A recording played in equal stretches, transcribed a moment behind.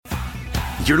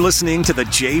You're listening to The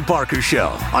Jay Barker Show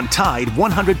on Tide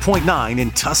 100.9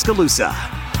 in Tuscaloosa.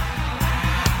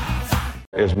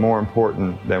 Is more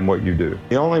important than what you do.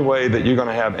 The only way that you're going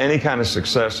to have any kind of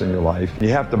success in your life, you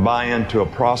have to buy into a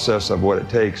process of what it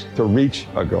takes to reach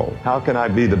a goal. How can I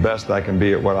be the best I can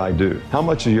be at what I do? How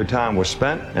much of your time was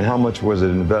spent and how much was it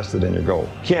invested in your goal?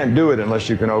 You can't do it unless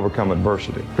you can overcome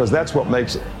adversity, because that's what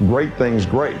makes great things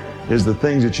great, is the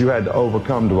things that you had to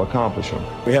overcome to accomplish them.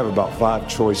 We have about 5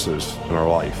 choices in our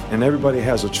life, and everybody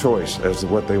has a choice as to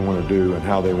what they want to do and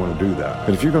how they want to do that.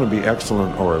 But if you're going to be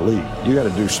excellent or elite, you got to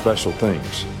do special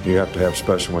things. You have to have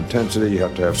special intensity, you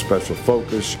have to have special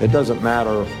focus. It doesn't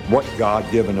matter what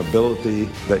God-given ability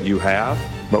that you have,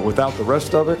 but without the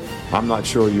rest of it, I'm not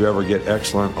sure you ever get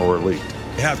excellent or elite.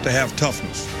 You have to have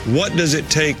toughness. What does it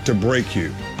take to break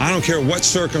you? I don't care what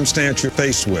circumstance you're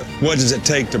faced with. What does it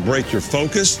take to break your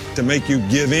focus, to make you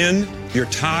give in? You're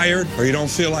tired or you don't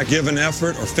feel like giving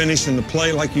effort or finishing the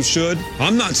play like you should.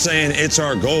 I'm not saying it's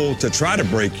our goal to try to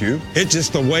break you. It's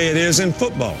just the way it is in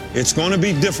football. It's going to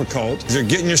be difficult. You're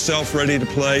getting yourself ready to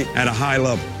play at a high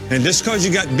level. And just because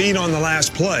you got beat on the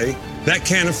last play, that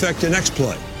can't affect the next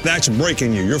play. That's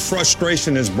breaking you. Your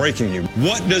frustration is breaking you.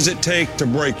 What does it take to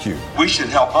break you? We should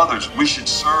help others. We should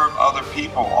serve other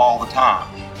people all the time.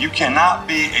 You cannot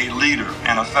be a leader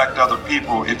and affect other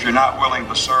people if you're not willing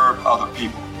to serve other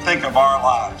people. Think of our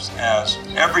lives as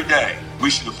every day we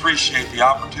should appreciate the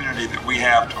opportunity that we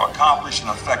have to accomplish and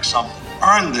affect something.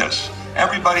 Earn this.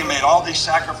 Everybody made all these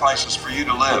sacrifices for you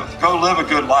to live. Go live a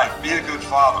good life. Be a good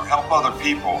father. Help other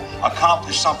people.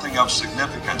 Accomplish something of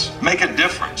significance. Make a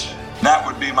difference. That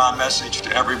would be my message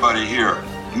to everybody here.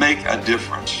 Make a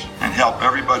difference and help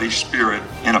everybody's spirit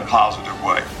in a positive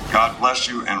way. God bless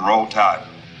you and roll Tide.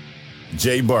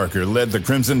 Jay Barker led the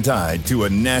Crimson Tide to a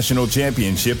national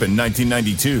championship in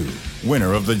 1992,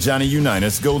 winner of the Johnny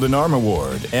Unitas Golden Arm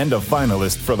Award and a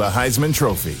finalist for the Heisman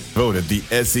Trophy, voted the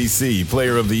SEC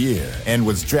Player of the Year, and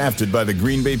was drafted by the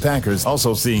Green Bay Packers,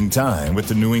 also seeing time with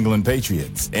the New England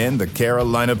Patriots and the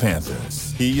Carolina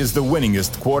Panthers. He is the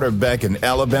winningest quarterback in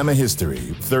Alabama history,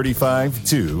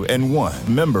 35-2-1,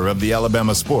 member of the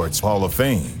Alabama Sports Hall of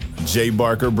Fame. Jay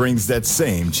Barker brings that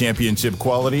same championship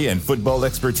quality and football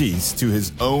expertise to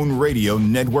his own radio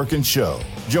network and show.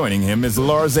 Joining him is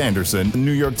Lars Anderson,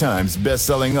 New York Times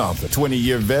best-selling author,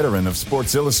 20-year veteran of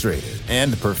Sports Illustrated,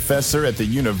 and professor at the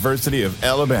University of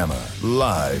Alabama.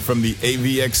 Live from the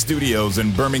AVX studios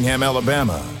in Birmingham,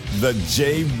 Alabama, The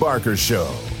Jay Barker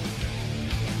Show.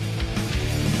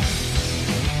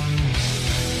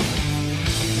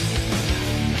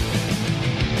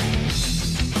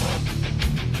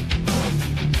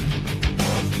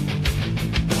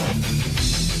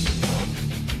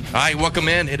 All right, welcome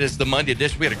in. It is the Monday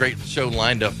edition. We had a great show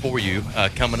lined up for you.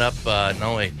 Coming up, not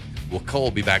only will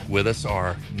Cole be back with us,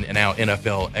 our now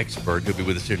NFL expert, who'll be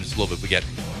with us here in just a little bit. We got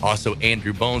also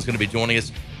Andrew Bones going to be joining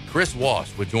us. Chris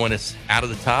Walsh will join us out of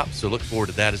the top, so look forward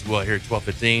to that as well here at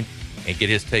 12:15 and get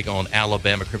his take on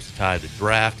Alabama Crimson Tide, the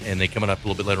draft, and then coming up a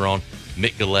little bit later on,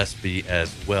 Mick Gillespie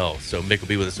as well. So Mick will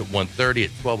be with us at 1:30,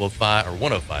 at 12:05, or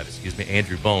 1:05, excuse me.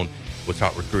 Andrew Bone will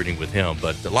talk recruiting with him,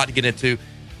 but a lot to get into.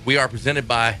 We are presented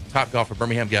by Top Golf of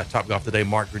Birmingham. Got Top Golf today,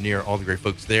 Mark Grenier, all the great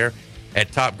folks there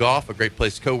at Top Golf, a great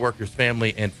place, co-workers,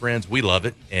 family, and friends. We love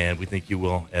it, and we think you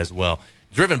will as well.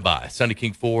 Driven by Sunny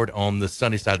King Ford on the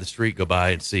sunny side of the street. Go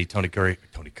by and see Tony Russell,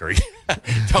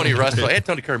 and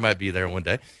Tony Curry might be there one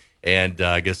day. And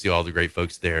go see all the great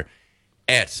folks there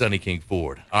at Sunny King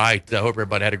Ford. All right, I hope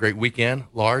everybody had a great weekend.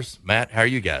 Lars, Matt, how are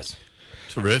you guys?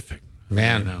 Terrific.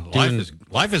 Man,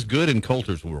 life is good in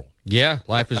Coulter's world. Yeah,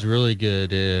 life is really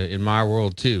good in my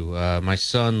world, too. My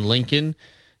son, Lincoln,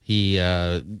 he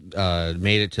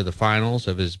made it to the finals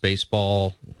of his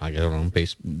baseball, I don't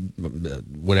know,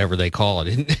 whatever they call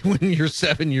it, when you're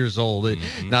 7 years old.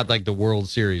 Not like the World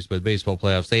Series, but baseball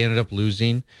playoffs. They ended up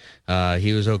losing.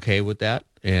 He was okay with that,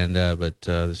 and but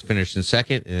finished in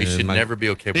second. He should never be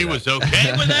okay with that. He was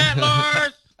okay with that,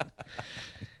 Lars?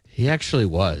 He actually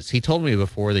was. He told me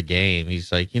before the game,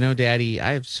 he's like, Daddy,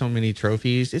 I have so many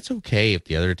trophies. It's okay if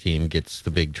the other team gets the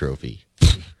big trophy.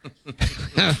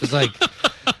 I was like,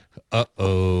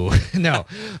 uh-oh. No.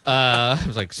 I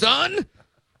was like, son?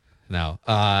 No.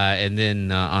 And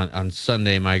then on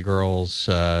Sunday, my girls,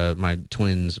 my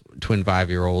twin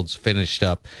 5-year-olds finished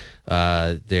up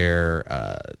their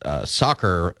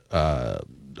soccer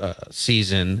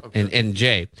season. Okay. And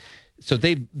Jay, so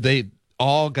they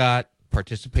all got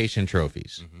participation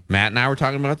trophies. Matt and I were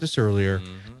talking about this earlier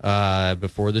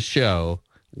before the show.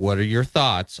 What are your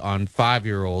thoughts on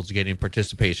 5-year-olds getting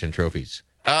participation trophies?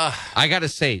 I gotta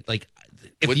say, like,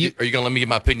 Are you going to let me give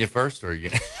my opinion first, or are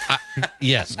you?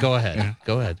 Yes, go ahead.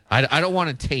 Go ahead. I don't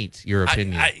want to taint your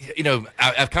opinion.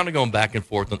 I've kind of gone back and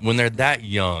forth. When they're that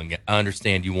young, I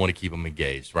understand you want to keep them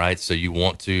engaged, right? So you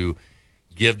want to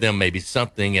give them maybe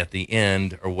something at the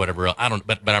end or whatever else.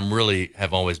 But I'm really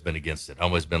have always been against it. I've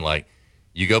always been like,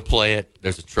 you go play it.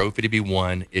 There's a trophy to be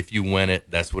won. If you win it,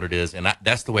 that's what it is. And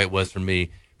that's the way it was for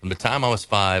me from the time I was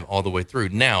 5 all the way through.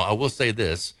 Now, I will say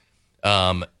this.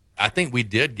 I think we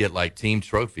did get like team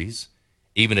trophies,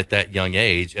 even at that young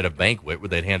age, at a banquet where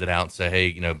they'd hand it out and say,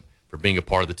 hey, for being a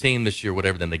part of the team this year,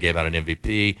 whatever. Then they gave out an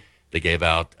MVP. They gave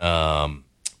out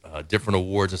different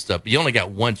awards and stuff. But you only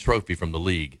got one trophy from the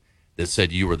league that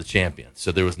said you were the champion.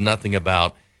 So there was nothing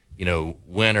about,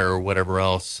 winner or whatever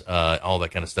else, all that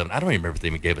kind of stuff. And I don't even remember if they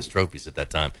even gave us trophies at that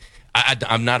time.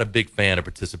 I'm not a big fan of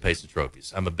participation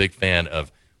trophies. I'm a big fan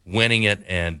of winning it,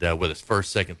 and whether it's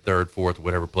first, second, third, fourth,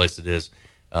 whatever place it is,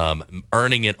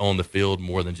 earning it on the field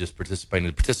more than just participating.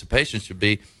 The participation should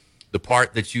be the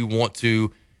part that you want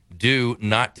to do,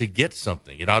 not to get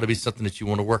something. It ought to be something that you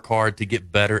want to work hard to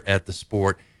get better at the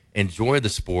sport, enjoy the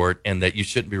sport, and that you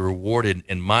shouldn't be rewarded,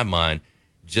 in my mind,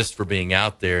 just for being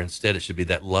out there. Instead, it should be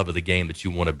that love of the game that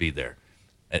you want to be there.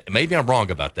 And maybe I'm wrong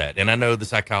about that. And I know the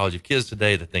psychology of kids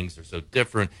today, that things are so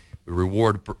different. We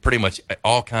reward pretty much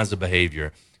all kinds of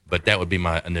behavior, but that would be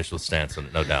my initial stance on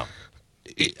it, no doubt.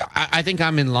 I think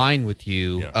I'm in line with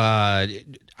you. Yeah.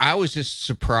 I was just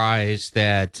surprised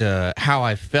that how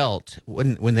I felt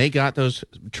when they got those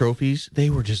trophies. They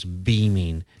were just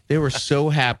beaming. They were so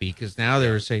happy because now they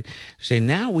were saying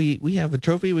now we have a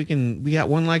trophy. We got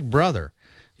one like brother,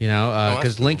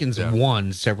 because Lincoln's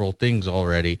won several things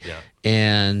already. Yeah.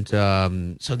 And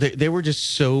so they were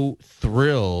just so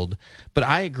thrilled. But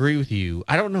I agree with you.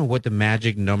 I don't know what the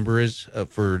magic number is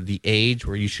for the age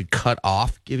where you should cut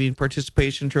off giving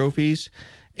participation trophies.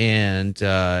 And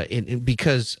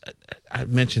because I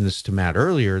mentioned this to Matt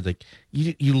earlier, like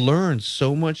you learn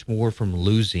so much more from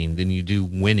losing than you do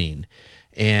winning.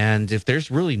 And if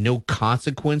there's really no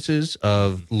consequences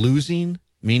of losing,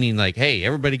 meaning like, hey,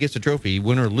 everybody gets a trophy,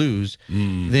 win or lose,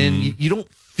 then you don't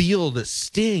feel the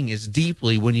sting as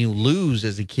deeply when you lose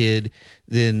as a kid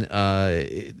than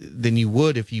you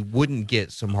would if you wouldn't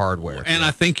get some hardware. And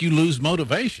I think you lose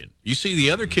motivation. You see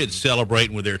the other kids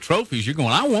celebrating with their trophies. You're going,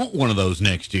 I want one of those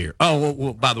next year. Oh,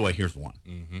 well by the way, here's one.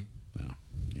 Well,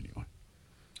 anyway.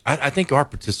 I think our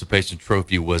participation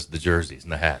trophy was the jerseys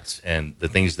and the hats and the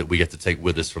things that we get to take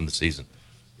with us from the season.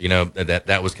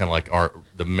 That was kind of like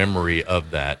the memory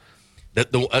of that.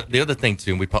 The other thing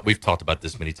too, and we've talked about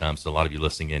this many times. So a lot of you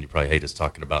listening in, you probably hate us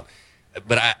talking about.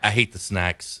 But I hate the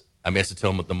snacks. I used to tell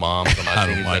them with the moms on my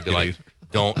teams, I'd be like,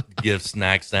 don't give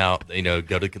snacks out. Let them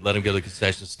go to the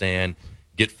concession stand,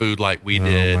 get food like we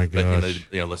did. My but gosh.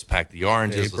 Let's pack the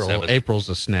oranges. April's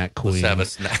a snack queen. Let's have a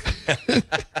snack.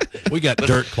 We got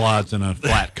dirt clods and a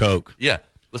flat Coke. Yeah.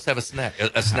 Let's have a snack.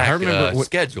 A snack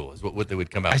schedule is what they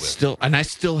would come out with. I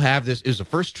still have this. It was the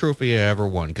first trophy I ever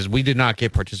won because we did not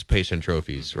get participation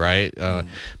trophies, right?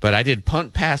 But I did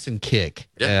punt, pass, and kick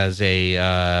as a.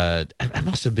 I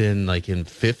must have been like in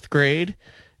 5th grade,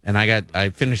 and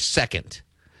I finished 2nd.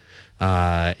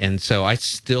 And so I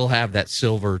still have that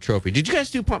silver trophy. Did you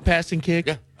guys do punt, pass, and kick?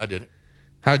 Yeah, I did it.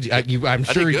 How'd you? I'm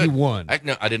sure you won.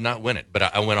 No, I did not win it, but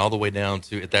I went all the way down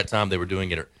to. At that time, they were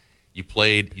doing it. You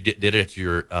did it at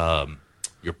your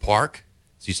park,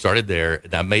 so you started there,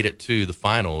 and I made it to the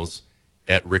finals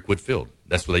at Rickwood Field.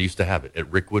 That's where they used to have it,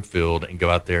 at Rickwood Field, and go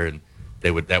out there, and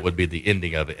that would be the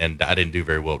ending of it. And I didn't do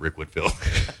very well at Rickwood Field.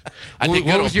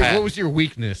 What was your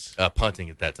weakness? Punting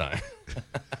at that time.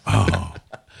 Oh,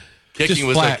 kicking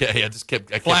was okay. I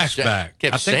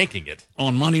kept shanking it.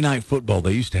 On Monday Night Football,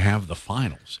 they used to have the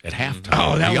finals at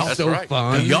halftime. Oh, that was so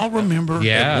fun. Do y'all remember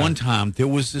at one time there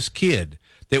was this kid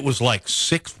that was like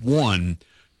 6'1",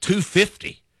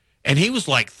 250, and he was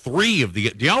like 3 of the.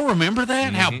 Do y'all remember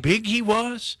that? How big he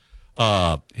was?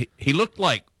 He looked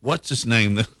like what's his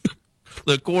name,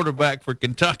 the quarterback for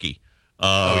Kentucky.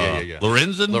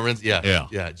 Lorenzen.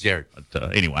 Yeah, Jared.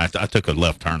 But, anyway, I took a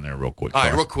left turn there real quick. All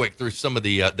right, real quick through some of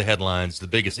the headlines. The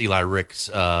biggest, Eli Ricks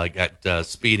got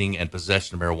speeding and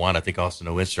possession of marijuana. I think also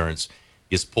no insurance.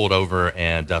 Gets pulled over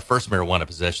and first marijuana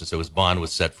possession, so his bond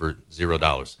was set for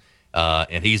 $0.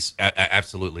 And he's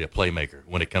absolutely a playmaker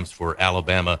when it comes for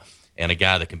Alabama and a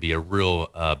guy that can be a real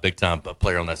big-time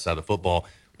player on that side of the football.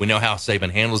 We know how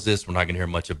Saban handles this. We're not going to hear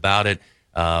much about it.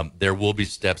 There will be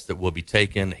steps that will be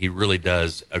taken. He really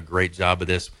does a great job of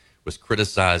this. Was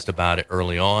criticized about it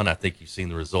early on. I think you've seen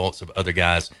the results of other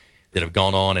guys that have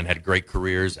gone on and had great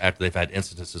careers after they've had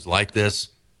incidences like this.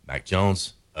 Mac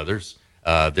Jones, others.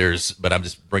 But I'm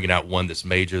just bringing out one that's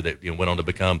major that went on to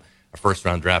become a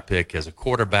first-round draft pick as a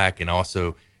quarterback, and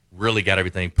also really got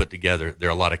everything put together. There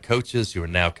are a lot of coaches who are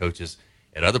now coaches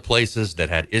at other places that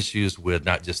had issues with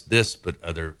not just this, but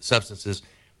other substances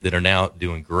that are now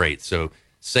doing great. So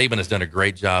Saban has done a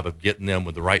great job of getting them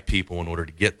with the right people in order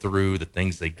to get through the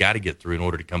things they got to get through in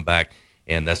order to come back,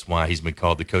 and that's why he's been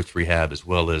called the coach rehab as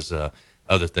well as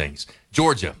other things.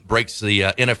 Georgia breaks the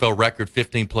NFL record,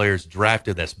 15 players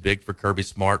drafted. That's big for Kirby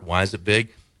Smart. Why is it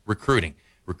big? Recruiting.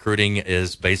 Recruiting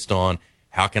is based on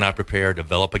how can I prepare,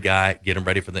 develop a guy, get him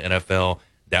ready for the NFL.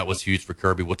 That was huge for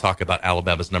Kirby. We'll talk about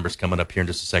Alabama's numbers coming up here in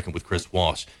just a second with Chris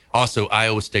Walsh. Also,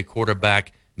 Iowa State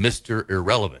quarterback, Mr.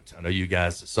 Irrelevant. I know you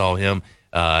guys saw him,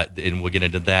 and we'll get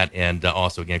into that. And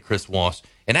also, again, Chris Walsh.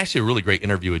 And actually a really great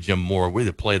interview with Jim Moore. We'll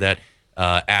either play that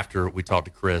after we talked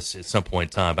to Chris at some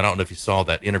point in time. But I don't know if you saw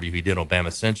that interview he did on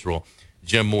Bama Central.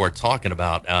 Jim Moore talking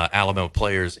about Alabama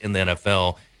players in the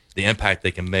NFL, the impact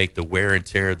they can make, the wear and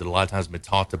tear that a lot of times has been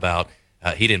talked about.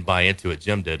 He didn't buy into it,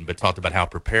 Jim didn't, but talked about how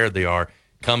prepared they are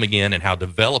coming in and how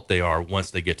developed they are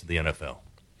once they get to the NFL.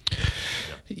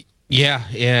 Yeah,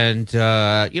 and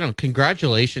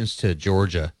congratulations to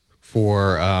Georgia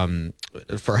for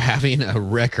having a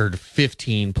record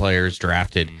 15 players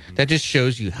drafted. Mm-hmm. That just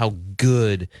shows you how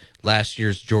good last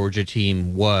year's Georgia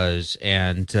team was,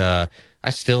 and I'll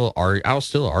still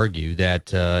argue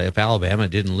that if Alabama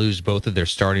didn't lose both of their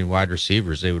starting wide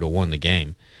receivers, they would have won the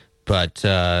game. But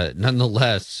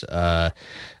nonetheless,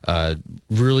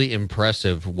 really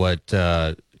impressive what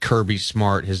Kirby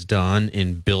Smart has done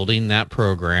in building that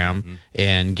program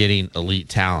and getting elite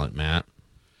talent, Matt.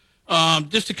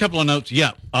 Just a couple of notes.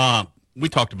 Yeah, we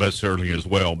talked about this earlier as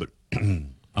well, but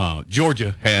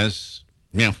Georgia has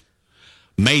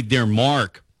made their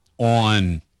mark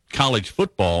on college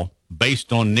football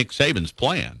based on Nick Saban's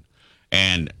plan.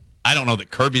 And I don't know that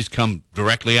Kirby's come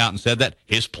directly out and said that.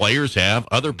 His players have.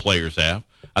 Other players have.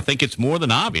 I think it's more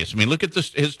than obvious. I mean, look at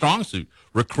his strong suit.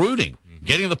 Recruiting,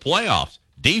 getting to the playoffs,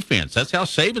 defense. That's how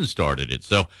Saban started it.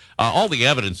 So all the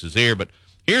evidence is there. But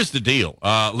here's the deal.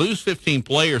 Lose 15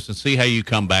 players and see how you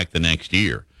come back the next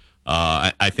year.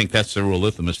 I think that's the real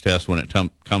litmus test when it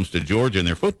comes to Georgia and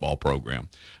their football program.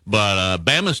 But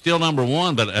Bama's still number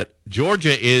one, but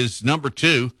Georgia is number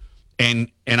two.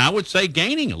 And I would say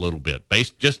gaining a little bit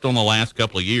based just on the last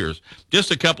couple of years.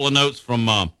 Just a couple of notes from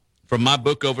my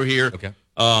book over here. Okay.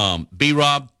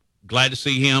 B-Rob, glad to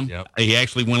see him. Yep. He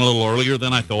actually went a little earlier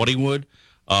than I thought he would.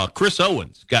 Chris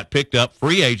Owens got picked up,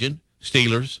 free agent,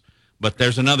 Steelers. But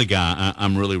there's another guy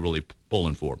I'm really, really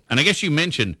pulling for. And I guess you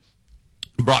mentioned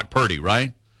Brock Purdy,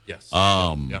 right? Yes.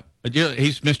 Yeah.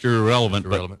 He's Mr. Irrelevant,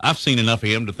 but I've seen enough of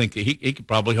him to think that he could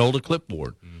probably hold a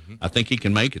clipboard. Mm-hmm. I think he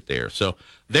can make it there. So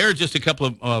there are just a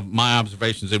couple of my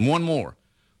observations, and one more,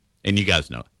 and you guys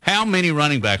know. How many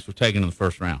running backs were taken in the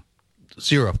first round?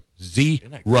 Zero. Isn't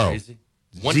that crazy?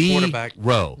 One quarterback,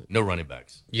 no running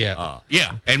backs. Yeah.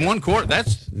 And one quarter,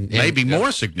 that's maybe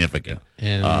more significant.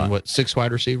 And 6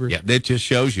 wide receivers? Yeah, that just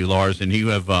shows you, Lars, and you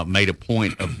have made a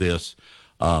point of this.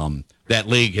 That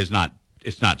league has not.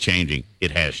 It's not changing.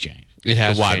 It has changed. It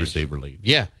has the wide changed. receiver league.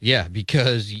 Yeah,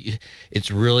 because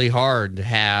it's really hard to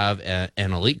have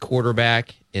an elite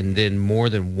quarterback and then more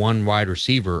than one wide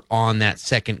receiver on that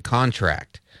second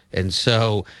contract. And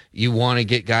so you want to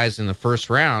get guys in the first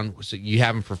round, so you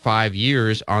have them for 5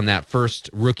 years on that first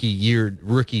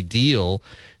rookie deal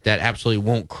that absolutely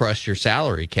won't crush your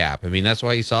salary cap. I mean, that's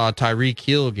why you saw Tyreek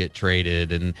Hill get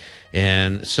traded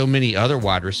and so many other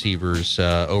wide receivers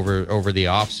over the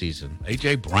offseason.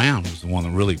 A.J. Brown was the one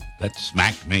that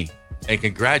smacked me. And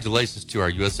congratulations to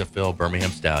our USFL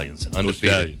Birmingham Stallions.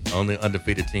 Undefeated. Only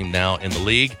undefeated team now in the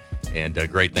league. And a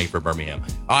great thing for Birmingham.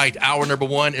 All right, hour number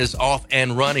 1 is off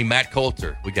and running. Matt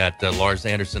Coulter. We got Lars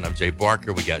Anderson. I'm Jay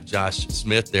Barker. We got Josh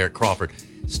Smith there at Crawford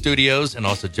Studios, and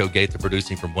also Joe Gaither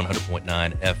producing from 100.9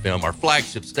 FM, our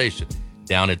flagship station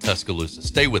down in Tuscaloosa.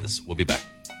 Stay with us. We'll be back.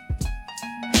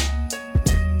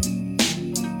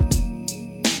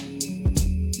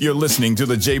 You're listening to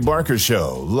The Jay Barker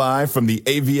Show, live from the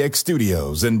AVX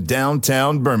Studios in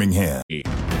downtown Birmingham.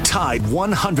 Tide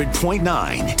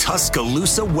 100.9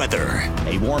 Tuscaloosa weather.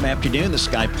 A warm afternoon, the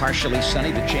sky partially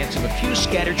sunny, the chance of a few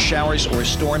scattered showers or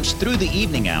storms through the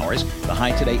evening hours. The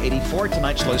high today 84,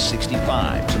 tonight's low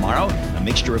 65. Tomorrow, a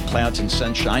mixture of clouds and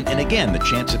sunshine, and again, the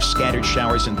chance of scattered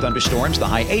showers and thunderstorms, the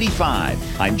high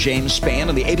 85. I'm James Spann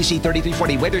on the ABC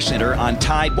 3340 Weather Center on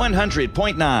Tide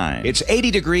 100.9. It's 80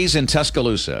 degrees in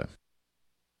Tuscaloosa.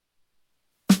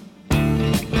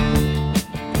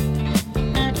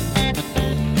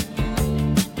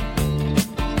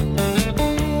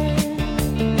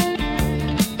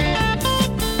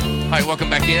 Hi, right, welcome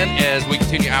back in as we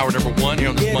continue hour number 1 here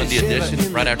on this Monday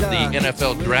edition, right after the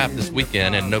NFL draft this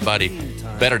weekend, and nobody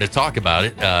better to talk about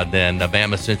it than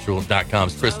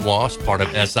BamaCentral.com's Chris Walsh, part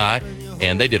of SI,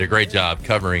 and they did a great job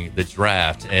covering the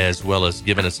draft as well as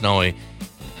giving us not only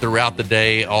throughout the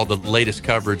day all the latest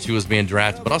coverage who was being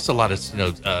drafted, but also a lot of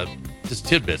just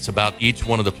tidbits about each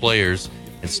one of the players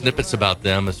and snippets about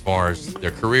them as far as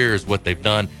their careers, what they've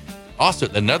done. Also,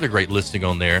 another great listing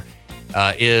on there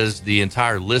is the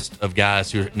entire list of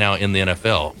guys who are now in the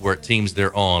NFL, what teams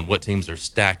they're on, what teams are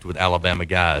stacked with Alabama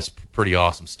guys. Pretty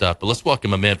awesome stuff. But let's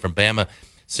welcome him in from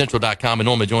BamaCentral.com. And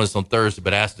normally joins us on Thursday,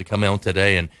 but asked to come on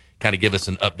today and kind of give us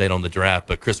an update on the draft.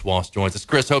 But Chris Walsh joins us.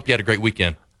 Chris, hope you had a great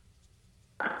weekend.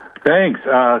 Thanks.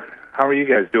 How are you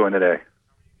guys doing today?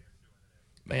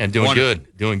 Man, doing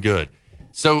good.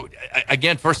 So,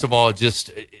 again, first of all,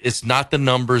 it's not the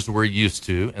numbers we're used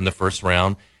to in the first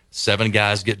round. 7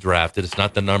 guys get drafted. It's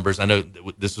not the numbers. I know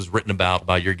this was written about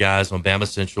by your guys on Bama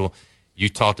Central. You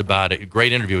talked about it. A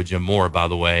great interview with Jim Moore, by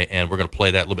the way, and we're going to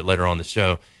play that a little bit later on the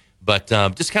show. But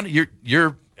just kind of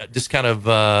your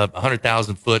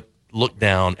 100,000-foot look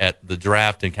down at the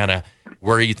draft and kind of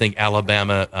where you think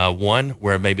Alabama won,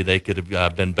 where maybe they could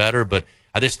have been better. But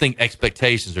I just think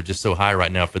expectations are just so high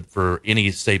right now for any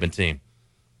Saban team.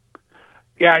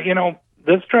 Yeah,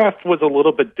 this draft was a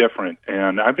little bit different,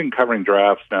 and I've been covering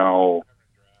drafts now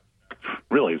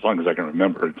really as long as I can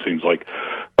remember, it seems like.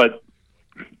 But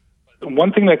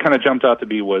one thing that kind of jumped out to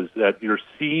me was that you're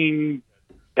seeing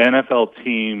NFL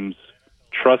teams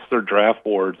trust their draft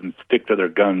boards and stick to their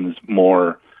guns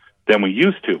more than we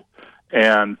used to.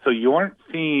 And so you aren't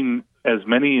seeing as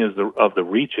many of the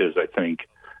reaches, I think.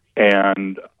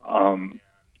 And,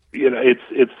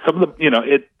 it's some of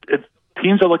the, it's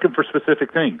teams are looking for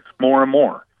specific things more and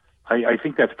more. I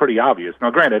think that's pretty obvious. Now,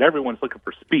 granted, everyone's looking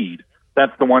for speed.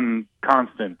 That's the one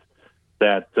constant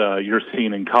that you're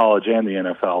seeing in college and the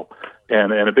NFL.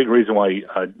 And a big reason why,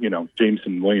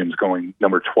 Jameson Williams going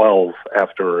number 12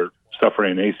 after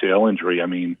suffering an ACL injury. I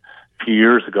mean, a few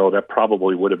years ago, that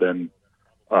probably would have been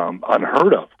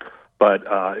unheard of. But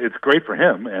it's great for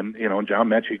him. And, John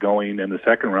Mechie going in the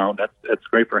second round, that's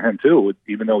great for him, too,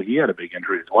 even though he had a big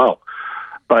injury as well.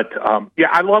 But,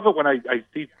 I love it when I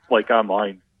see,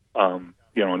 online, on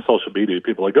social media,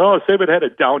 people are like, oh, Saban had a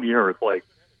down year. It's like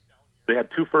they had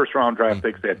 2 first-round draft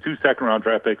picks. They had 2 second-round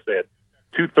draft picks. They had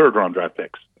 2 third-round draft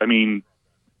picks. I mean,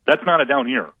 that's not a down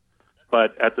year.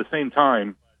 But at the same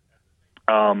time,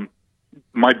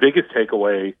 my biggest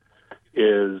takeaway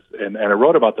is, and I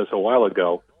wrote about this a while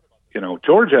ago,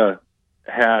 Georgia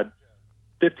had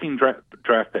 15 draft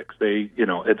picks.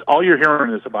 It's all you're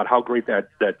hearing is about how great that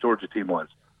Georgia team was.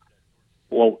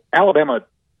 Well, Alabama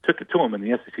took it to them in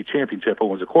the SEC championship and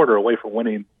was a quarter away from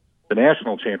winning the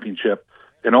national championship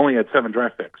and only had 7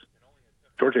 draft picks.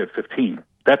 Georgia had 15.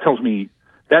 That tells me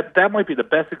that might be the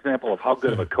best example of how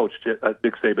good of a coach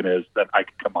Nick Saban is that I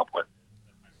could come up with.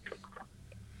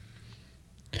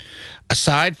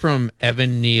 Aside from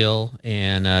Evan Neal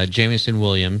and Jameson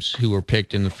Williams, who were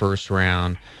picked in the first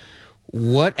round,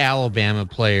 what Alabama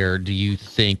player do you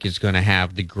think is going to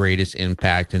have the greatest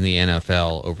impact in the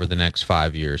NFL over the next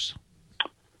 5 years?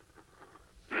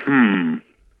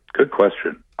 Good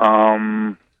question.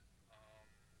 I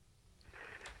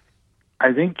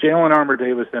think Jalen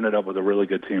Armour-Davis ended up with a really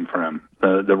good team for him,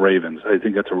 the Ravens. I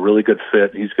think that's a really good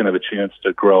fit. He's going to have a chance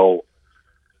to grow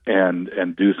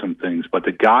and do some things. But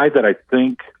the guy that I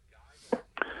think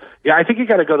you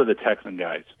got to go to the Texan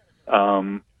guys.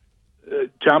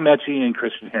 John Mechie and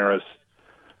Christian Harris,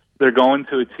 they're going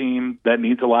to a team that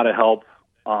needs a lot of help,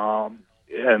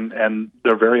 and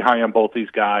they're very high on both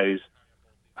these guys.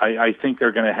 I think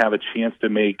they're going to have a chance to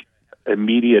make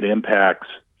immediate impacts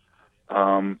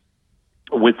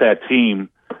with that team.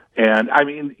 And, I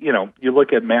mean, you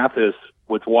look at Mathis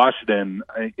with Washington,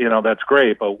 that's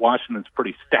great, but Washington's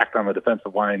pretty stacked on the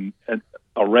defensive line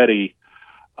already.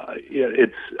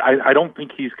 I don't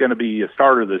think he's going to be a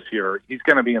starter this year. He's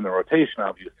going to be in the rotation,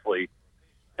 obviously.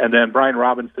 And then Brian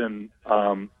Robinson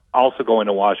also going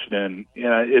to Washington.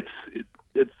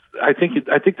 I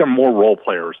think they're more role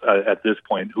players at this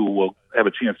point who will have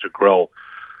a chance to grow.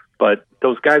 But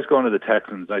those guys going to the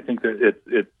Texans, I think that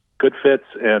it good fits,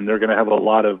 and they're going to have a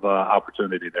lot of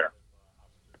opportunity there.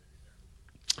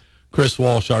 Chris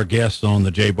Walsh, our guest on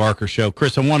the Jay Barker Show.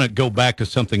 Chris, I want to go back to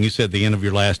something you said at the end of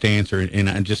your last answer, and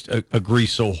I just agree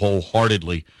so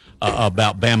wholeheartedly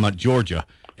about Bama, Georgia,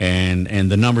 and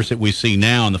the numbers that we see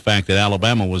now, and the fact that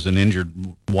Alabama was an injured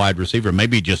wide receiver,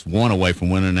 maybe just one away from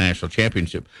winning a national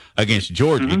championship against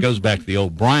Georgia. Mm-hmm. It goes back to the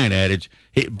old Bryant adage.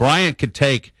 Bryant could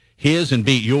take his and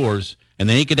beat yours, and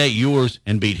then he could take yours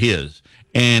and beat his.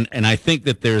 And I think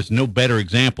that there's no better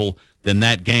example than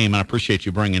that game. I appreciate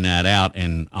you bringing that out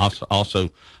and also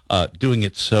doing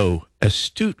it so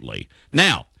astutely.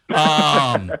 Now,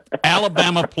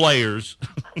 Alabama players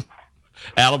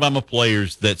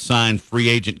that signed free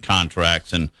agent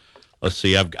contracts, and let's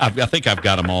see, I think I've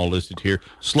got them all listed here.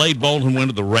 Slade Bolden went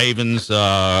to the Ravens.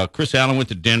 Chris Allen went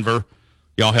to Denver.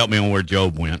 Y'all help me on where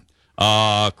Job went.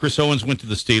 Chris Owens went to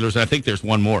the Steelers. I think there's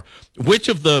one more. Which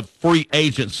of the free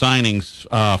agent signings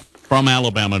from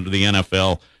Alabama to the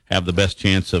NFL have the best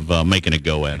chance of making a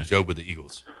go at it? Job with the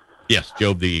Eagles. Yes,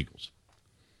 Job the Eagles.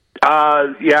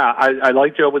 I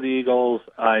like Job with the Eagles.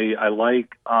 I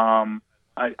like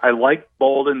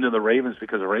Bolden to the Ravens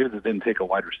because the Ravens didn't take a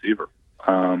wide receiver,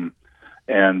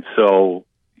 and so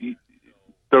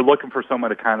they're looking for someone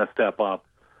to kind of step up.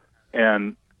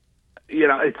 And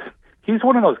he's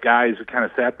one of those guys who kind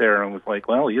of sat there and was like,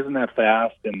 well, he isn't that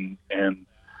fast, and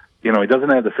he doesn't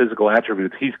have the physical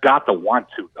attributes. He's got the want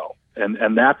to, though,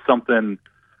 and that's something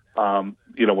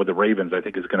with the Ravens I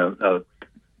think is going to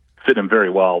fit him very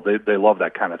well. They love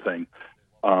that kind of thing.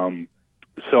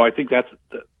 So I think that's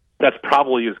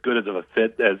probably as good as of a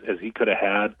fit as he could have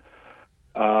had.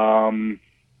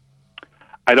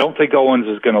 I don't think Owens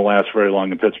is going to last very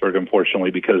long in Pittsburgh,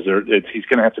 unfortunately, because he's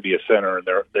going to have to be a center, and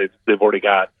they've already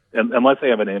got, unless they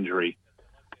have an injury,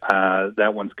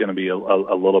 that one's going to be a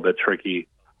little bit tricky.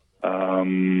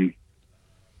 I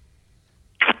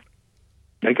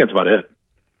think that's about it.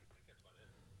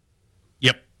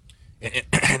 Yep.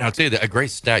 And I'll tell you that a great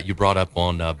stat you brought up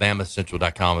on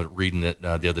BamaCentral.com, reading it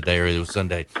the other day, or it was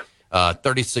Sunday.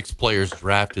 36 players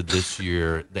drafted this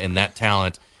year, and that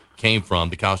talent came from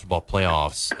the college football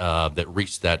playoffs that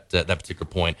reached that particular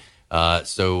point.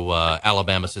 So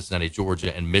Alabama, Cincinnati,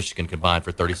 Georgia, and Michigan combined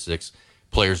for 36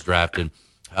 players drafted.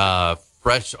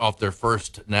 Fresh off their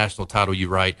first national title, you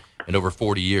write, in over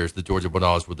 40 years, the Georgia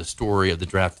Bulldogs were the story of the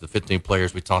draft of the 15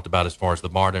 players we talked about as far as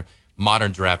the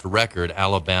modern draft record.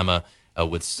 Alabama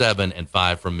with 7 and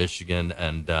 5 from Michigan,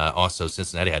 and also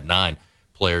Cincinnati had 9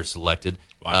 players selected.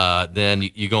 Wow. Then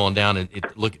you go on down and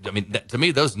look. I mean, to me,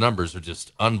 those numbers are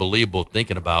just unbelievable.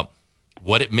 Thinking about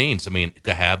what it means. I mean,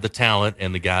 to have the talent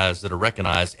and the guys that are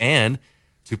recognized, and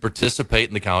to participate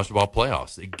in the college football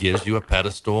playoffs, it gives you a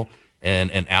pedestal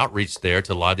and an outreach there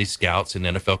to a lot of these scouts and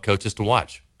NFL coaches to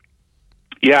watch.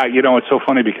 Yeah, it's so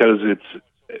funny because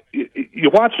you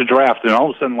watch the draft and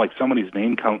all of a sudden, like, somebody's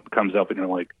name comes up and you're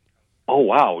like, oh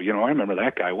wow, I remember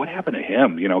that guy. What happened to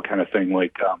him? Kind of thing.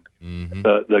 Like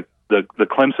the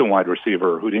Clemson wide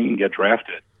receiver who didn't get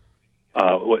drafted.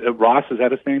 Ross, is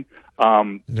that his name?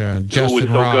 Justin who was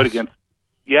so Ross. good against.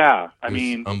 Yeah, I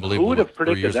mean, who would have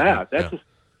predicted that?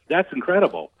 That's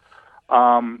incredible.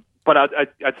 But I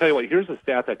tell you what, here's a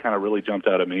stat that kind of really jumped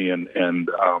out at me, and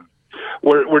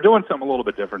we're doing something a little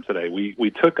bit different today.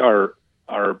 We took our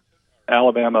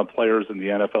Alabama players in the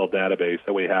NFL database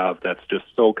that we have that's just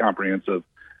so comprehensive.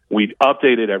 We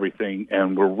updated everything,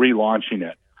 and we're relaunching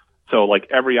it. So, like,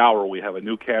 every hour we have a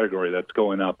new category that's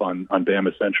going up on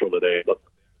Bama Central today.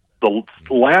 The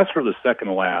last or the second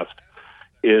to last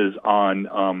is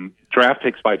on draft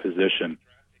picks by position.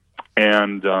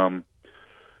 And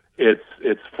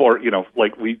it's for,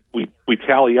 like, we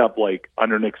tally up, like,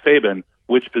 under Nick Saban,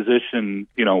 which position,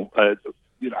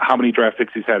 how many draft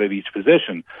picks he's had at each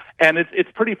position. And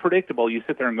it's pretty predictable. You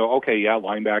sit there and go, okay, yeah,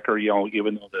 linebacker,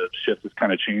 even though the shift has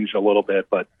kind of changed a little bit.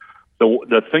 But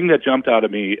the thing that jumped out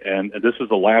at me, and this is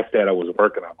the last stat I was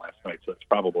working on last night, so that's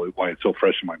probably why it's so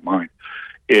fresh in my mind,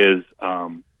 is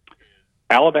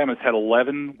Alabama's had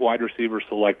 11 wide receivers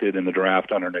selected in the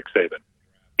draft under Nick Saban.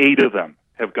 8 of them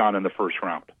have gone in the first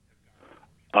round.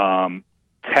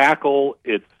 Tackle,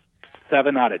 it's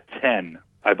 7 out of 10,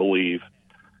 I believe.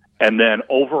 And then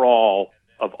overall,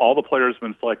 of all the players who've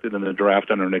been selected in the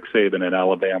draft under Nick Saban at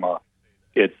Alabama,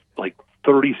 it's like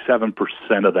 37%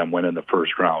 of them went in the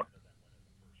first round.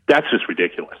 That's just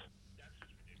ridiculous.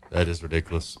 That is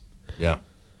ridiculous. Yeah.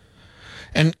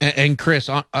 And Chris,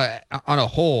 on a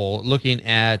whole, looking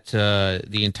at the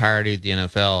entirety of the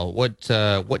NFL,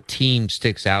 what team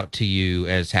sticks out to you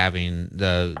as having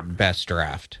the best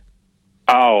draft?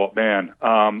 Oh man,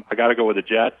 I got to go with the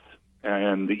Jets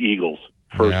and the Eagles.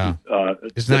 First, yeah.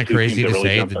 Isn't that crazy to really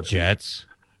say, the Jets?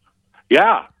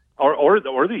 Yeah, or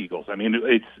the Eagles. I mean,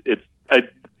 it's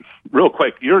real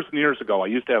quick. Years and years ago, I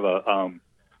used to have a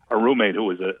roommate who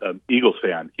was an Eagles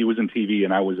fan. He was in TV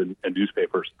and I was in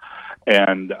newspapers,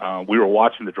 and we were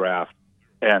watching the draft.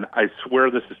 And I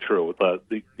swear this is true.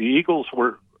 The Eagles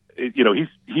were,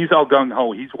 he's all gung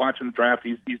ho. He's watching the draft.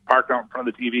 He's parked out in front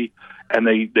of the TV, and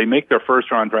they make their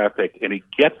first round draft pick. And he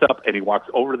gets up and he walks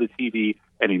over to the TV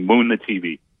and he mooned the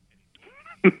TV.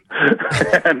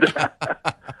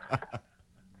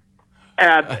 And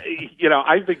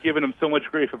I've been giving them so much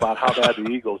grief about how bad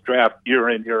the Eagles draft year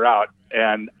in, year out,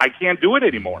 and I can't do it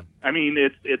anymore. I mean,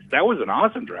 that was an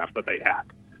awesome draft that they had,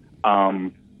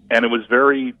 and it was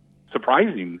very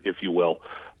surprising, if you will,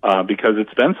 because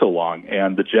it's been so long,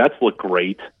 and the Jets look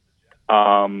great.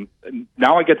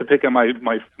 Now I get to pick on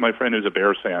my friend who's a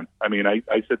Bears fan. I mean, I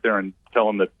sit there and tell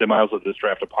him that they might as well just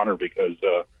draft a punter because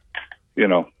the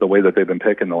way that they've been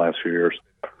picking the last few years.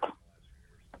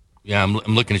 Yeah,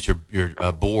 I'm looking at your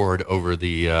board over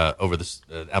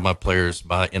my players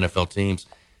by NFL teams.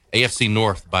 AFC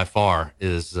North by far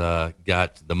is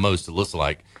got the most. It looks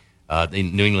like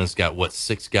New England's got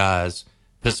 6 guys.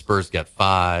 Pittsburgh's got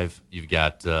 5. You've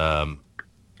got I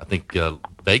think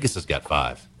Vegas has got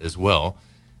 5 as well.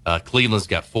 Cleveland's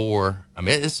got 4. I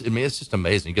mean, it's just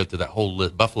amazing. You go through that whole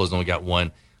list. Buffalo's only got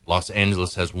 1. Los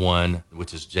Angeles has 1,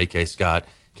 which is J.K. Scott.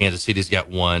 Kansas City's got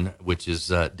 1, which is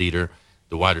Dieter,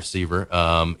 the wide receiver.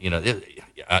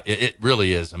 It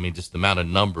really is. I mean, just the amount of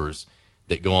numbers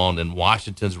that go on, and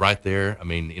Washington's right there. I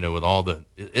mean, with all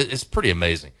it's pretty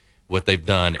amazing what they've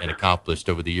done and accomplished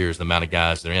over the years. The amount of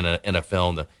guys that are in the NFL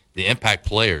and the impact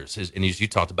players. And as you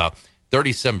talked about,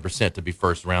 37% to be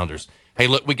first rounders. Hey,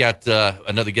 look, we got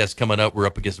another guest coming up. We're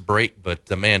up against a break, but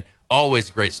man, always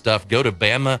great stuff. Go to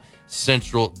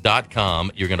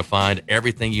BamaCentral.com. You're going to find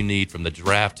everything you need from the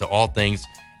draft to all things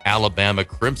Alabama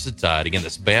Crimson Tide. Again,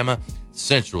 that's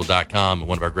BamaCentral.com.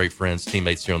 One of our great friends,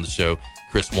 teammates here on the show,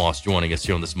 Chris Walsh, joining us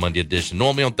here on this Monday edition.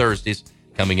 Normally on Thursdays,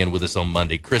 coming in with us on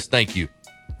Monday. Chris, thank you.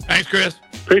 Thanks, Chris.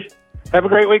 Have a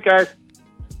great week, guys.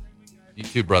 You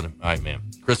too, brother. All right, man.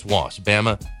 Chris Walsh,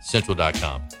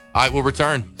 BamaCentral.com. All right, we'll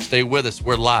return. Stay with us.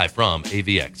 We're live from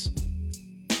AVX.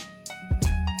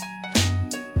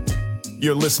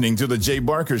 You're listening to The Jay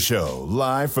Barker Show,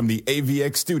 live from the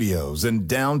AVX studios in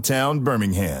downtown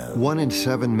Birmingham. 1 in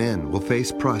 7 men will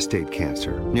face prostate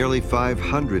cancer. Nearly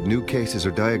 500 new cases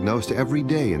are diagnosed every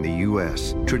day in the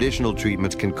U.S. Traditional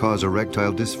treatments can cause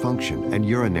erectile dysfunction and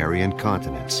urinary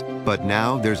incontinence. But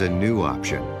now there's a new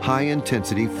option,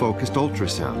 high-intensity focused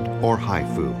ultrasound, or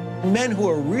HIFU. Men who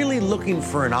are really looking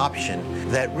for an option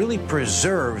that really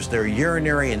preserves their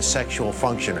urinary and sexual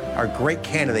function are great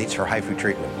candidates for HIFU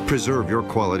treatment. Preserve your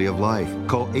quality of life.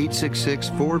 Call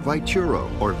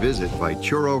 866-4-VITURO or visit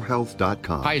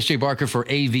VituroHealth.com. Hi, it's Jay Barker for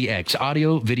AVX,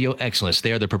 Audio Video Excellence.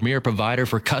 They are the premier provider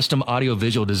for custom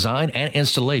audio-visual design and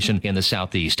installation in the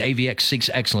Southeast. AVX seeks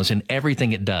excellence in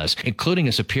everything it does, including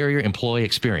a superior employee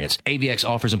experience. AVX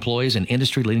offers employees an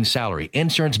industry-leading salary,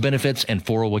 insurance benefits, and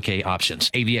 401k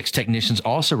options. AVX technicians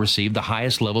also receive the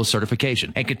highest level of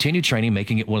certification and continue training,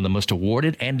 making it one of the most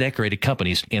awarded and decorated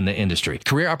companies in the industry.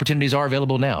 Career opportunities are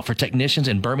available now for technicians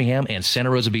in Birmingham and Santa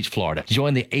Rosa Beach, Florida.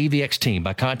 Join the AVX team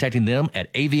by contacting them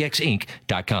at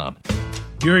avxinc.com.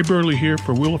 Gary Burley here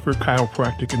for Williford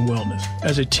Chiropractic and Wellness.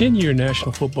 As a 10-year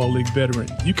National Football League veteran,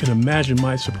 you can imagine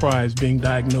my surprise being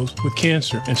diagnosed with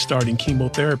cancer and starting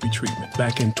chemotherapy treatment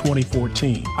back in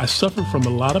 2014. I suffered from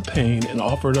a lot of pain and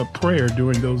offered up prayer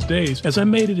during those days as I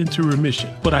made it into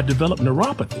remission, but I developed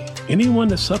neuropathy. Anyone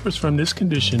that suffers from this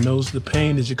condition knows the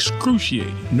pain is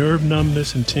excruciating, nerve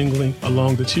numbness and tingling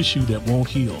along the tissue that won't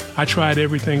heal. I tried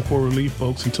everything for relief,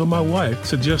 folks, until my wife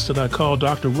suggested I call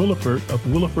Dr. Williford of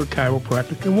Williford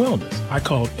Chiropractic and Wellness. I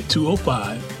called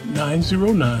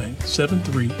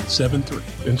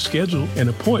 205-909-7373 and scheduled an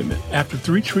appointment. After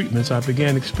 3 treatments, I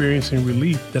began experiencing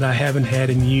relief that I haven't had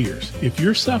in years. If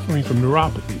you're suffering from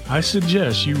neuropathy, I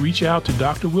suggest you reach out to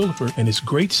Dr. Williford and his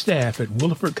great staff at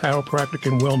Williford Chiropractic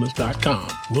and Wellness.com.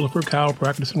 Williford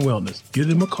Chiropractic and Wellness. Give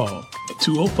them a call at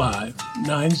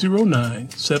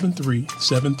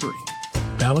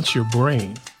 205-909-7373. Balance your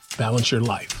brain, balance your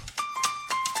life.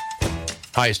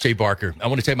 Hi, it's Jay Barker. I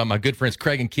want to tell you about my good friends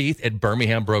Craig and Keith at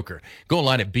Birmingham Broker. Go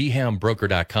online at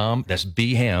BHAMBroker.com. That's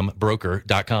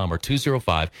BHAMBroker.com or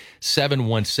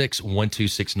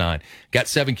 205-716-1269. Got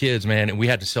 7 kids, man, and we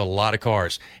had to sell a lot of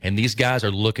cars. And these guys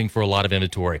are looking for a lot of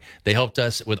inventory. They helped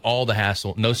us with all the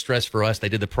hassle. No stress for us. They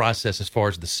did the process as far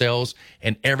as the sales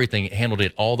and everything. Handled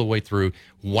it all the way through.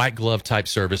 White glove type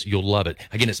service. You'll love it.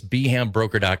 Again, it's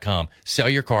BHAMBroker.com. Sell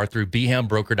your car through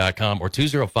BHAMBroker.com or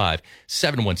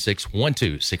 205-716-1269.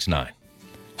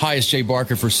 Hi, it's Jay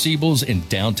Barker for Siebel's in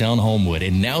downtown Homewood,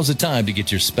 and now's the time to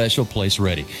get your special place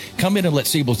ready. Come in and let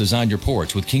Siebel's design your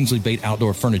porch with Kingsley Bait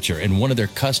outdoor furniture and one of their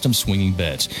custom swinging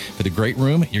beds. For the great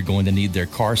room, you're going to need their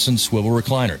Carson swivel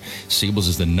recliner. Siebel's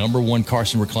is the #1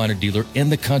 Carson recliner dealer in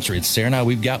the country, and Sarah and I,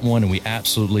 we've got one, and we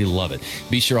absolutely love it.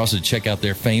 Be sure also to check out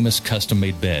their famous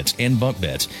custom-made beds and bunk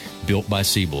beds. built by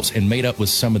Siebel's and made up with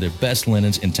some of their best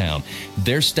linens in town.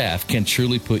 Their staff can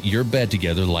truly put your bed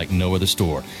together like no other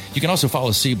store. You can also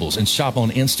follow Siebel's and shop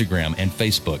on Instagram and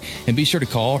Facebook. And be sure to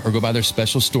call or go by their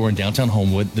special store in downtown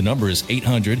Homewood. The number is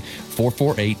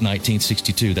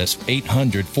 800-448-1962. That's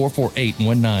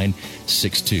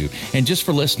 800-448-1962. And just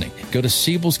for listening, go to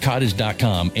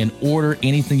Siebel'sCottage.com and order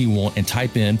anything you want and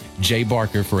type in J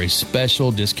Barker for a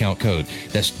special discount code.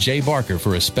 That's J Barker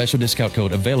for a special discount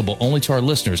code available only to our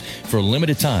listeners for a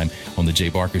limited time on the J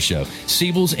Barker Show.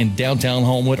 Siebel's in downtown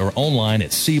Homewood or online at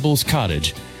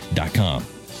Siebel'sCottage.com.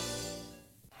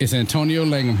 It's Antonio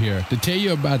Langham here to tell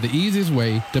you about the easiest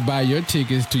way to buy your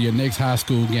tickets to your next high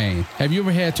school game. Have you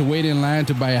ever had to wait in line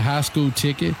to buy a high school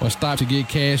ticket or stop to get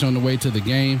cash on the way to the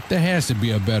game? There has to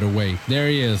be a better way. There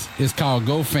is. It's called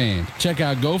GoFan. Check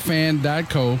out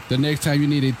GoFan.co the next time you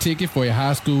need a ticket for a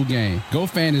high school game.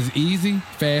 GoFan is easy,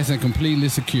 fast, and completely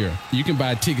secure. You can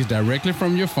buy tickets directly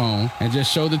from your phone and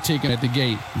just show the ticket at the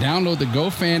gate. Download the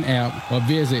GoFan app or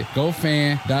visit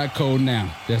GoFan.co now.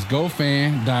 That's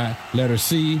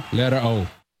GoFan.C. Letter O.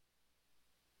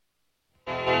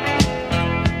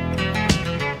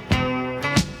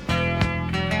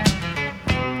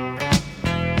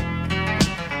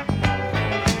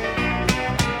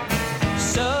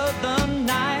 Southern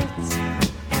nights.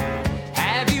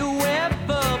 Have you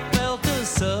ever felt a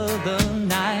southern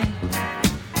night?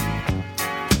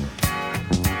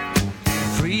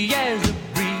 Free as a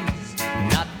breeze,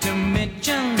 not to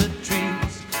mention the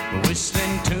trees,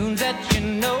 whistling tunes that you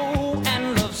know.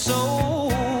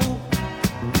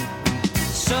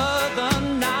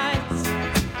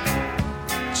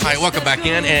 All right, welcome back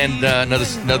in, and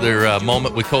another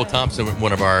moment with Cole Thompson,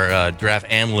 one of our draft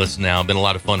analysts now. Been a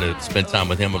lot of fun to spend time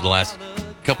with him over the last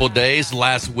couple of days,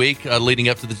 last week leading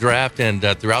up to the draft and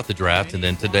throughout the draft, and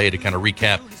then today to kind of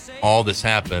recap all this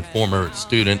happened. Former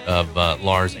student of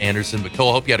Lars Anderson. But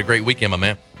Cole, hope you had a great weekend, my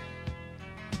man.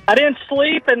 I didn't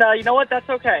sleep, and you know what? That's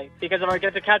okay, because I'm going to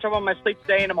get to catch up on my sleep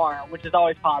today and tomorrow, which is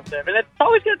always positive. And it's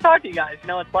always good to talk to you guys. You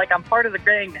know, it's like I'm part of the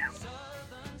gang now.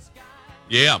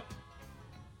 Yeah.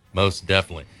 Most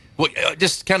definitely. Well,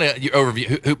 just kind of your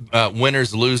overview. Who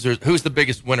winners, losers? Who's the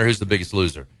biggest winner? Who's the biggest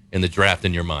loser in the draft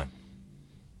in your mind?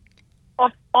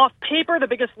 Off paper, the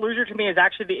biggest loser to me is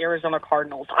actually the Arizona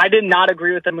Cardinals. I did not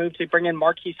agree with the move to bring in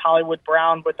Marquise Hollywood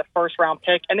Brown with the first-round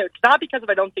pick, and it's not because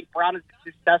I don't think Brown is a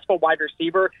successful wide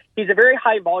receiver. He's a very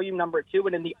high-volume number two,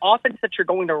 and in the offense that you're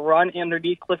going to run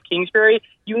underneath Cliff Kingsbury,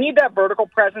 you need that vertical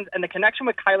presence, and the connection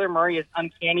with Kyler Murray is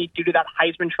uncanny due to that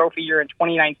Heisman Trophy year in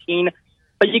 2019.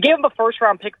 But you gave him a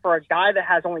first-round pick for a guy that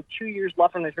has only 2 years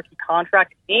left on his rookie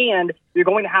contract, and you're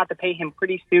going to have to pay him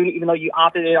pretty soon, even though you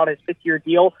opted in on his fifth-year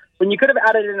deal. When you could have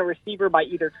added in a receiver by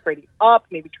either trading up,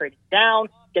 maybe trading down,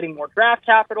 getting more draft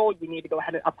capital, you need to go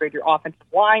ahead and upgrade your offensive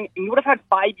line, and you would have had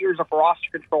 5 years of roster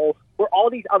control where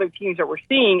all these other teams that we're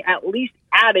seeing at least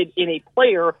added in a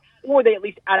player, or they at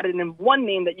least added in one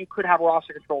name that you could have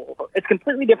roster control over. It's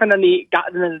completely different than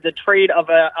the trade of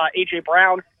A.J.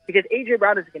 Brown, because A.J.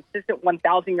 Brown is a consistent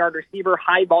 1,000-yard receiver,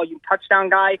 high-volume touchdown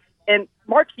guy, and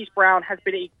Marquise Brown has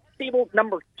been a stable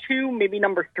number two, maybe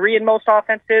number three in most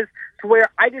offenses, to where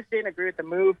I just didn't agree with the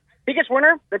move. Biggest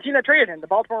winner, the team that traded him, the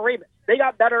Baltimore Ravens. They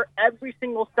got better every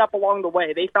single step along the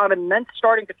way. They found immense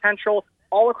starting potential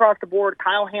all across the board.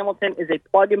 Kyle Hamilton is a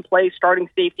plug-and-play starting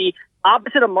safety,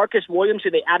 opposite of Marcus Williams, who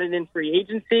they added in free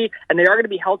agency, and they are going to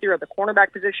be healthier at the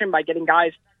cornerback position by getting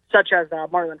guys such as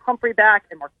Marlon Humphrey back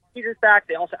and Marcus Peters back.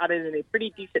 They also added in a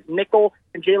pretty decent nickel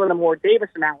and Jalen Amore Davis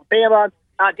from Alabama.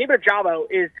 David Ojabo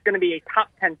is going to be a top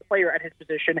 10 player at his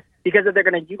position because they're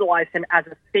going to utilize him as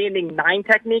a standing nine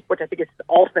technique, which I think is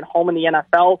also been home in the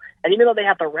NFL. And even though they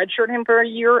have to redshirt him for a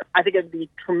year, I think it'd be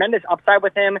tremendous upside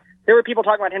with him. There were people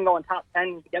talking about him going top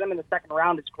 10. To get him in the second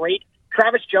round is great.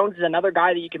 Travis Jones is another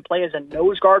guy that you can play as a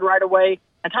nose guard right away.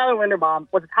 And Tyler Linderbaum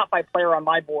was a top 5 player on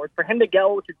my board. For him to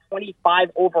go to 25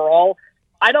 overall,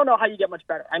 I don't know how you get much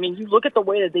better. I mean, you look at the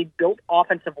way that they built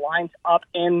offensive lines up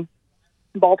in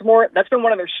Baltimore. That's been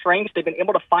one of their strengths. They've been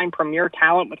able to find premier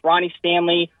talent with Ronnie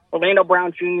Stanley, Orlando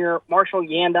Brown Jr., Marshall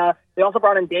Yanda. They also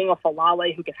brought in Daniel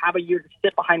Falale, who could have a year to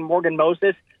sit behind Morgan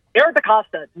Moses. Eric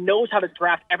DaCosta knows how to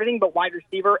draft everything but wide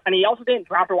receiver, and he also didn't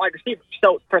draft a wide receiver.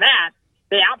 So for that,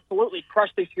 they absolutely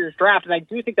crushed this year's draft. And I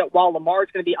do think that while Lamar is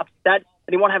going to be upset that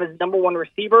he won't have his number one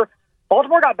receiver,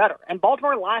 Baltimore got better. And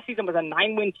Baltimore last season was a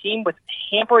 9-win team with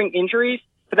hampering injuries.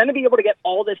 For them to be able to get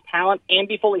all this talent and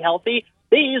be fully healthy,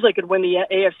 they easily could win the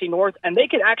AFC North, and they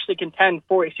could actually contend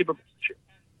for a Super Bowl.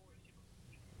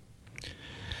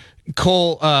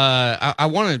 Cole, I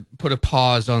want to put a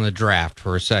pause on the draft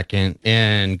for a second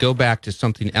and go back to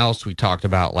something else we talked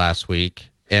about last week.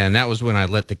 And that was when I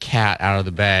let the cat out of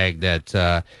the bag that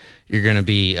you're going to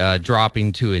be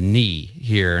dropping to a knee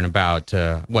here in about,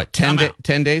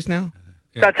 10 days now?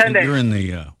 About 10 days. You're in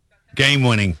the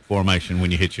game-winning formation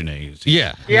when you hit your knees.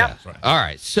 Yeah. Yeah. Right. All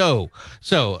right. So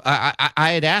I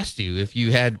had asked you if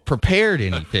you had prepared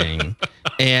anything,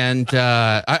 and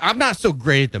I'm not so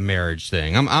great at the marriage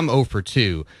thing. I'm 0 for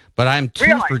 2, but I'm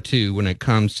 2 for 2 when it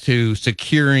comes to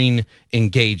securing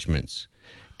engagements.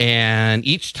 And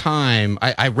each time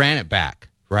I ran it back.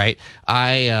 Right.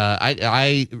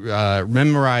 I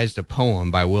memorized a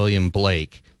poem by William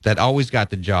Blake that always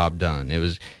got the job done. It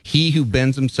was, "He who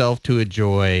bends himself to a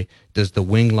joy does the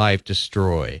winged life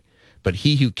destroy. But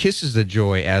he who kisses the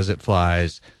joy as it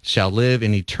flies shall live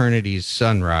in eternity's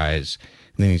sunrise."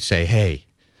 And then you say, "Hey,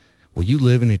 will you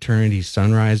live in eternity's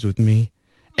sunrise with me?"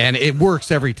 And it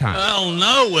works every time. Oh,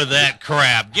 no, with that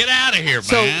crap. Get out of here,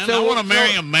 man. I want to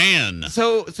marry a man.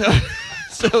 So,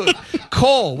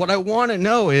 Cole, what I want to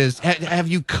know is, have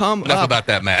you come Enough up about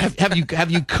that, Matt. Have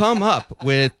you come up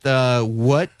with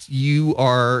what you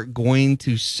are going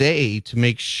to say to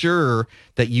make sure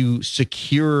that you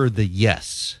secure the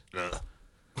yes?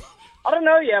 I don't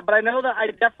know yet, but I know that I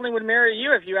definitely would marry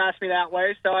you if you asked me that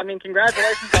way. So, I mean,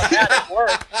 congratulations on that. It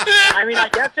worked. I mean, I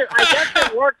guess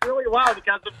it worked really well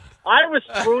because I was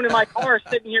thrown in my car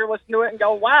sitting here listening to it and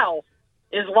go, wow,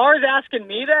 is Lars asking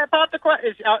me that?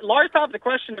 Is Lars popped the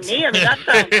question to me? I mean, that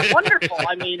sounds wonderful.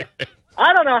 I mean,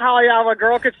 I don't know how a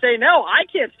girl could say no. I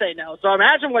can't say no. So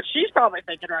imagine what she's probably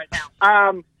thinking right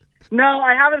now. No,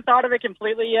 I haven't thought of it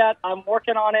completely yet. I'm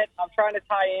working on it. I'm trying to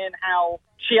tie in how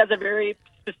she has a very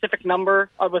specific number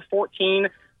with 14.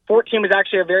 14 was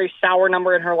actually a very sour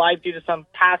number in her life due to some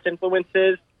past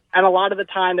influences. And a lot of the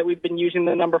time that we've been using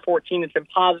the number 14, it's been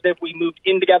positive. We moved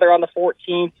in together on the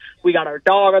 14th. We got our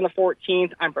dog on the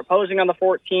 14th. I'm proposing on the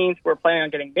 14th. We're planning on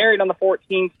getting married on the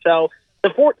 14th. So the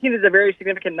 14 is a very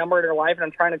significant number in her life, and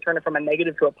I'm trying to turn it from a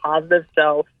negative to a positive.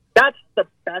 So that's the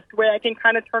best way I can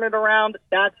kind of turn it around.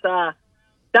 That's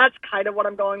kind of what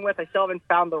I'm going with. I still haven't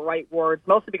found the right words,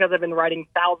 mostly because I've been writing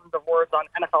thousands of words on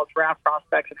NFL draft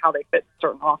prospects and how they fit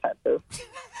certain offenses.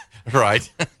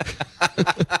 Right.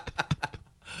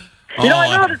 I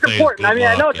know it's important. I mean,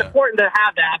 I know it's important to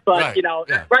have that, but,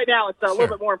 right. Right now it's a little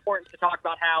bit more important to talk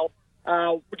about how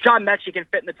John Mechie can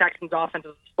fit in the Texans' offense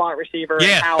as a spot receiver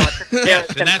and how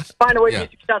can find a way to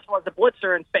be successful as a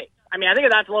blitzer in space. I mean, I think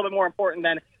that's a little bit more important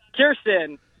than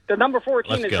Kirsten. The number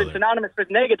 14 has been synonymous with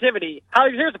negativity.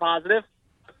 Here's a positive.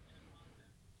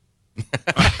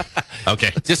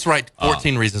 Okay. Just write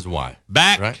 14 reasons why.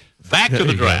 Back to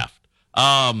the draft.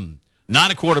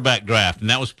 Not a quarterback draft, and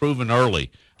that was proven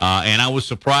early. And I was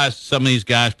surprised some of these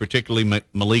guys, particularly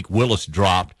Malik Willis,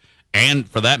 dropped, and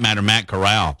for that matter, Matt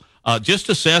Corral. Just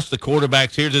assess the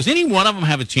quarterbacks here. Does any one of them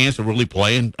have a chance of really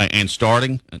playing and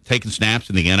starting, taking snaps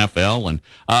in the NFL? And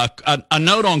a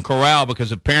note on Corral,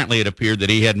 because apparently it appeared that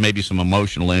he had maybe some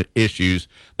emotional issues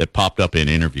that popped up in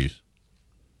interviews.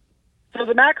 So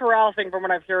the Matt Corral thing, from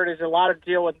what I've heard, is a lot of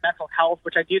deal with mental health,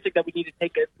 which I do think that we need to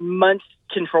take a month's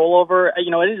control over. It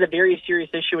is a very serious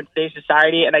issue in today's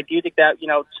society, and I do think that,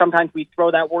 sometimes we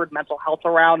throw that word mental health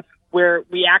around where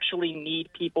we actually need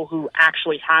people who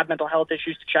actually have mental health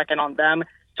issues to check in on them.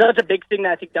 So that's a big thing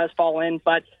that I think does fall in.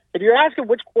 But if you're asking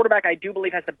which quarterback I do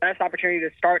believe has the best opportunity to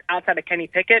start outside of Kenny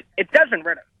Pickett, it's Desmond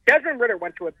Ridder. Desmond Ridder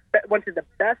went to the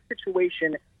best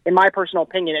situation, in my personal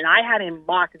opinion, and I had him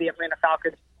mocked to the Atlanta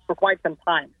Falcons for quite some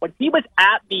time. When he was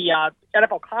at the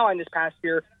NFL Combine this past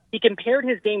year, he compared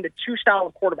his game to two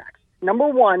styles of quarterbacks. Number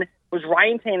one was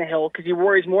Ryan Tannehill, because he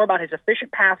worries more about his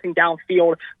efficient passing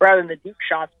downfield rather than the deep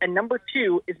shots. And number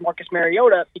two is Marcus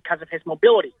Mariota because of his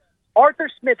mobility. Arthur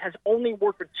Smith has only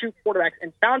worked with two quarterbacks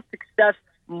and found success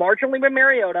marginally with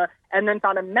Mariota, and then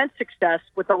found immense success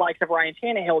with the likes of Ryan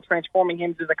Tannehill, transforming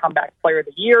him to the comeback player of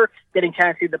the year, getting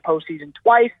Tennessee to the postseason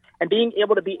twice, and being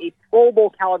able to be a Pro Bowl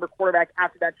caliber quarterback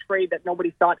after that trade that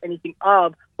nobody thought anything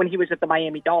of when he was at the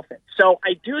Miami Dolphins. So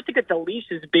I do think that the leash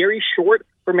is very short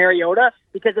for Mariota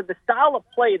because of the style of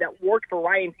play that worked for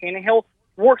Ryan Tannehill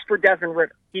works for Desmond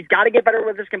Ridder. He's got to get better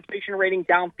with his completion rating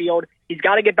downfield. He's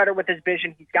got to get better with his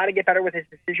vision. He's got to get better with his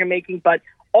decision-making. But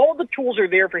all the tools are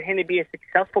there for him to be a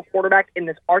successful quarterback in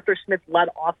this Arthur Smith-led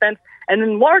offense. And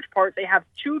in large part, they have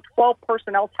two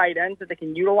 12-personnel tight ends that they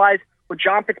can utilize with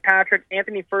John Fitzpatrick,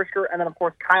 Anthony Firkser, and then, of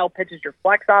course, Kyle Pitts is your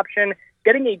flex option.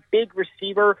 Getting a big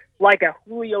receiver like a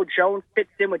Julio Jones fits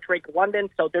in with Drake London,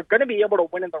 so they're going to be able to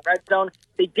win in the red zone.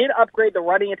 They did upgrade the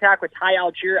running attack with Ty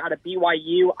Algier out of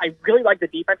BYU. I really like the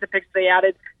defensive picks they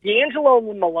added. D'Angelo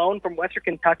Malone from Western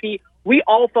Kentucky. We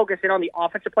all focus in on the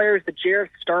offensive players, the Jared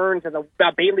Stearns and the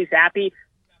Bailey Zappi.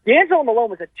 D'Angelo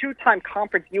Malone was a 2-time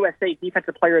Conference USA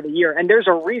Defensive Player of the Year, and there's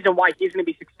a reason why he's going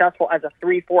to be successful as a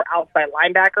 3-4 outside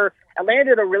linebacker. Atlanta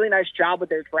did a really nice job with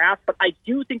their draft, but I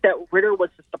do think that Ritter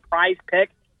was a surprise pick.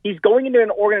 He's going into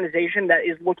an organization that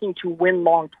is looking to win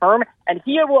long term, and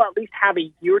he will at least have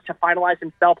a year to finalize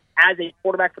himself as a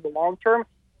quarterback for the long term.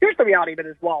 Here's the reality of it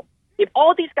as well. If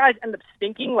all these guys end up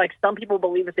stinking like some people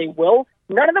believe that they will,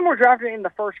 none of them were drafted in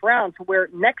the first round, to where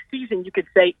next season you could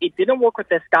say, it didn't work with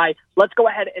this guy. Let's go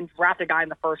ahead and draft a guy in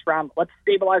the first round. Let's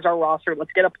stabilize our roster.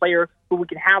 Let's get a player who we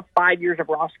can have 5 years of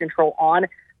roster control on.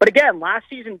 But again, last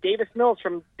season, Davis Mills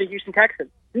from the Houston Texans,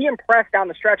 he impressed down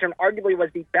the stretch and arguably was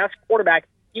the best quarterback,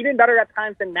 even better at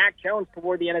times than Mac Jones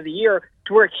toward the end of the year,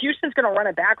 to where Houston's going to run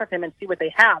it back with him and see what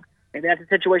they have. Maybe that's a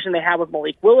situation they have with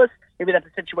Malik Willis. Maybe that's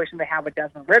a situation they have with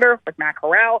Desmond Ritter, with Matt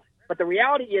Corral. But the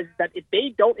reality is that if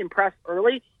they don't impress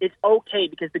early, it's okay,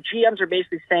 because the GMs are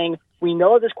basically saying, we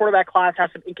know this quarterback class has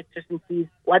some inconsistencies.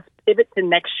 Let's pivot to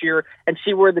next year and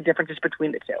see where the difference is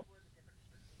between the two.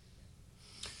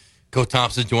 Cole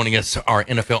Thompson joining us, our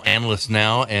NFL analyst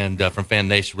now, and from Fan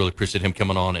Nation. Really appreciate him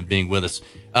coming on and being with us.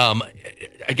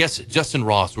 I guess Justin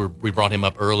Ross, we brought him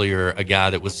up earlier, a guy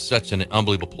that was such an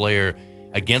unbelievable player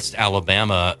against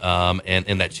Alabama and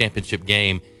in that championship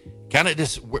game. Kind of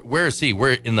just, where is he?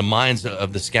 Where in the minds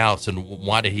of the scouts, and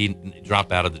why did he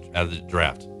drop out of the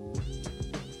draft?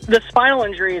 The spinal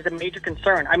injury is a major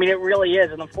concern. I mean, it really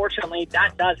is. And unfortunately,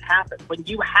 that does happen. When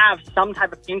you have some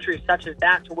type of injury such as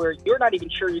that, to where you're not even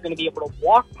sure you're going to be able to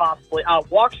walk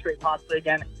straight possibly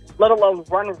again, let alone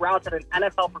run routes at an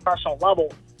NFL professional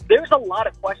level, there's a lot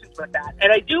of questions with that.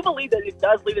 And I do believe that it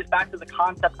does lead us back to the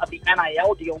concept of the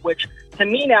NIL deal, which to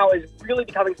me now is really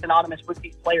becoming synonymous with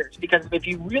these players. Because if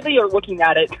you really are looking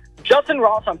at it, Justin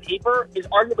Ross on paper is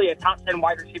arguably a top 10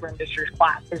 wide receiver in this year's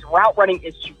class. His route running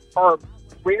is superb.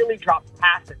 Rarely drops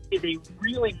passes, is a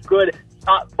really good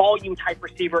volume type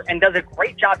receiver, and does a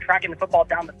great job tracking the football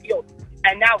down the field.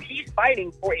 And now he's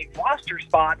fighting for a roster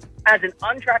spot as an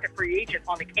undrafted free agent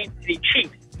on the Kansas City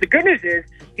Chiefs. The good news is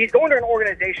he's going to an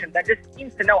organization that just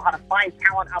seems to know how to find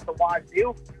talent out the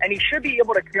wazoo, and he should be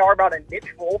able to carve out a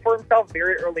niche role for himself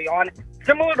very early on,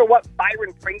 similar to what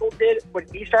Byron Pringle did when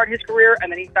he started his career,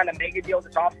 and then he signed a mega deal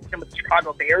this offseason with the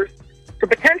Chicago Bears. So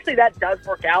potentially that does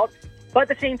work out. But at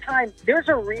the same time, there's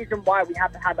a reason why we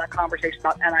have to have that conversation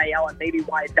about NIL and maybe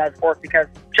why it does work, because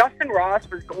Justin Ross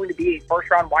was going to be a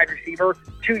first-round wide receiver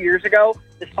 2 years ago.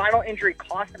 The spinal injury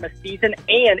cost him a season,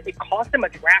 and it cost him a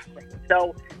draft pick.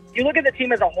 So if you look at the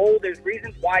team as a whole, there's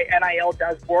reasons why NIL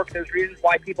does work. There's reasons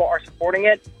why people are supporting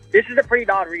it. This is a pretty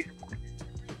valid reason why.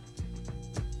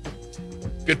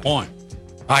 Good point.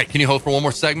 All right, can you hold for one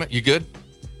more segment? You good?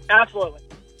 Absolutely.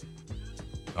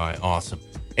 All right, awesome.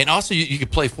 And also, you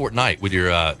could play Fortnite with your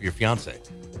fiance.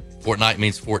 Fortnite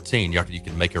means 14. You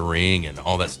can make a ring and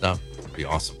all that stuff. It'd be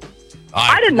awesome. Right,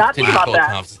 I did not think about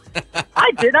that.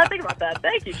 I did not think about that.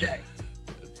 Thank you, Jay.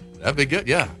 That'd be good.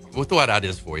 Yeah, we'll throw out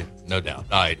ideas for you, no doubt.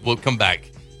 All right, we'll come back.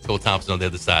 Cole Thompson on the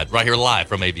other side, right here live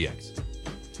from AVX.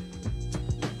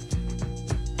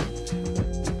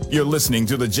 You're listening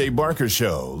to The Jay Barker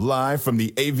Show, live from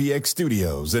the AVX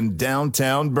studios in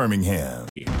downtown Birmingham.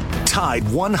 Tide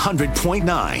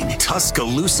 100.9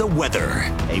 Tuscaloosa weather.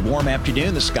 A warm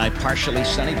afternoon, the sky partially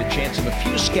sunny, the chance of a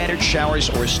few scattered showers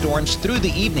or storms through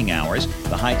the evening hours.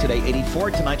 The high today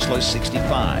 84, tonight's low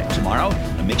 65. Tomorrow,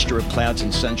 a mixture of clouds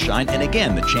and sunshine, and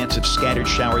again, the chance of scattered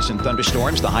showers and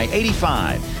thunderstorms, the high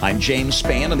 85. I'm James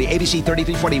Spann on the ABC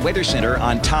 3340 Weather Center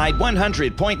on Tide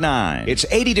 100.9. It's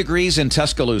 80 degrees in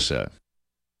Tuscaloosa.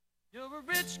 You're a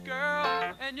rich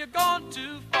girl, and you're gone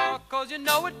too far, 'cause you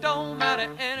know it don't matter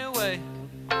anyway.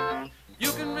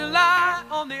 You can rely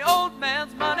on the old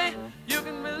man's money. You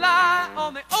can rely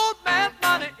on the old man's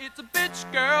money. It's a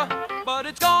bitch, girl, but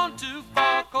it's gone too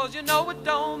far, 'cause you know it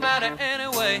don't matter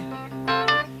anyway.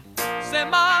 Say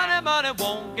money, money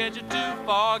won't get you too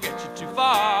far, get you too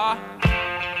far.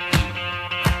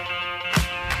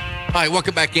 All right,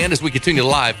 welcome back in as we continue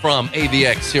live from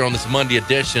AVX here on this Monday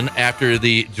edition after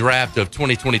the draft of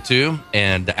 2022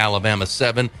 and Alabama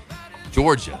 7,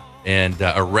 Georgia, and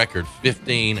a record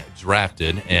 15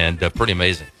 drafted, and pretty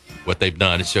amazing what they've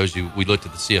done. It shows you, we looked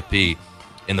at the CFP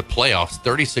in the playoffs,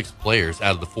 36 players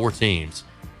out of the 4 teams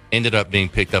ended up being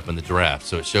picked up in the draft.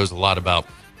 So it shows a lot about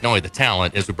not only the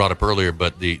talent, as we brought up earlier,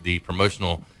 but the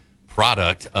promotional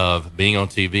product of being on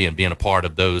TV and being a part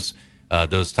of those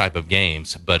type of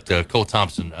games. But Cole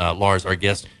Thompson, Lars, our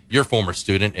guest, your former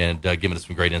student, and giving us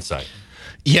some great insight.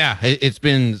 Yeah, it's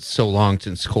been so long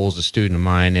since Cole's a student of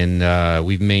mine, and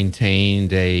we've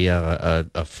maintained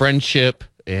a friendship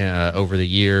over the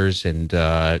years, and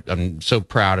I'm so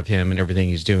proud of him and everything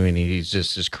he's doing.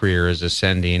 His career is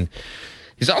ascending.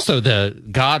 He's also the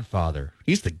godfather.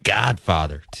 He's the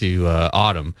godfather to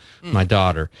Autumn, my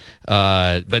daughter.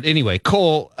 But anyway,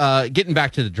 Cole, getting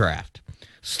back to the draft.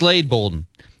 Slade Bolden,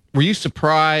 were you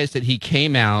surprised that he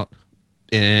came out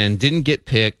and didn't get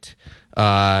picked,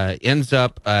 ends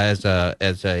up as a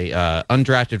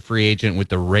undrafted free agent with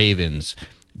the Ravens?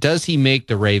 Does he make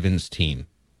the Ravens team?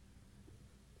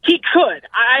 He could.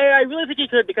 I really think he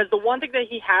could, because the one thing that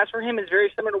he has for him is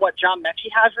very similar to what John Mechie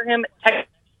has for him.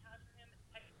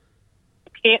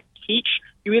 Can't teach.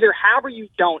 You either have or you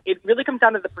don't. It really comes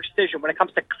down to the precision when it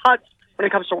comes to cuts, when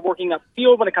it comes to working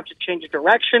upfield, when it comes to change of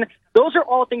direction. Those are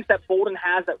all things that Bolden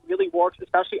has that really works,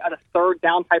 especially at a third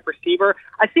down type receiver.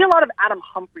 I see a lot of Adam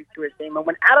Humphries to his game, and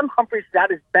when Adam Humphries is at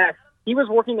his best, he was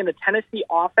working in the Tennessee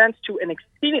offense to an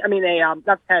exceeding, not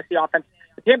the Tennessee offense,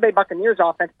 the Tampa Bay Buccaneers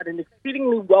offense at an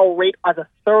exceedingly well rate as a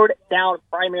third down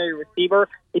primary receiver.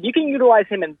 If you can utilize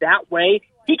him in that way,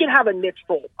 he can have a niche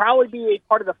role. Probably be a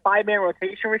part of the 5-man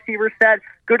rotation receiver set.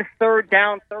 Good third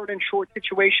down, third and short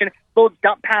situation. Little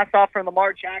dump pass off from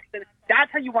Lamar Jackson.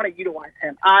 That's how you want to utilize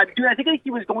him. Dude, I think that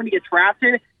he was going to get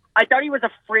drafted. I thought he was a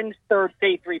fringe third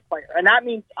day 3 player, and that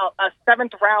means a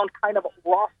 7th round kind of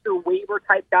roster waiver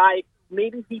type guy.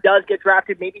 Maybe he does get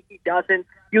drafted, maybe he doesn't.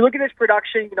 You look at his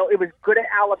production, it was good at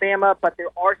Alabama, but there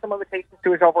are some limitations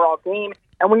to his overall game.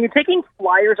 And when you're taking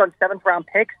flyers on 7th round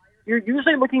picks, you're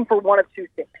usually looking for one of two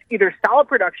things. Either solid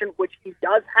production, which he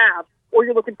does have, or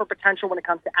you're looking for potential when it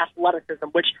comes to athleticism,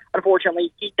 which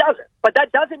unfortunately he doesn't. But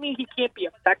that doesn't mean he can't be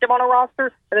effective on a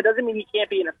roster, and it doesn't mean he can't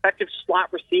be an effective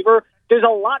slot receiver. There's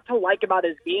a lot to like about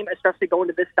his game, especially going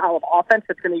to this style of offense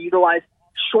that's going to utilize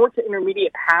short to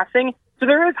intermediate passing. So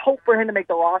there is hope for him to make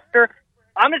the roster.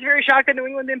 I'm just very shocked that New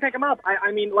England didn't pick him up.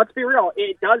 I mean, let's be real.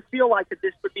 It does feel like that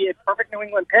this would be a perfect New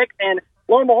England pick, and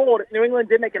lo and behold, New England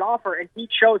did make an offer, and he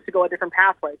chose to go a different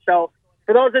pathway. So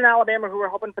for those in Alabama who are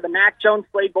hoping for the Mac Jones,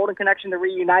 Slade Bolden connection to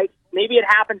reunite, maybe it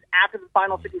happens after the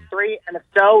final 53, and if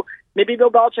so, maybe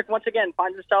Bill Belichick once again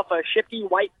finds himself a shifty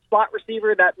white slot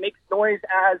receiver that makes noise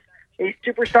as a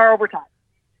superstar over time.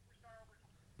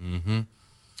 Mm-hmm.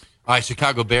 All right,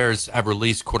 Chicago Bears have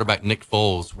released quarterback Nick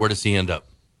Foles. Where does he end up?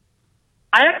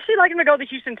 I actually like him to go to the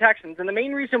Houston Texans, and the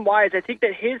main reason why is I think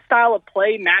that his style of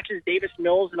play matches Davis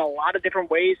Mills in a lot of different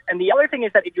ways. And the other thing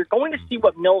is that if you're going to see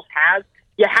what Mills has,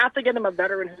 you have to get him a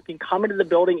veteran who can come into the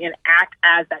building and act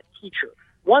as that teacher.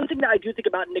 One thing that I do think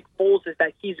about Nick Foles is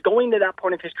that he's going to that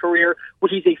point of his career where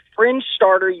he's a fringe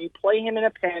starter. You play him in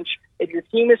a pinch. If your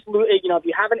team is, if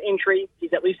you have an injury,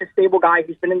 he's at least a stable guy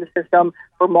who's been in the system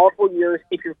for multiple years.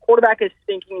 If your quarterback is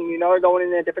stinking and they're going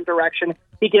in a different direction,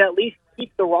 he can at least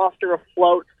keep the roster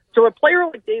afloat. So a player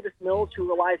like Davis Mills, who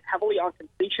relies heavily on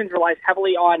completions, relies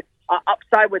heavily on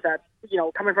upside with that,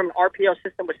 coming from an RPO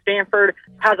system with Stanford,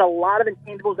 has a lot of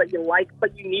intangibles that you like,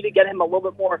 but you need to get him a little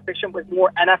bit more efficient with more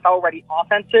NFL-ready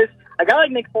offenses. A guy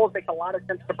like Nick Foles makes a lot of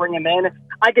sense to bring him in.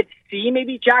 I could see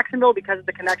maybe Jacksonville because of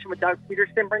the connection with Doug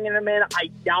Peterson bringing him in. I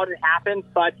doubt it happens,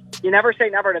 but you never say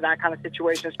never to that kind of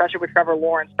situation, especially with Trevor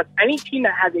Lawrence. But any team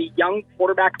that has a young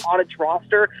quarterback on its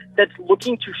roster that's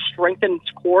looking to strengthen its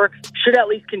core should at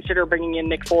least consider bringing in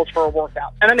Nick Foles for a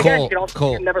workout. And then again, you can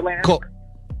also never land.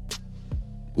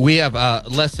 We have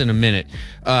less than a minute.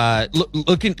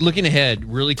 Looking ahead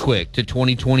really quick to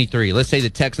 2023. Let's say the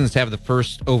Texans have the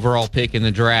first overall pick in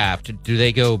the draft. Do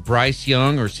they go Bryce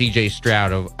Young or C.J.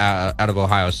 Stroud out of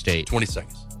Ohio State? 20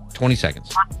 seconds. 20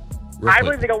 seconds. I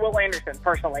believe they go Will Anderson,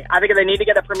 personally. I think they need to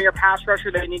get a premier pass rusher.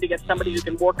 They need to get somebody who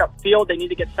can work upfield. They need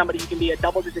to get somebody who can be a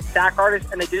double-digit sack artist,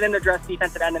 and they didn't address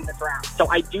defensive end in the draft. So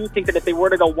I do think that if they were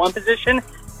to go one position,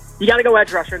 you got to go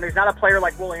edge rusher, and there's not a player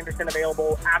like Will Anderson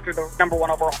available after the number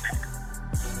 1 overall pick.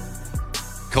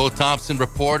 Cole Thompson,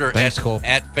 reporter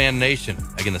at Fan Nation.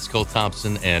 Again, that's Cole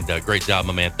Thompson, and great job,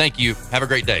 my man. Thank you. Have a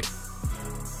great day.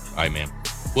 All right, man.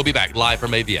 We'll be back live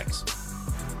from AVX.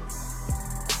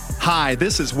 Hi,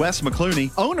 this is Wes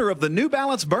McClooney, owner of the New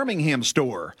Balance Birmingham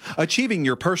store. Achieving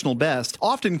your personal best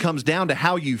often comes down to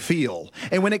how you feel.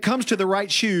 And when it comes to the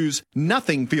right shoes,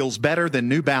 nothing feels better than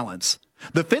New Balance.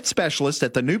 The fit specialists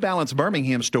at the New Balance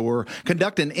Birmingham store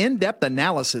conduct an in-depth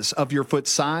analysis of your foot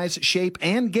size, shape,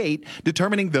 and gait,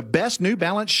 determining the best New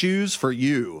Balance shoes for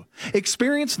you.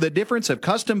 Experience the difference of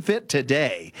custom fit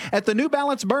today at the New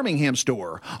Balance Birmingham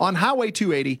store on Highway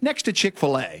 280 next to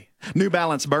Chick-fil-A. New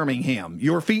Balance Birmingham,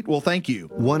 your feet will thank you.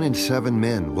 1 in 7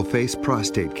 men will face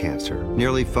prostate cancer.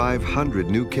 Nearly 500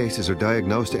 new cases are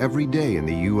diagnosed every day in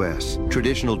the U.S.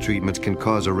 Traditional treatments can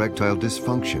cause erectile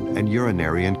dysfunction and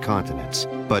urinary incontinence.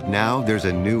 But now there's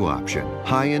a new option,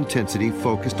 high-intensity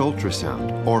focused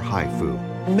ultrasound, or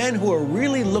HIFU. Men who are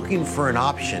really looking for an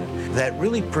option that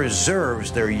really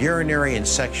preserves their urinary and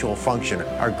sexual function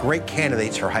are great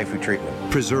candidates for HIFU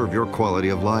treatment. Preserve your quality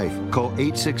of life. Call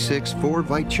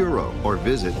 866-4-VITURO or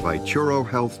visit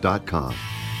VituroHealth.com.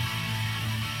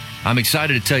 I'm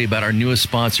excited to tell you about our newest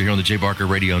sponsor here on the Jay Barker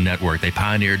Radio Network. They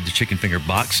pioneered the chicken finger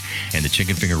box and the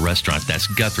chicken finger restaurant. That's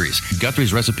Guthrie's.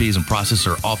 Guthrie's recipes and process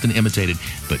are often imitated,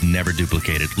 but never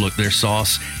duplicated. Look, their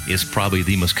sauce is probably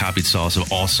the most copied sauce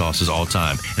of all sauces all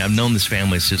time. And I've known this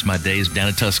family since my days down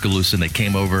in Tuscaloosa, and they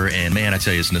came over, and man, I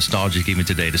tell you, it's nostalgic even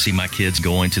today to see my kids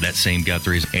going to that same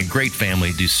Guthrie's. And great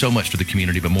family, do so much for the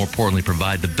community, but more importantly,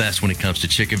 provide the best when it comes to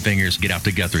chicken fingers. Get out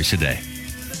to Guthrie's today.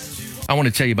 I want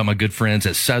to tell you about my good friends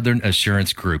at Southern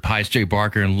Assurance Group. Hi, it's Jay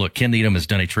Barker, and look, Ken Needham has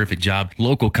done a terrific job.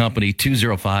 Local company,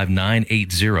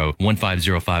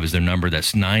 205-980-1505 is their number.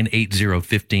 That's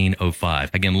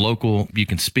 980-1505. Again, local, you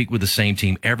can speak with the same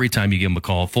team every time you give them a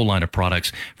call. Full line of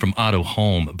products from auto,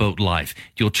 home, boat, life.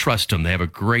 You'll trust them. They have a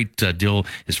great deal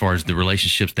as far as the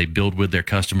relationships they build with their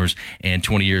customers, and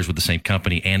 20 years with the same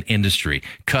company and industry.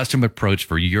 Custom approach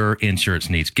for your insurance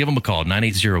needs. Give them a call,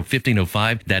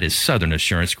 980-1505. That is Southern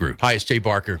Assurance Group. Hi, it's Jay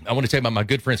Barker. I want to tell you about my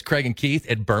good friends Craig and Keith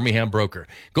at Birmingham Broker.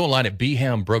 Go online at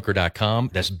bhambroker.com.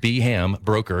 That's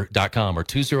bhambroker.com or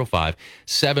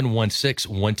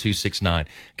 205-716-1269.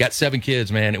 Got 7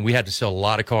 kids, man, and we had to sell a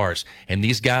lot of cars. And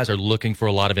these guys are looking for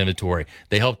a lot of inventory.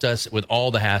 They helped us with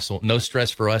all the hassle. No stress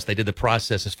for us. They did the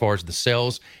process as far as the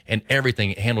sales and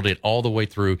everything. Handled it all the way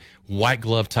through. White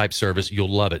glove type service. You'll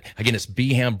love it. Again, it's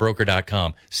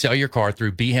bhambroker.com. Sell your car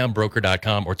through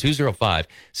bhambroker.com or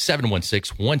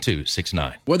 205-716-1269.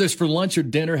 Whether it's for lunch or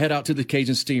dinner, head out to the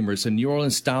Cajun Steamer. It's a New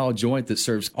Orleans style joint that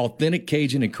serves authentic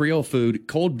Cajun and Creole food,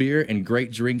 cold beer, and great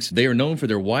drinks. They are known for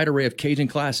their wide array of Cajun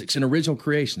classics and original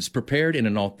creations prepared in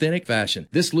an authentic fashion.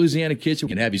 This Louisiana kitchen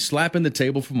can have you slapping the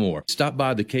table for more. Stop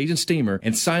by the Cajun Steamer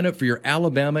and sign up for your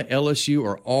Alabama, LSU,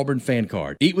 or Auburn fan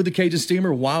card. Eat with the Cajun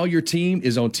Steamer while your team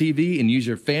is on TV and use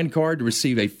your fan card to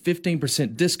receive a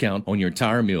 15% discount on your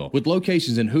entire meal. With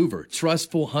locations in Hoover,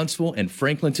 Trustful, Huntsville, and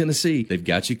Franklin, Tennessee, they've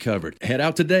got you covered. Head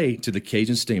out today to the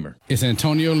Cajun Steamer. It's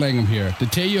Antonio Langham here to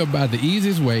tell you about the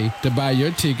easiest way to buy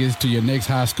your tickets to your next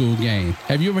high school game.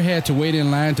 Have you ever had to wait in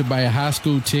line to buy a high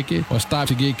school ticket or stop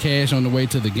to get cash on the way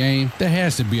to the game? There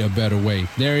has to be a better way.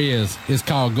 There is. It's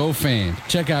called GoFan.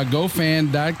 Check out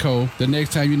GoFan.co the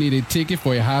next time you need a ticket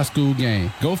for a high school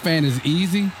game. GoFan is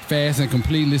easy, fast, and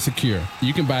completely secure.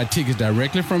 You can buy tickets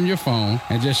directly from your phone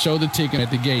and just show the ticket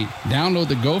at the gate. Download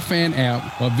the GoFan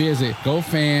app or visit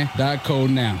GoFan.co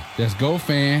now. That's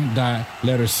GoFan.O.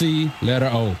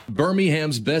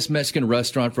 Birmingham's best Mexican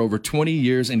restaurant for over 20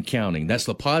 years and counting. That's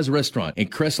La Paz Restaurant in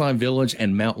Crestline Village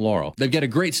and Mount Laurel. They've got a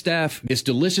great staff. Its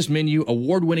delicious menu,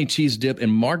 award-winning cheese dip, and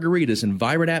margaritas and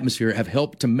vibrant atmosphere have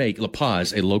helped to make La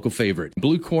Paz a local favorite.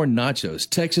 Blue corn nachos,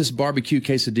 Texas barbecue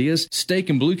quesadillas, steak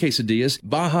and blue quesadillas,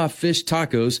 Baja fish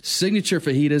tacos, signature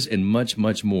fajitas, and much,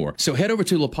 much more. So head over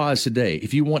to La Paz today.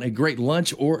 If you want a great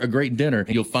lunch or a great dinner,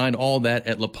 you'll find all that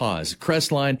at La Paz,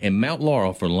 Crestline, and Mount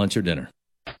Laurel for lunch or dinner.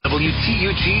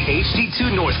 WTUG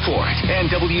HD2 Northport and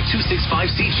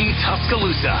W265CG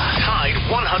Tuscaloosa. Tide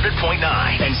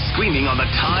 100.9 and streaming on the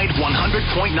Tide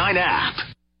 100.9 app.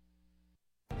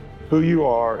 Who you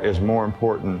are is more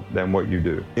important than what you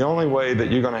do. The only way that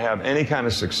you're going to have any kind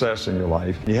of success in your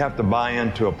life, you have to buy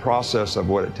into a process of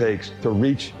what it takes to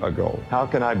reach a goal. How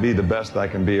can I be the best I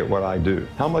can be at what I do?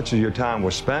 How much of your time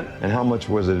was spent and how much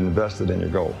was it invested in your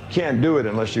goal? You can't do it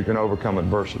unless you can overcome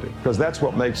adversity, because that's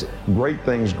what makes great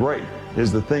things great, is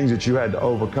the things that you had to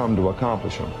overcome to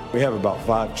accomplish them. We have about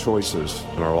 5 choices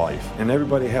in our life, and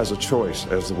everybody has a choice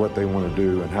as to what they want to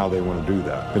do and how they want to do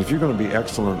that. But if you're going to be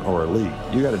excellent or elite,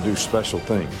 you got to do special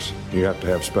things. You have to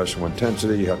have special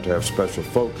intensity, you have to have special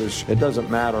focus. It doesn't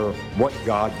matter what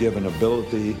God-given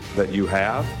ability that you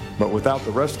have, but without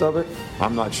the rest of it,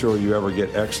 I'm not sure you ever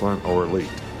get excellent or elite.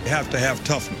 You have to have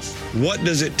toughness. What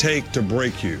does it take to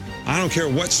break you? I don't care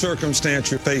what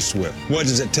circumstance you're faced with. What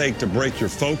does it take to break your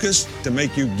focus, to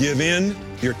make you give in?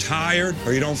 You're tired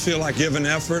or you don't feel like giving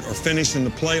effort or finishing the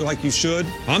play like you should?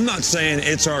 I'm not saying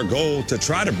it's our goal to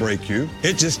try to break you.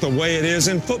 It's just the way it is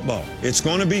in football. It's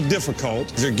going to be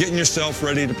difficult. You're getting yourself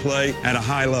ready to play at a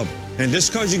high level. And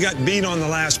just because you got beat on the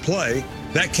last play,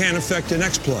 that can't affect the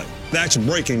next play. That's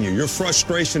breaking you. Your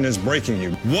frustration is breaking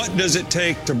you. What does it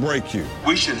take to break you?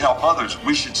 We should help others.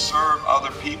 We should serve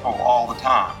other people all the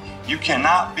time. You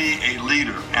cannot be a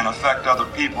leader and affect other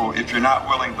people if you're not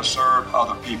willing to serve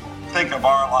other people. Think of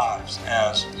our lives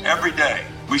as every day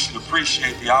we should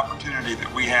appreciate the opportunity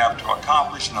that we have to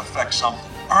accomplish and affect something.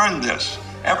 Earn this.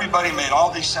 Everybody made all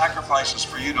these sacrifices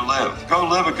for you to live. Go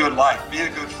live a good life, be a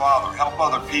good father, help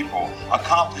other people,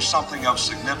 accomplish something of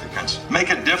significance,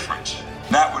 make a difference.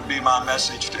 That would be my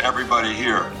message to everybody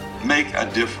here. Make a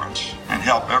difference and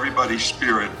help everybody's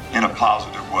spirit in a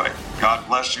positive way. God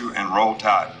bless you and roll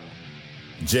tide.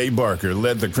 Jay Barker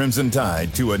led the Crimson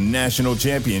Tide to a national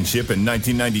championship in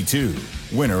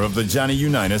 1992, winner of the Johnny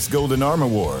Unitas Golden Arm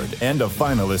Award and a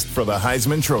finalist for the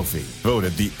Heisman Trophy,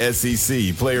 voted the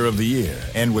SEC Player of the Year,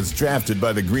 and was drafted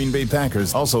by the Green Bay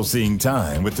Packers, also seeing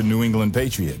time with the New England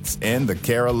Patriots and the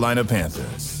Carolina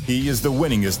Panthers. He is the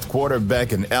winningest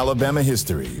quarterback in Alabama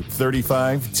history,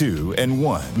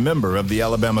 35-2-1, member of the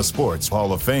Alabama Sports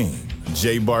Hall of Fame.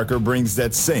 Jay Barker brings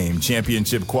that same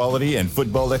championship quality and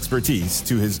football expertise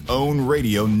to his own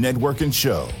radio network and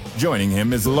show. Joining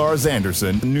him is Lars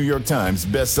Anderson, New York Times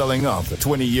best-selling author,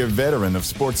 20-year veteran of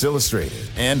Sports Illustrated,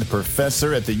 and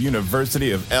professor at the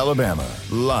University of Alabama.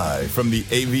 Live from the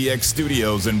AVX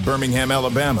studios in Birmingham,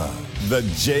 Alabama, The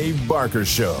Jay Barker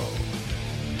Show.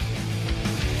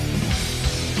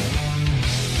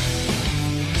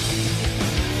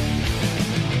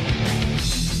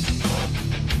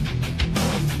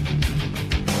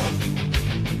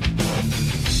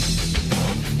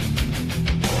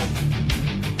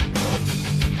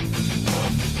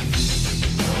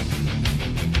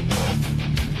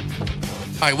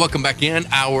 All right, welcome back in.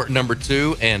 Hour number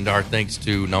 2, and our thanks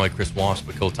to not only Chris Walsh,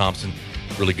 but Cole Thompson,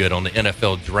 really good on the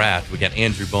NFL draft. We got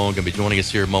Andrew Bone going to be joining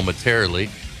us here momentarily,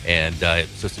 and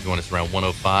it's supposed to join us around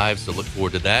 1:05, so look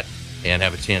forward to that and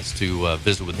have a chance to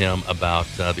visit with him about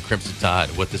the Crimson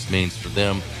Tide, what this means for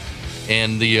them,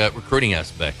 and the recruiting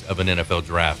aspect of an NFL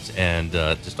draft, and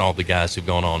just all the guys who've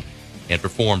gone on and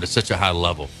performed at such a high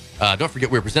level. Don't forget,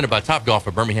 we're presented by Topgolf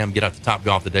of Birmingham. Get out to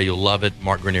Topgolf today. You'll love it.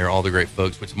 Mark Grenier, all the great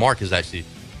folks, which Mark is actually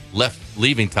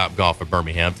leaving Topgolf of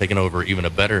Birmingham, taking over even a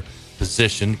better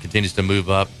position, continues to move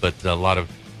up, but a lot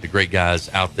of the great guys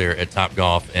out there at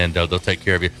Topgolf, and they'll take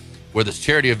care of you. Whether it's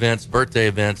charity events, birthday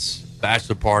events,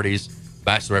 bachelor parties,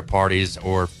 bachelorette parties,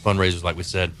 or fundraisers, like we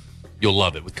said, you'll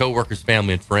love it. With coworkers,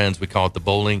 family, and friends, we call it the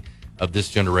bowling of this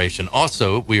generation.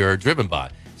 Also, we are driven by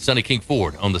Sonny King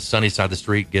Ford on the sunny side of the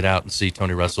street. Get out and see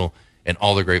Tony Russell and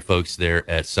all the great folks there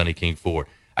at Sonny King Ford.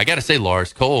 I got to say,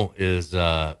 Lars, Cole has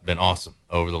been awesome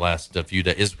over the last few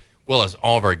days, as well as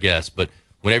all of our guests. But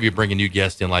whenever you bring a new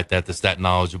guest in like that, that's that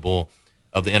knowledgeable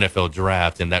of the NFL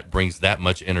draft, and that brings that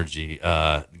much energy,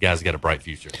 the guy's got a bright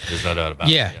future. There's no doubt about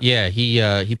it. Yeah.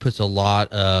 He puts a lot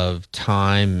of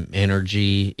time,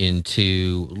 energy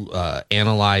into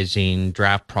analyzing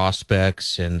draft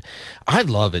prospects, and I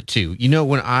love it too. You know,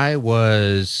 when I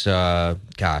was,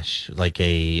 like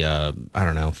a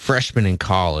freshman in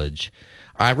college,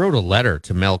 I wrote a letter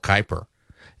to Mel Kiper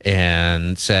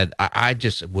and said, I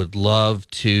just would love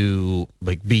to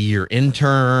be your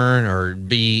intern or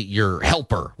be your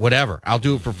helper, whatever. I'll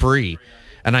do it for free.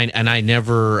 And I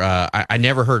never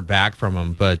heard back from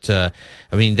him. But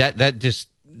that just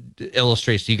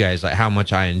illustrates to you guys like how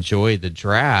much I enjoy the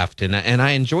draft, and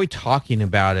I enjoy talking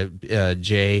about it,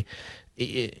 Jay.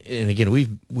 And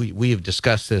again, we have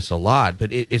discussed this a lot,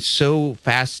 but it's so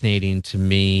fascinating to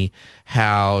me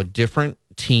how different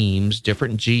teams,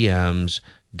 different GMs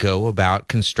go about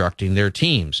constructing their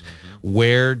teams. Mm-hmm.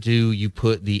 Where do you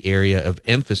put the area of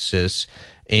emphasis?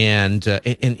 And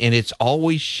it's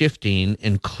always shifting,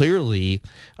 and clearly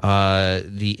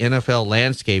the NFL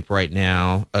landscape right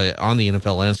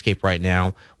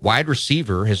now, wide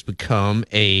receiver has become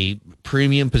a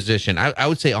premium position. I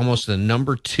would say almost the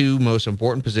number 2 most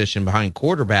important position behind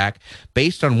quarterback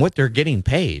based on what they're getting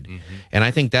paid. Mm-hmm. And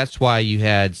I think that's why you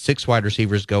had 6 wide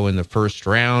receivers go in the first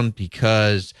round,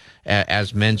 because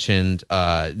as mentioned,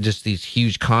 just these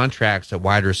huge contracts that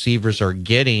wide receivers are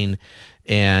getting.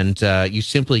 And you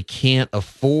simply can't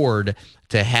afford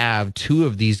to have 2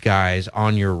 of these guys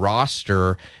on your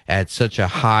roster at such a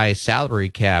high salary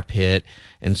cap hit.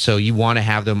 And so you want to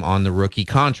have them on the rookie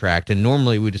contract. And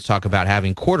normally we just talk about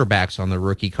having quarterbacks on the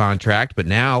rookie contract, but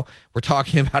now we're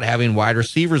talking about having wide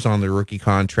receivers on the rookie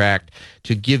contract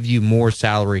to give you more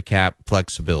salary cap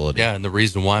flexibility. Yeah, and the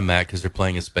reason why, Matt, because they're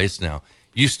playing in space now.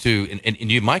 Used to,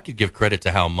 and you might could give credit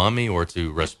to Hal Mummy or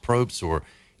to Russ Probst or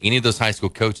any of those high school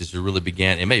coaches who really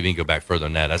began, and maybe even go back further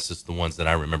than that. That's just the ones that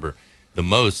I remember the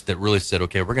most that really said,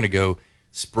 okay, we're going to go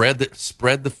spread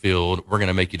the field. We're going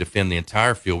to make you defend the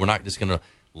entire field. We're not just going to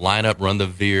line up, run the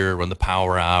veer, run the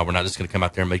power eye. We're not just going to come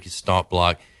out there and make you stop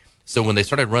block. So when they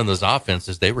started running those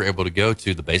offenses, they were able to go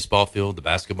to the baseball field, the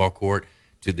basketball court,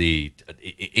 to the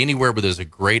anywhere where there's a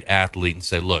great athlete and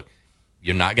say, look,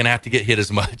 you're not going to have to get hit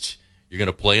as much. You're going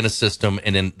to play in a system,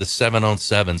 and then the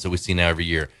 7-on-7s that we see now every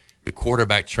year. the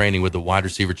quarterback training, with the wide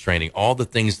receiver training, all the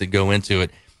things that go into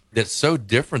it, that's so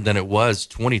different than it was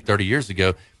 20, 30 years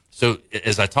ago. So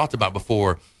as I talked about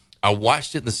before, I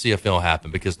watched it in the CFL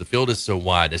happen because the field is so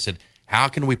wide. I said, how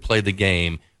can we play the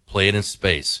game, play it in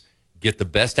space, get the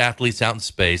best athletes out in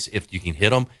space? If you can hit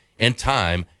them in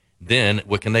time, then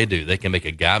what can they do? They can make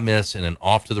a guy miss and then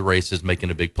off to the races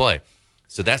making a big play.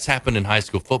 So that's happened in high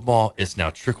school football. It's now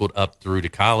trickled up through to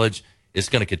college. It's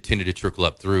going to continue to trickle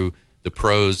up through the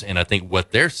pros. And I think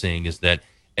what they're seeing is that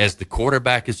as the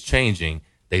quarterback is changing,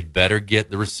 they better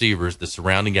get the receivers, the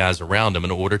surrounding guys around them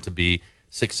in order to be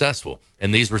successful.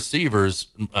 And these receivers,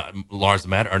 Lars,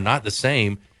 are not the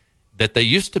same that they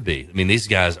used to be. I mean, these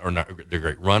guys they're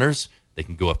great runners. They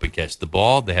can go up and catch the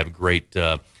ball. They have great,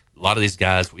 a lot of these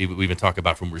guys, we even talk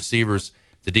about from receivers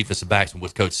to defensive backs. And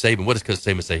with Coach Saban, what does Coach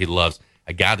Saban say? He loves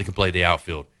a guy that can play the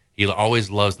outfield. He always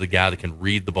loves the guy that can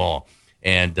read the ball.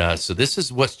 And so this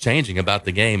is what's changing about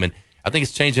the game. And I think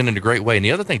it's changing in a great way. And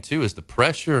the other thing, too, is the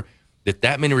pressure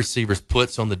that many receivers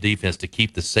puts on the defense to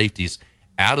keep the safeties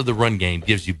out of the run game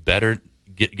gives you better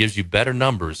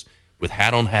numbers with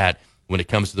hat on hat when it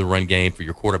comes to the run game for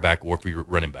your quarterback or for your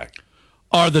running back.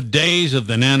 Are the days of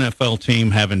an NFL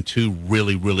team having two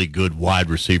really, really good wide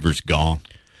receivers gone?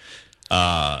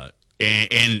 But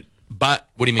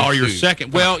what do you mean? Are your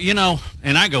second? Well,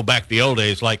 and I go back to the old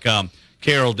days like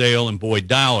Carroll Dale and Boyd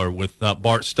Dowler with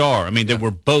Bart Starr. I mean, they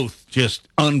were both just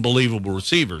unbelievable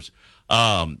receivers.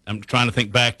 I'm trying to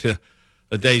think back to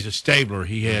the days of Stabler.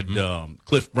 He had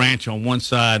Cliff Branch on one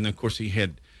side, and of course he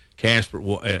had Casper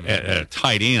at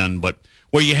tight end, but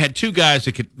where you had two guys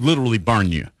that could literally burn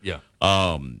you. Yeah.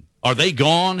 Are they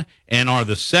gone? And are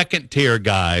the second tier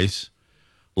guys,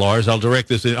 Lars, I'll direct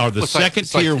this in, are the second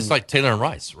tier. It's like Taylor and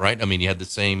Rice, right? I mean, you had the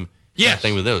same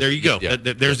thing with those. There you go. Yeah.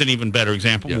 There's an even better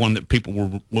example, one that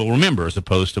people will remember as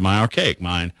opposed to my archaic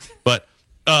mind. But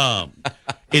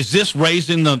is this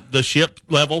raising the ship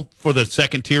level for the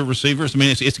second tier receivers? I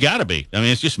mean, it's got to be. I mean,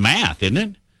 it's just math, isn't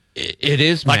it? It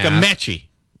is like math. a Mechie.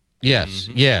 Yes.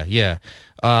 Yeah.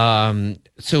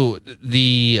 So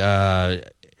the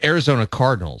Arizona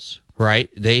Cardinals, right?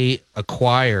 They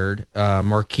acquired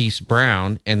Marquise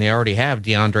Brown, and they already have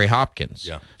DeAndre Hopkins.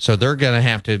 Yeah. So they're going to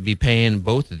have to be paying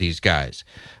both of these guys.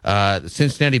 The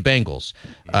Cincinnati Bengals,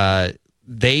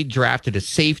 they drafted a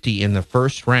safety in the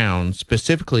first round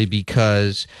specifically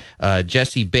because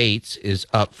Jesse Bates is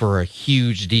up for a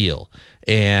huge deal.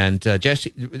 And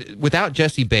without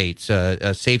Jesse Bates,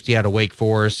 a safety out of Wake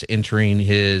Forest, entering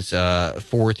his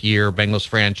fourth year, Bengals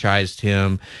franchised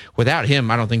him. Without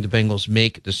him, I don't think the Bengals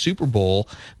make the Super Bowl.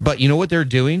 But you know what they're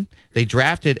doing? They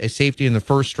drafted a safety in the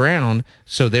first round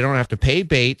so they don't have to pay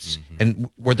Bates.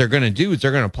 And what they're going to do is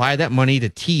they're going to apply that money to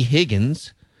T.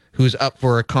 Higgins, who's up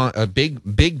for a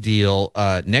big deal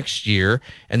next year,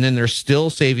 and then they're still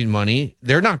saving money.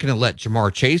 They're not going to let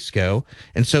Jamar Chase go,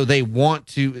 and so they want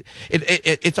to.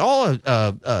 It's all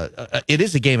it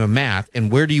is a game of math, and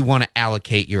where do you want to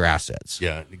allocate your assets?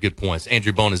 Yeah, good points.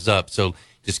 Andrew Bone is up, so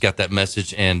just got that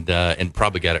message and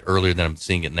probably got it earlier than I'm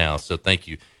seeing it now. So thank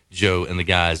you, Joe and the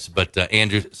guys. But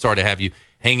Andrew, sorry to have you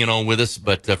hanging on with us,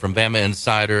 but from Bama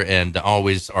Insider and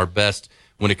always our best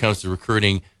when it comes to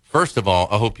recruiting. First of all,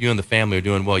 I hope you and the family are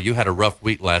doing well. You had a rough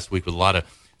week last week with a lot of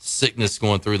sickness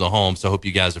going through the home, so I hope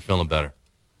you guys are feeling better.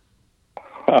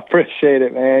 I appreciate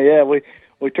it, man. Yeah,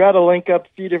 we tried to link up a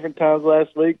few different times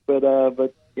last week, but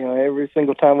every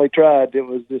single time we tried, it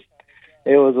was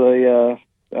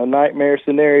a nightmare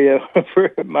scenario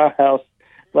for my house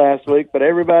last week. But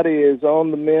everybody is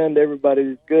on the mend.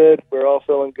 Everybody's good. We're all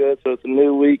feeling good, so it's a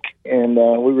new week, and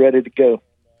we're ready to go.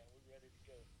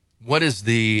 What is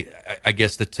the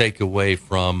takeaway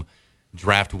from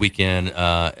draft weekend?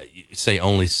 You say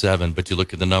only 7, but you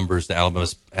look at the numbers that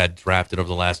Alabama's had drafted over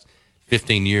the last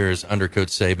 15 years under Coach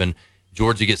Saban.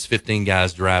 Georgia gets 15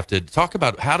 guys drafted. Talk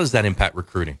about how does that impact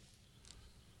recruiting?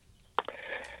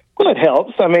 Well, it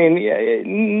helps. I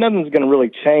mean, nothing's going to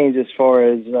really change as far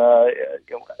as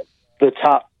the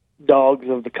top dogs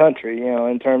of the country,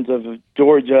 in terms of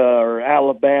Georgia or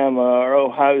Alabama or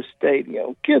Ohio State.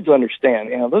 Kids understand,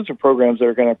 those are programs that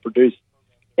are going to produce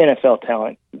NFL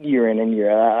talent year in and year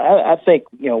out. I think,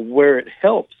 where it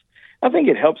helps, I think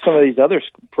it helps some of these other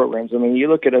programs. I mean, you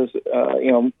look at us,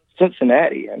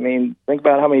 Cincinnati. I mean, think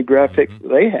about how many draft picks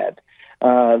they had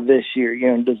this year.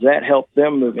 Does that help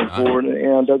them moving forward?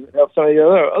 Does it help some of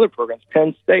the other programs?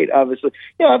 Penn State, obviously.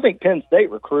 I think Penn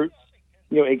State recruits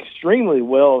extremely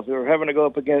well. They're having to go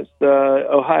up against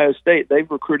Ohio State. They've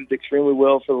recruited extremely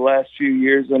well for the last few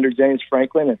years under James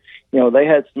Franklin, and they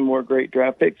had some more great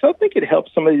draft picks. So I think it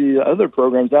helps some of these other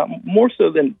programs out more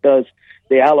so than it does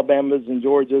the Alabamas and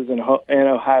Georgias and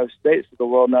Ohio States of the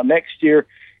world. Now next year,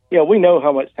 we know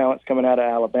how much talent's coming out of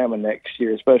Alabama next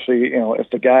year, especially if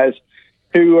the guys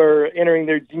who are entering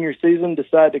their junior season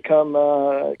decide to come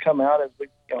out as we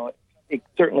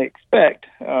certainly expect.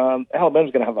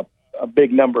 Alabama's going to have a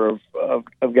big number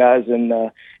of guys in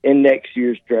next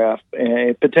year's draft,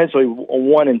 and potentially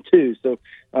 1 and 2. So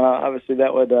obviously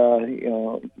that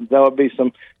would be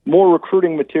some more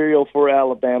recruiting material for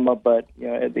Alabama. But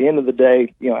at the end of the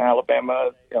day,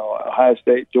 Alabama, Ohio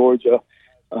State, Georgia,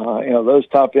 those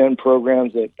top end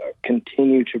programs that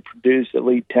continue to produce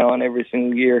elite talent every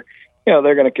single year.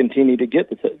 They're going to continue to get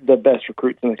the best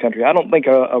recruits in the country. I don't think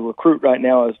a recruit right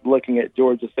now is looking at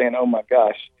Georgia saying, "Oh my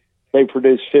gosh, they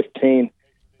produced 15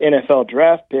 NFL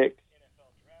draft picks,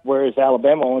 whereas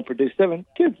Alabama only produced 7.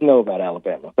 Kids know about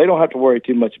Alabama. They don't have to worry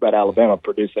too much about Alabama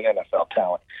producing NFL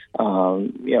talent.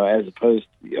 As opposed,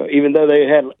 even though they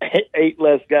had 8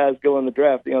 less guys go in the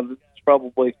draft, this is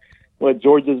probably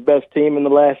Georgia's best team in the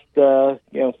last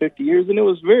 50 years, and it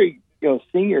was very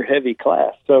senior heavy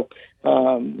class. So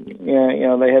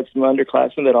they had some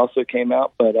underclassmen that also came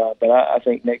out, but I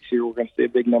think next year we're going to see a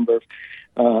big number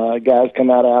of guys come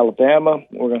out of Alabama.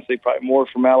 We're going to see probably more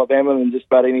from Alabama than just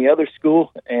about any other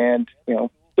school, and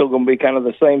still going to be kind of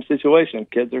the same situation.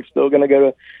 Kids are still going to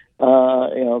go to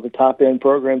the top end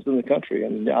programs in the country,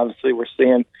 and obviously we're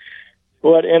seeing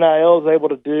what NIL is able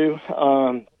to do,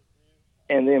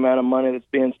 and the amount of money that's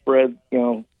being spread,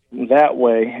 that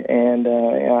way. And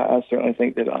I certainly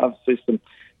think that obviously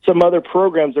some other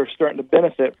programs are starting to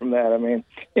benefit from that. I mean,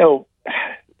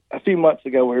 a few months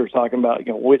ago we were talking about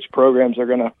which programs are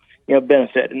going to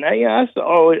benefit, and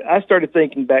I started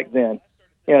thinking back then,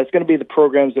 it's going to be the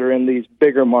programs that are in these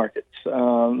bigger markets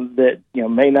that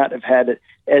may not have had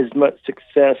as much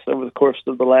success over the course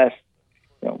of the last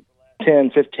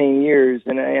 10, 15 years.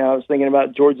 And I was thinking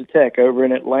about Georgia Tech over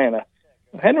in Atlanta.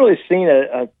 I hadn't really seen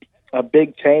a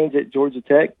big change at Georgia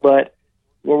Tech, but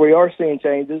where we are seeing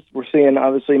changes, we're seeing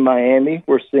obviously Miami,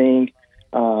 we're seeing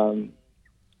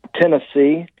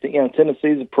Tennessee. Tennessee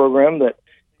is a program that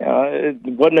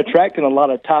wasn't attracting a lot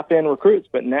of top end recruits,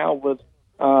 but now with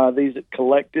these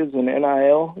collectives and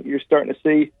NIL, you're starting to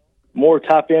see more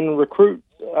top end recruits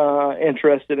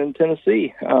interested in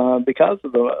Tennessee because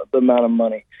of the amount of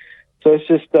money. So it's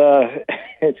just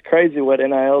it's crazy what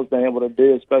NIL has been able to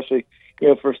do, especially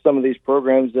for some of these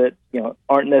programs that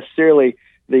aren't necessarily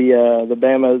the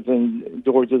Bamas and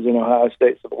Georgias and Ohio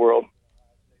States of the world.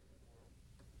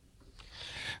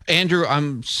 Andrew,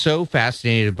 I'm so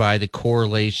fascinated by the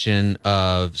correlation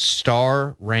of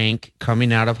star rank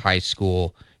coming out of high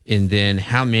school, and then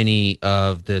how many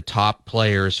of the top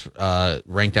players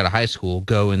ranked out of high school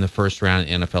go in the first round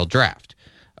NFL draft.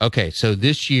 Okay, so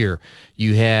this year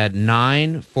you had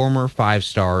 9 former 5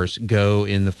 stars go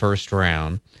in the first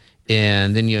round,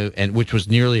 and then which was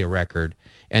nearly a record.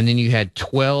 And then you had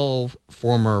 12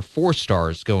 former 4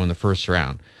 stars go in the first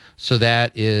round. So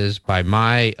that is, by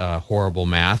my horrible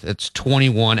math, it's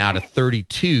 21 out of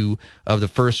 32 of the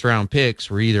first round picks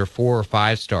were either 4 or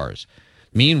 5 stars.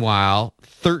 Meanwhile,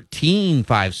 13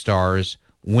 5 stars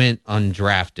went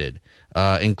undrafted,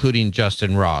 including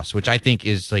Justin Ross, which I think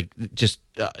is just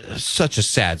such a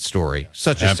sad story.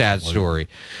 Such a sad story.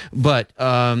 But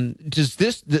does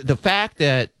the fact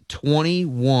that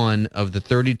 21 of the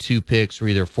 32 picks were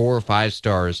either 4 or 5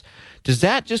 stars, does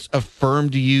that just affirm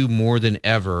to you more than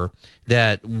ever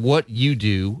that what you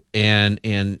do and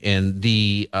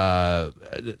the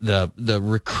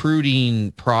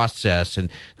recruiting process and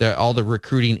all the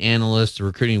recruiting analysts, the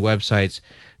recruiting websites,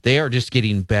 they are just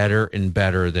getting better and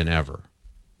better than ever?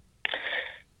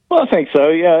 Well, I think so.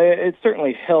 Yeah, it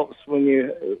certainly helps when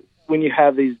you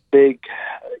have these big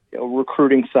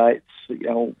recruiting sites,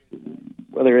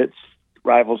 whether it's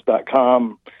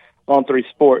Rivals.com, On3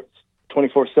 Sports,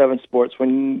 24/7 Sports.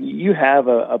 When you have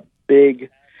a big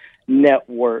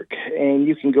network and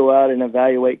you can go out and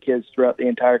evaluate kids throughout the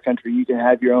entire country, you can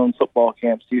have your own football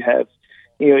camps. You have,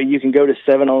 you can go to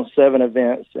 7-on-7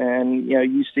 events, and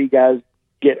you see guys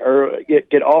get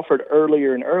offered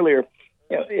earlier and earlier.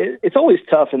 It's always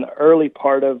tough in the early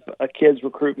part of a kid's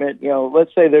recruitment.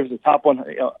 Let's say there's a top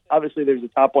 100. Obviously, there's a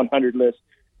top 100 list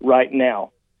right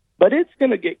now, but it's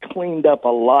going to get cleaned up a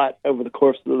lot over the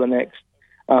course of the next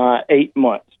 8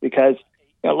 months, because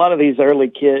a lot of these early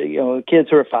kids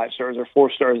who are 5 stars or 4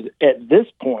 stars at this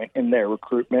point in their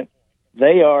recruitment,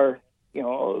 they are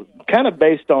kind of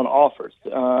based on offers.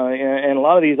 And a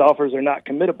lot of these offers are not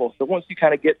committable. So once you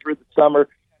kind of get through the summer,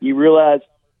 you realize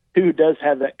who does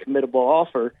have that committable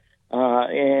offer.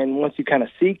 And once you kind of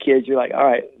see kids, you're like, all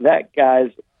right, that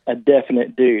guy's a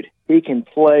definite dude. He can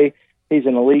play. He's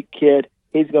an elite kid.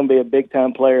 He's going to be a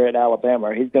big-time player at Alabama,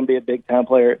 or he's going to be a big-time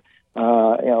player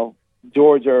at,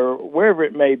 Georgia, or wherever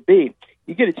it may be.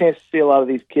 You get a chance to see a lot of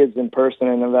these kids in person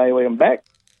and evaluate them. Back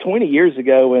 20 years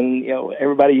ago when,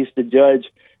 everybody used to judge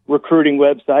recruiting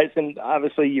websites, and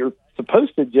obviously you're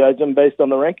supposed to judge them based on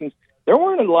the rankings, there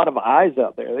weren't a lot of eyes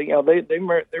out there. There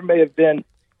may have been,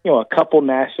 a couple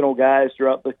national guys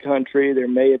throughout the country. There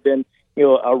may have been,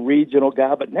 a regional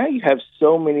guy, but now you have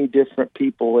so many different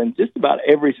people in just about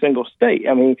every single state.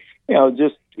 I mean, in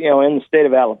the state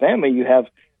of Alabama, you have,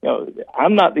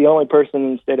 I'm not the only person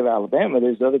in the state of Alabama.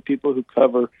 There's other people who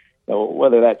cover,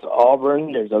 whether that's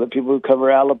Auburn, there's other people who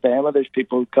cover Alabama, there's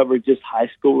people who cover just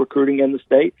high school recruiting in the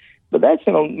state. But that's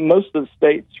in most of the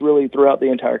states really throughout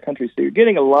the entire country. So you're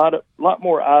getting a lot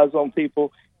more eyes on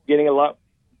people, getting a lot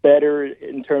better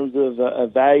in terms of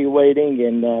evaluating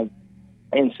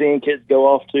and seeing kids go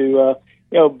off to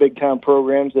big time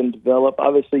programs and develop.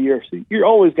 Obviously, you're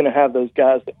always going to have those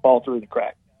guys that fall through the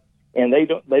cracks, and they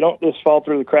don't just fall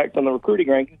through the cracks on the recruiting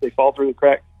rankings. They fall through the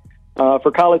cracks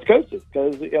for college coaches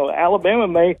because Alabama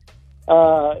may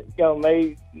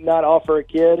not offer a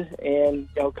kid, and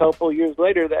a couple of years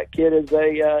later that kid is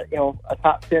a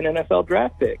top 10 NFL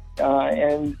draft pick,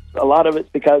 and a lot of it's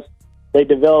because they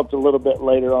developed a little bit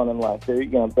later on in life. They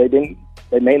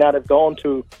may not have gone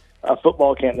to a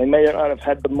football camp. They may not have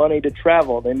had the money to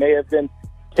travel. They may have been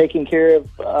taking care of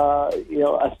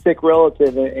a sick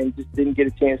relative and just didn't get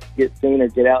a chance to get seen or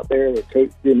get out there. The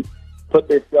coach didn't put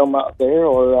their film out there,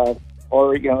 or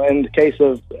in the case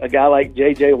of a guy like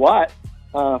J.J. Watt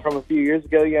from a few years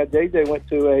ago, J.J. went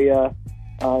to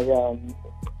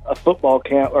a football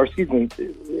camp, or excuse me,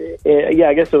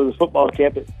 I guess it was a football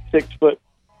camp at 6'2",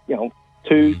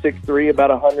 6'3", about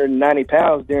 190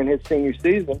 pounds during his senior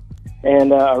season,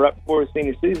 and right before his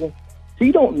senior season. So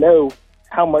you don't know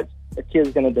how much a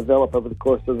kid's going to develop over the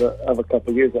course of a couple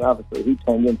of years, and obviously he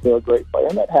turned into a great player,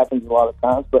 and that happens a lot of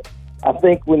times. But I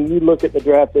think when you look at the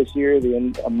draft this year, the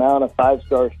amount of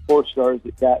 5-stars, 4-stars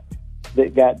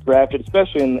that got drafted,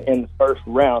 especially in the first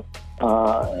round,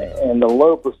 and the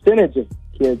low percentage of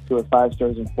kids who are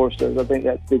 5-stars and 4-stars, I think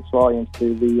that speaks volumes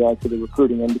to the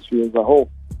recruiting industry as a whole.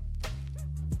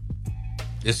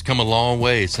 It's come a long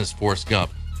way since Forrest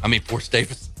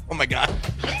Davis. Oh my God.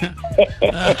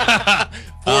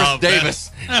 Forrest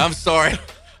Davis. I'm sorry.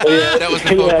 That was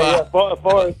the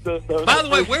Forrest. By the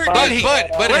way, where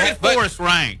did Forrest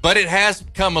rank? But it has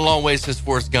come a long way since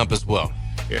Forrest Gump as well.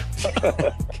 Yeah.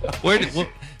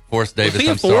 Forrest Davis.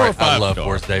 I'm sorry. I love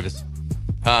Forrest Davis.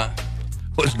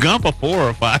 Was Gump a 4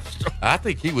 or 5-star? I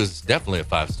think he was definitely a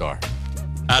 5-star.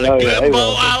 Out of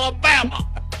Greenbow, Alabama.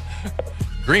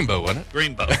 Greenbow, wasn't it?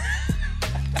 Greenbow.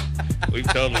 We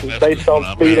totally messed based on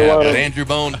up. speed alone. Andrew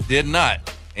Bone did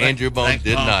not. Andrew, thank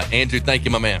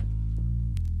you, my man.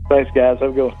 Thanks, guys.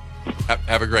 Have a good one.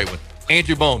 Have a great one.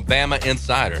 Andrew Bone, Bama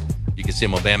Insider. You can see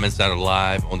him on Bama Insider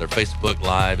Live, on their Facebook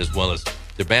Live, as well as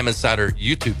their Bama Insider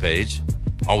YouTube page.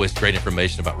 Always great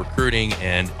information about recruiting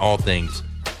and all things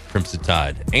Crimson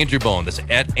Tide. Andrew Bone, that's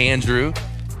at Andrew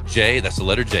J, that's the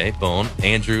letter J, Bone,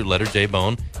 Andrew, letter J,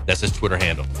 Bone. That's his Twitter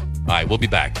handle. All right, we'll be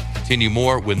back. Continue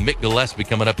more with Mick Gillespie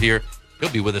coming up here.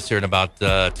 He'll be with us here in about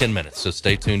 10 minutes, so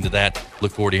stay tuned to that.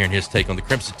 Look forward to hearing his take on the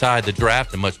Crimson Tide, the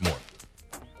draft, and much more.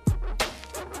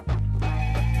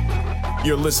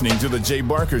 You're listening to The Jay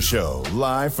Barker Show,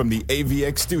 live from the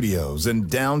AVX studios in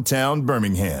downtown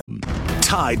Birmingham.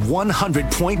 Tide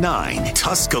 100.9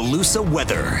 Tuscaloosa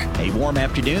weather. A warm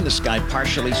afternoon, the sky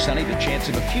partially sunny, the chance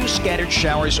of a few scattered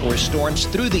showers or storms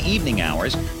through the evening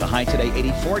hours. The high today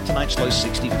 84, tonight's low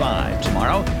 65.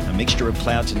 Tomorrow, a mixture of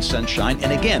clouds and sunshine,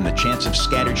 and again, the chance of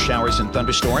scattered showers and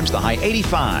thunderstorms, the high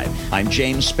 85. I'm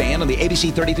James Spann on the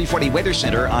ABC 3340 Weather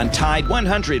Center on Tide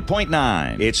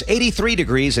 100.9. It's 83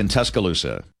 degrees in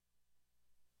Tuscaloosa.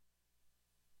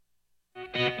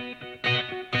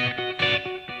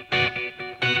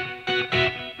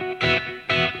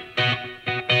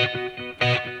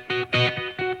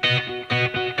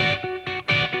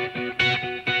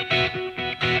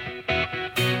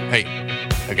 Hey,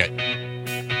 okay.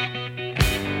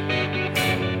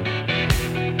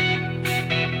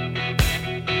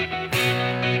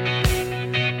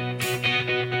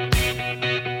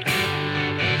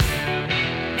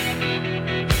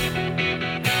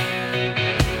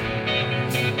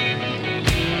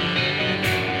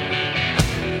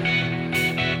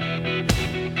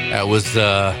 That was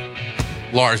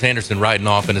Lars Anderson riding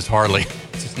off in his Harley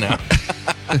just now.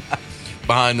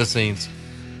 Behind the scenes.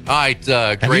 All right,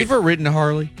 great. Have you ever ridden a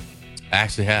Harley? I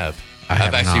actually have.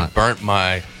 I've actually not. burnt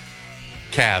my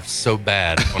calves so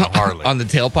bad on a Harley. On the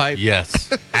tailpipe? Yes.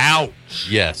 Ouch.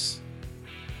 Yes.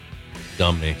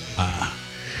 Dumb me.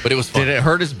 But it was fun. Did it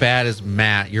hurt as bad as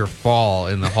Matt, your fall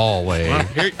in the hallway?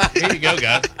 Here you go,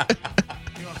 guys.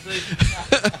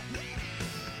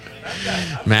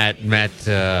 Matt,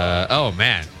 oh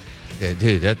man, yeah,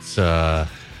 dude, that's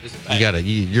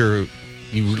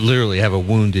you literally have a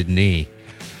wounded knee.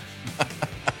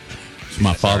 It's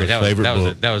my father's favorite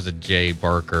book. That was a Jay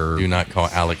Barker. Do not call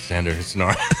Alexander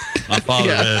Snarr. My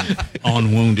father had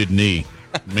On Wounded Knee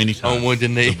many times. On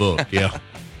Wounded Knee. The book, yeah.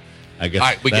 I guess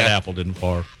right, that apple didn't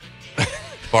far.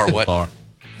 Far what?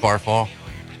 Far fall.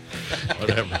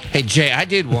 Whatever. Hey Jay, I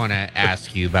did want to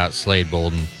ask you about Slade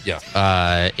Bolden. Yeah.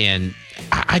 And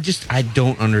I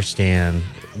don't understand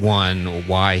one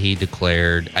why he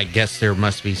declared. I guess there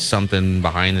must be something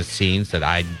behind the scenes that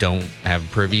I don't have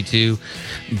privy to,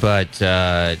 but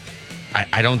I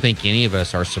don't think any of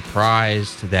us are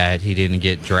surprised that he didn't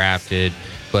get drafted.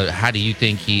 But how do you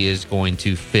think he is going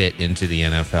to fit into the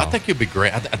NFL? I think he'll be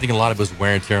great. I think a lot of it was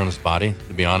wear and tear on his body,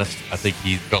 to be honest. I think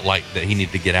he felt like that he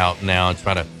needed to get out now and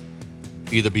try to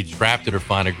either be drafted or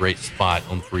find a great spot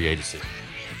on free agency.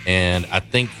 And I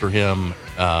think for him,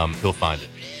 he'll find it.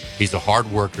 He's a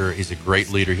hard worker. He's a great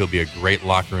leader. He'll be a great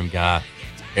locker room guy.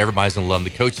 Everybody's going to love him.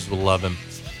 The coaches will love him.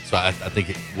 So I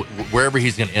think wherever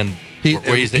he's going to end, He's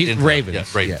Ravens. Yeah,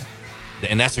 Ravens. Yeah.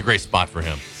 And that's a great spot for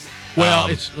him. Well,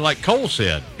 it's like Cole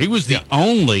said. He's the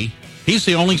only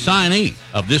signee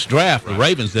of this draft, the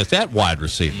Ravens, that's at wide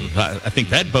receiver. I think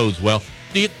that bodes well.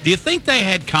 Do you think they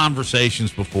had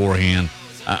conversations beforehand?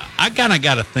 I kind of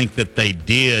got to think that they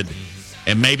did,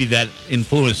 and maybe that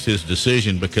influenced his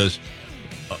decision because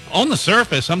on the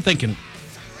surface, I'm thinking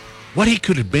what he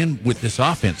could have been with this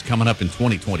offense coming up in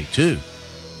 2022.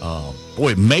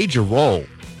 Boy, major role.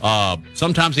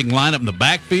 Sometimes he can line up in the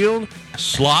backfield,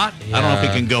 slot. Yeah. I don't know if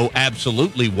he can go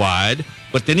absolutely wide,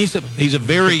 but then he's a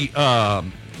very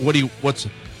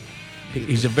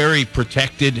he's a very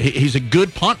protected. He's a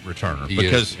good punt returner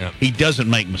because he doesn't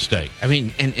make mistakes. I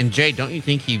mean, and Jay, don't you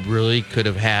think he really could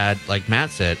have had, like Matt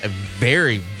said, a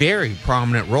very, very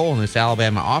prominent role in this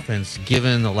Alabama offense,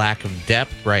 given the lack of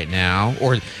depth right now,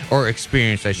 or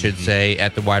experience, I should say,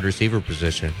 at the wide receiver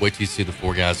position. Wait till you see the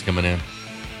four guys coming in.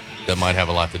 That might have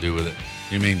a lot to do with it.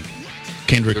 You mean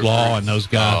Kendrick Law and those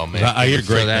guys? Oh, man. I hear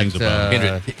great things about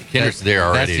him. Kendrick's there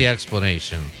already. That's the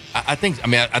explanation. I think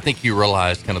he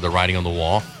realized kind of the writing on the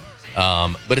wall.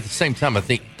 But at the same time, I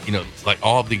think, like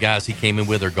all of the guys he came in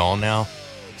with are gone now.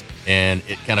 And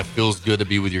it kind of feels good to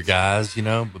be with your guys,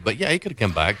 But yeah, he could have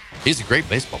come back. He's a great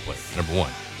baseball player, number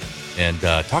one. And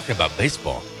talking about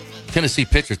baseball, Tennessee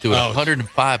pitcher threw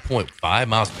 105.5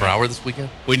 miles per hour this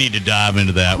weekend. We need to dive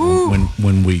into that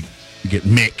when we get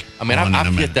Mick. I mean,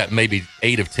 I've hit that maybe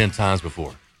 8 of 10 times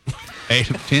before. 8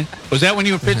 of 10? Was that when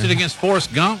you were pitching against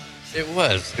Forrest Gump? It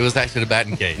was. It was actually the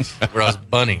batting cage where I was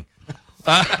bunning.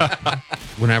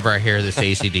 Whenever I hear this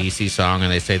AC/DC song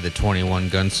and they say the 21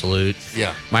 gun salute,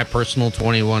 my personal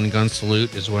 21 gun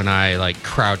salute is when I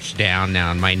crouch down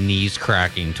now and my knees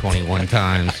cracking 21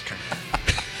 times.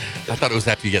 I thought it was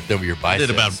after you get over your biceps. I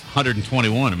did about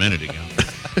 121 a minute ago.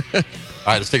 All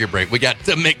right, let's take a break. We got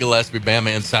Mick Gillespie,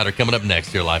 Bama Insider, coming up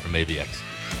next here live from AVX.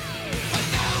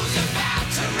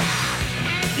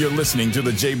 You're listening to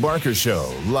The Jay Barker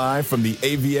Show, live from the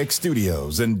AVX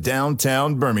studios in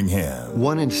downtown Birmingham.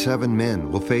 1 in 7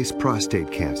 men will face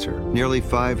prostate cancer. Nearly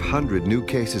 500 new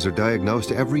cases are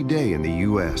diagnosed every day in the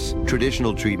U.S.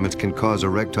 Traditional treatments can cause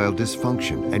erectile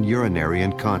dysfunction and urinary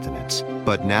incontinence.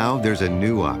 But now there's a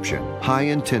new option,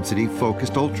 high-intensity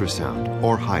focused ultrasound,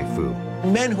 or HIFU.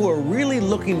 Men who are really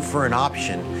looking for an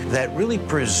option that really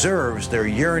preserves their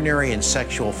urinary and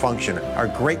sexual function are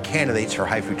great candidates for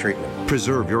HIFU treatment.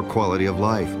 Preserve your quality of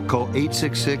life. Call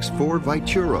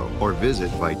 866-4-VITURO or visit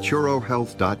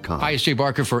VituroHealth.com. Hi, it's Jay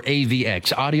Barker for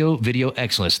AVX, Audio Video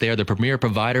Excellence. They are the premier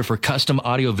provider for custom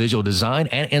audio-visual design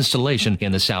and installation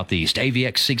in the Southeast.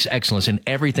 AVX seeks excellence in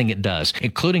everything it does,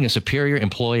 including a superior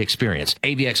employee experience.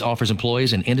 AVX offers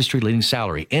employees an industry-leading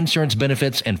salary, insurance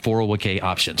benefits, and 401k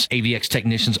options. AVX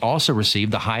technicians also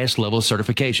receive the highest level of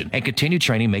certification and continue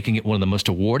training, making it one of the most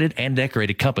awarded and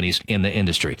decorated companies in the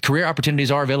industry. Career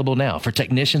opportunities are available now for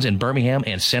technicians in Birmingham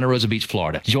and Santa Rosa Beach,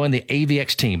 Florida. Join the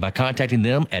AVX team by contacting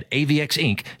them at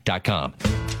avxinc.com.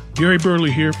 Gary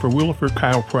Burley here for Williford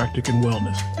Chiropractic and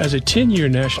Wellness. As a 10-year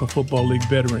National Football League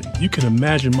veteran, you can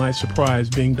imagine my surprise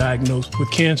being diagnosed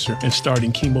with cancer and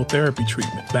starting chemotherapy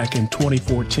treatment back in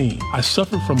 2014. I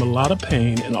suffered from a lot of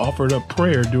pain and offered up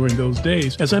prayer during those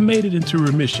days as I made it into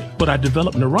remission. But I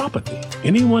developed neuropathy.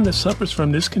 Anyone that suffers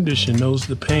from this condition knows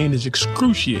the pain is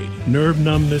excruciating. Nerve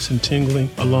numbness and tingling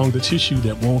along the tissue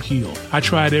that won't heal. I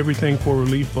tried everything for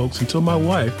relief, folks, until my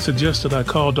wife suggested I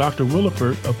call Dr.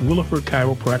 Williford of Williford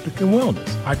Chiropractic and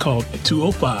Wellness. I called at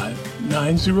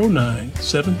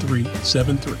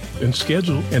 205-909-7373 and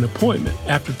scheduled an appointment.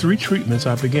 After 3 treatments,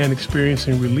 I began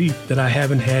experiencing relief that I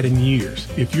haven't had in years.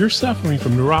 If you're suffering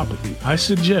from neuropathy, I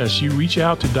suggest you reach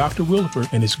out to Dr.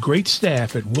 Williford and his great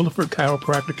staff at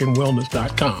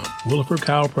WillifordChiropracticandWellness.com. Williford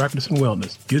Chiropractic and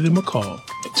Wellness. Give them a call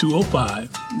at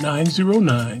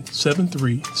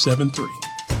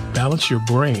 205-909-7373. Balance your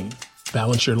brain.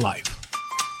 Balance your life.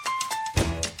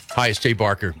 Hi, it's Jay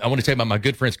Barker. I want to tell you about my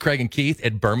good friends Craig and Keith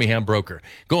at Birmingham Broker.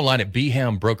 Go online at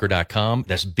bhambroker.com.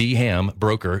 That's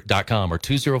bhambroker.com or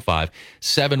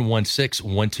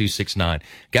 205-716-1269.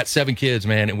 Got 7 kids,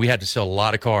 man, and we had to sell a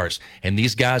lot of cars. And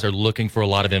these guys are looking for a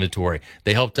lot of inventory.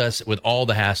 They helped us with all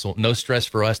the hassle. No stress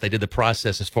for us. They did the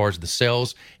process as far as the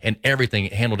sales and everything.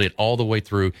 Handled it all the way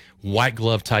through. White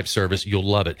glove type service. You'll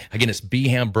love it. Again, it's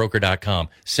bhambroker.com.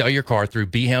 Sell your car through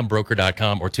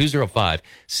bhambroker.com or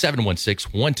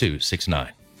 205-716-1269.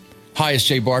 Hi, it's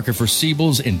Jay Barker for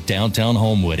Siebel's in downtown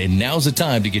Homewood, and now's the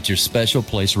time to get your special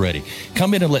place ready.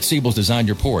 Come in and let Siebel's design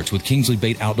your porch with Kingsley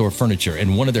Bait Outdoor Furniture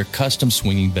and one of their custom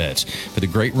swinging beds. For the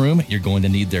great room, you're going to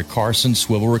need their Carson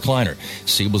swivel recliner.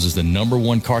 Siebel's is the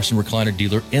 #1 Carson recliner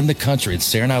dealer in the country, and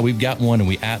Sarah and I, we've got one, and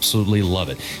we absolutely love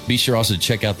it. Be sure also to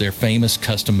check out their famous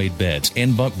custom-made beds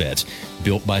and bunk beds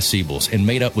built by Siebel's and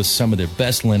made up with some of their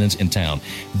best linens in town.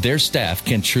 Their staff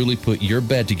can truly put your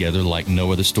bed together like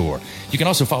no other store. You can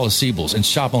also follow Siebel's and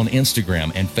shop on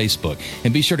Instagram and Facebook.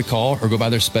 And be sure to call or go by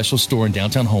their special store in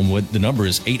downtown Homewood. The number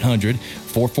is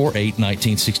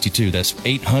 800-448-1962. That's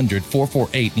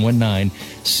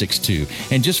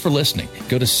 800-448-1962. And just for listening,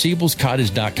 go to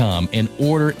Siebel'sCottage.com and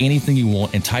order anything you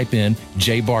want and type in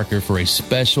Jay Barker for a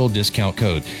special discount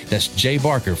code. That's Jay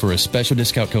Barker for a special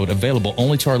discount code available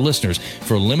only to our listeners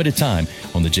for a limited time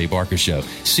on The Jay Barker Show.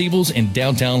 Siebel's in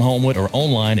downtown Homewood or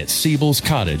online at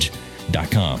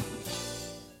Siebel'sCottage.com.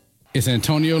 It's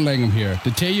Antonio Langham here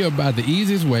to tell you about the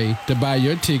easiest way to buy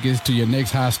your tickets to your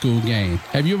next high school game.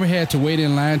 Have you ever had to wait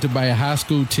in line to buy a high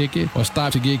school ticket or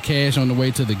stop to get cash on the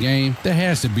way to the game? There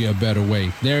has to be a better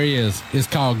way. There is. It's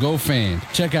called GoFan.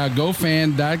 Check out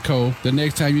GoFan.co the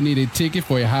next time you need a ticket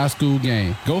for a high school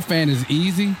game. GoFan is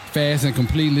easy, fast, and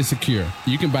completely secure.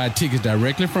 You can buy tickets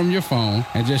directly from your phone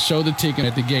and just show the ticket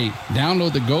at the gate.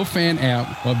 Download the GoFan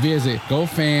app or visit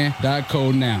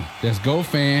GoFan.co now. That's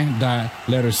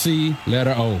GoFan.C.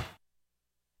 letter O.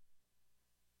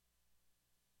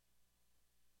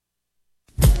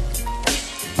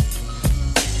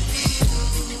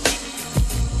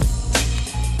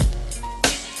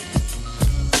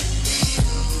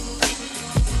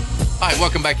 All right,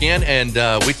 welcome back in, and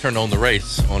we turned on the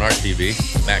race on our TV.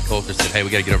 Matt Coulter said, hey,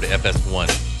 we got to get over to FS1.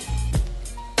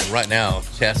 And right now,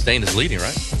 Chastain is leading,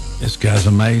 right? This guy's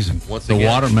amazing. Once the again.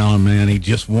 Watermelon Man, he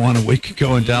just won a week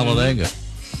ago in Talladega.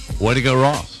 Way to go,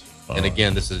 Ross. And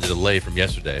again, this is a delay from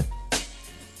yesterday.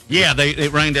 Yeah,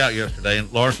 it rained out yesterday,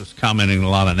 and Lars was commenting. A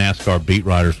lot of NASCAR beat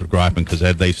writers were griping because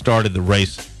they started the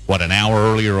race, an hour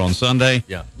earlier on Sunday?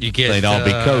 Yeah. They'd all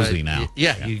be cozy now.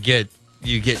 Yeah, you get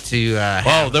to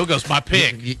there goes my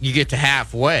pick. You get to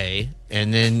halfway,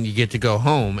 and then you get to go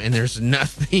home, and there's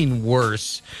nothing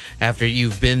worse after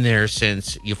you've been there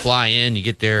since you fly in. You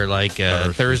get there like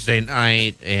Thursday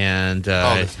night, and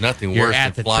there's nothing worse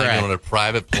than flying on a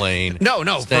private plane.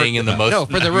 Staying in the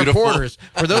most for the beautiful... reporters,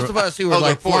 for those of us who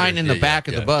are flying in the back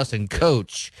of the bus and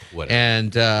coach,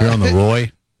 and you're on the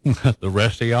Roy. The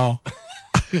rest of y'all.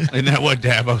 Isn't that what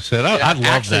Dabo said? I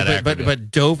love that.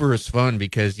 But Dover is fun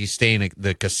because you stay in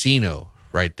the casino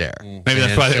right there. Maybe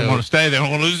that's why they don't want to stay. They don't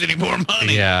want to lose any more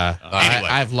money. Yeah. Anyway.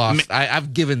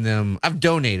 I've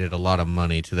donated a lot of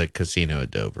money to the casino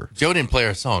at Dover. Joe didn't play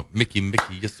our song, Mickey,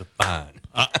 you're so fine.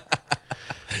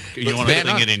 You want to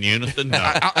sing it in unison?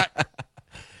 No.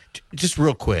 Just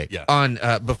real quick, on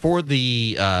before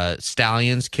the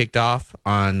Stallions kicked off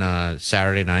on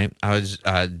Saturday night, I was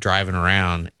driving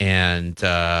around, and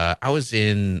I was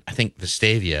in, I think,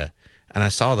 Vestavia, and I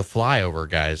saw the flyover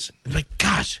guys. I'm like,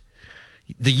 gosh,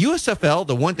 the USFL,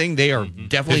 the one thing they are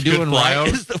definitely doing right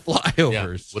is the flyovers.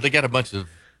 Yeah. Well, they got a bunch of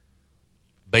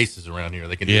bases around here.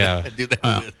 They can do that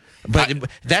with. But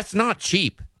that's not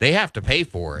cheap. They have to pay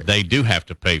for it. They do have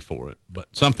to pay for it. But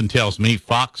something tells me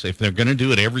Fox, if they're going to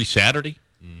do it every Saturday,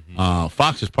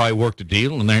 Fox has probably worked a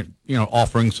deal, and they're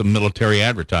offering some military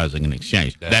advertising in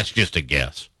exchange. That's just a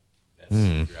guess.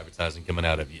 Your advertising coming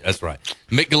out of you. That's right.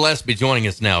 Mick Gillespie joining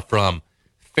us now from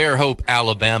Fairhope,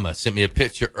 Alabama. Sent me a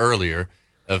picture earlier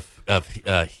of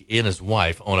he and his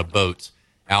wife on a boat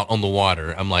out on the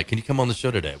water. I'm like, can you come on the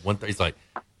show today? He's like,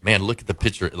 man, look at the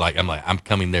picture. I'm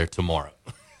coming there tomorrow.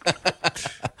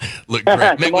 Look,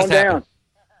 Greg, Mick, what's happening?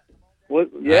 Well,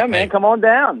 yeah, man, come on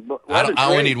down. I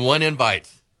only need one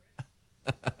invite.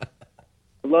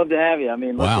 I'd love to have you. I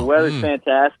mean, look, the weather's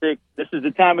fantastic. This is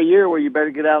the time of year where you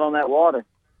better get out on that water.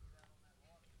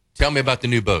 Tell me about the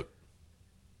new boat.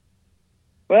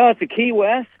 Well, it's a Key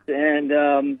West, and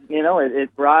it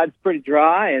rides pretty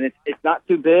dry, and it's not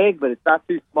too big, but it's not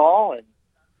too small,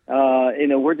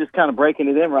 and we're just kind of breaking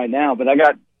it in right now. But I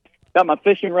got my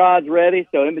fishing rods ready,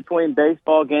 so in between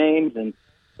baseball games and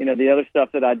the other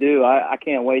stuff that I do, I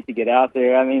can't wait to get out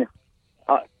there. I mean,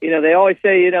 they always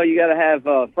say you got to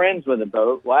have friends with a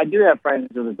boat. Well, I do have friends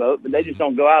with a boat, but they just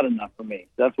don't go out enough for me.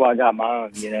 So that's why I got my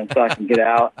own, so I can get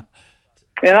out.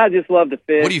 And I just love to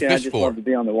fish. What do you fish I just for? love to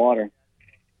be on the water.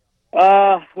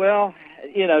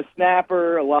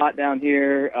 Snapper a lot down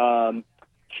here,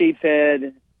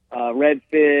 sheepshead,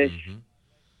 redfish,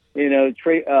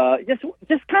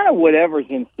 just kind of whatever's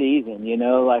in season,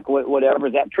 like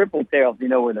whatever's at triple tails,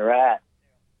 where they're at.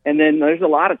 And then there's a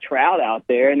lot of trout out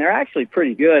there, and they're actually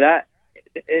pretty good.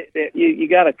 You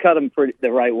got to cut them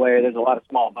the right way. There's a lot of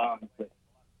small bones, but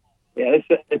yeah,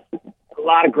 it's a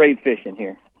lot of great fishing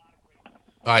here.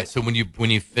 All right, so when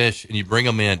you fish and you bring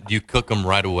them in, do you cook them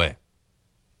right away?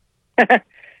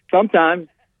 Sometimes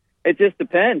it just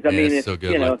depends. I mean, it's so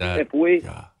good like that. If we,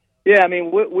 I mean,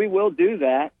 we will do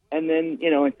that, and then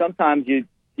and sometimes you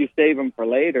save them for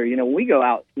later. We go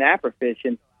out snapper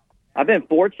fishing. I've been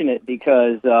fortunate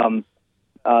because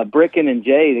Bricken and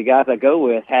Jay, the guys I go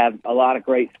with, have a lot of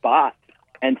great spots.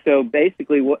 And so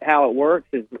basically how it works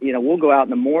is, we'll go out in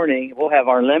the morning, we'll have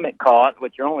our limit caught,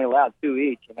 which you're only allowed 2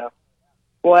 each,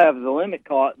 We'll have the limit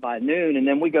caught by noon, and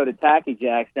then we go to Tacky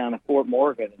Jacks down at Fort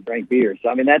Morgan and drink beer. So,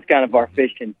 I mean, that's kind of our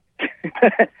fishing.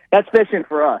 That's fishing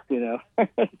for us,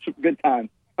 It's a good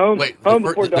time. Home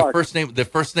before dark. The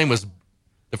first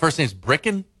name's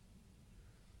Bricken?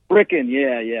 Bricken,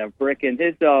 yeah, Bricken.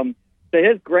 His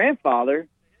grandfather,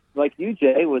 like you,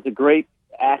 Jay, was a great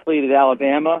athlete at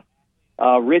Alabama.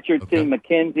 Richard T.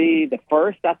 McKenzie, the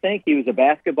first, I think, he was a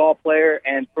basketball player.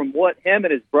 And from what him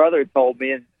and his brother told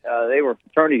me, and they were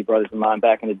fraternity brothers of mine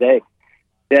back in the day,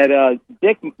 that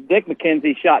Dick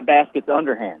McKenzie shot baskets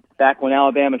underhand back when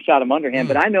Alabama shot him underhand.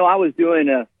 But I know I was doing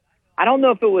I don't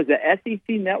know if it was a SEC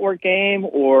network game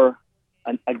or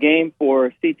a game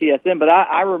for CTSN, but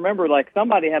I remember like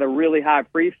somebody had a really high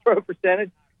free throw percentage,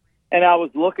 and I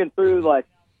was looking through like,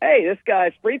 hey, this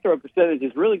guy's free throw percentage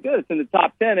is really good. It's in the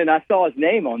top 10, and I saw his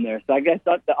name on there. So I guess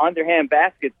the underhand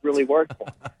baskets really worked for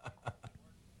him.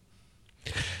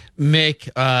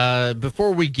 Mick,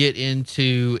 before we get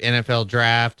into NFL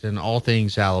draft and all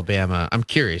things Alabama, I'm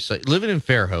curious, like, living in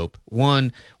Fairhope,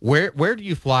 one, where do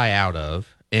you fly out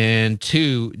of? And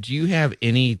two, do you have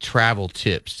any travel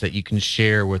tips that you can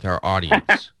share with our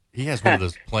audience? He has one of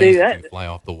those planes that can fly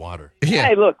off the water. Yeah.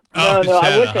 Hey, look, I wish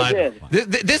I did.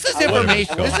 This is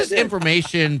information. This is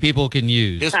information people can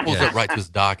use. He just pulls up right to his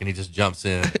dock and he just jumps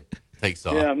in, takes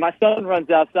off. Yeah, my son runs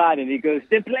outside and he goes,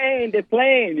 "The plane."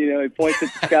 He points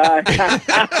at the sky.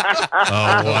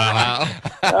 Oh wow!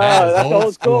 That's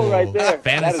old school right there.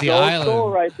 Fantasy that is Island. Old school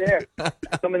right there.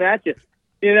 Coming at you.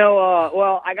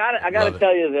 Well, I got to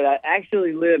tell you that I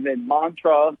actually live in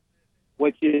Montrose,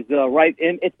 which is right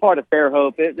in. It's part of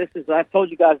Fairhope. I've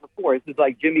told you guys before. This is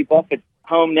like Jimmy Buffett's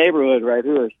home neighborhood right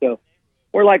here. So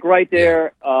we're like right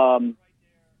there. Now,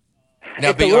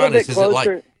 be honest. Is it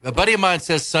like a buddy of mine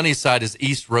says Sunnyside is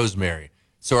East Rosemary?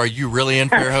 So are you really in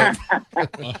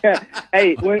Fairhope?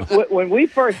 Hey, when we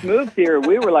first moved here,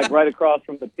 we were like right across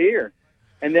from the pier,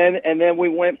 and then we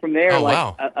went from there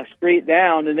a street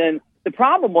down, and then. The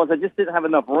problem was I just didn't have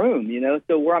enough room,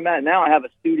 So where I'm at now, I have a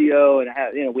studio and I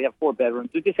have, we have 4 bedrooms.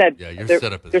 We just had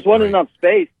there's wasn't enough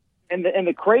space, and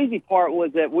the crazy part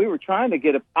was that we were trying to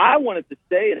get I wanted to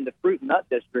stay in the fruit and nut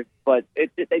district, but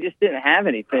they just didn't have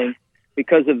anything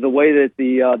because of the way that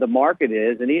the market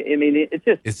is, and it's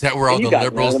just is that where all the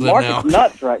liberals live now? The now? market's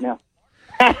nuts right now.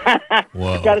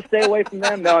 Whoa. Got to stay away from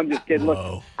them. No, I'm just kidding. Whoa.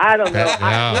 Look, I don't know.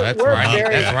 That's where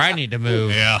I need to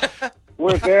move. Yeah.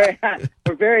 We're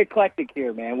very eclectic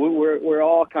here, man. We're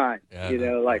all kinds.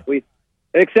 Yeah, like we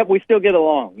Except we still get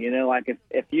along. Like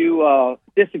if you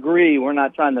disagree, we're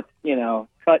not trying to,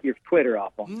 cut your Twitter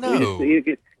off on. No. You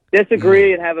could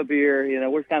disagree and have a beer.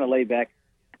 We're kind of laid back.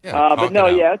 But no,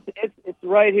 it's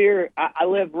right here. I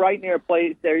live right near a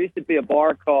place. There used to be a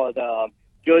bar called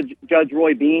Judge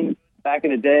Roy Beans back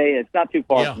in the day. It's not too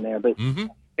far from there, but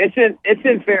it's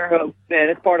in Fairhope, man.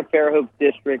 It's part of Fairhope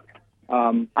District.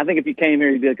 I think if you came here,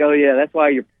 you'd be like, oh yeah,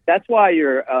 that's why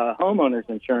your homeowner's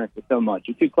insurance is so much.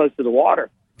 You're too close to the water.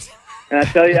 And I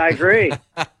tell you, I agree.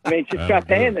 I mean, just try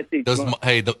paying this each month.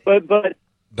 But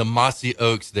the mossy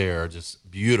oaks there are just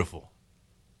beautiful.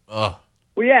 Ugh.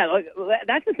 Well, yeah,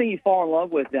 that's the thing you fall in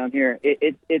love with down here.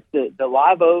 It's the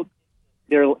live oak.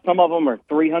 Some of them are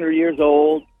 300 years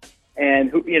old, and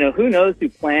who knows who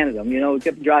planted them? We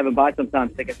kept driving by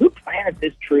sometimes thinking, who planted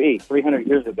this tree 300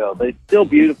 years ago? But it's still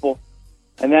beautiful,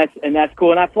 and that's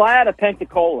cool. And I fly out of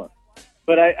Pensacola,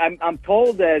 but I'm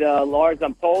told that Lars,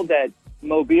 I'm told that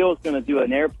Mobile is going to do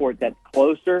an airport that's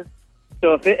closer.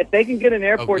 So if they can get an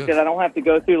airport that I don't have to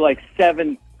go through like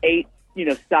 7, 8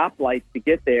 stoplights to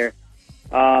get there.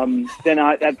 Then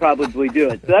I'd probably do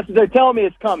it. So they're telling me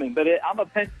it's coming, but I'm a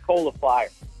Pensacola flyer.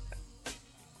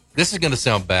 This is going to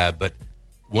sound bad, but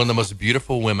one of the most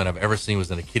beautiful women I've ever seen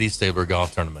was in a Kitty Stabler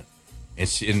golf tournament, and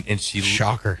she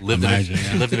shocker lived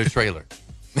in a trailer.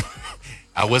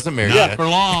 I wasn't married. Not for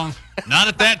long. Not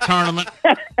at that tournament.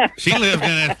 She lived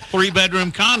in a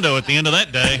 3-bedroom condo at the end of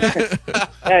that day.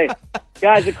 Hey,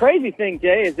 guys, the crazy thing,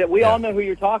 Jay, is that we all know who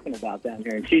you're talking about down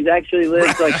here, and she's actually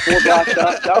lives like 4 blocks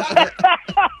up.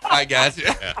 I got you.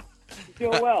 She's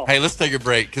doing well. Hey, let's take a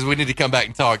break because we need to come back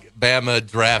and talk Bama,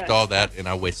 draft, all that, and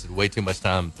I wasted way too much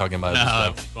time talking about this stuff.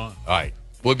 It was fun. All right,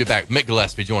 we'll be back. Mick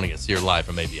Gillespie joining us here live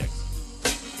from AVX.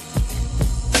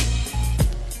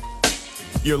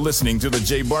 You're listening to The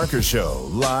Jay Barker Show,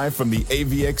 live from the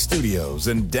AVX studios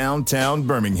in downtown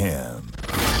Birmingham.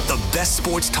 The best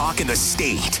sports talk in the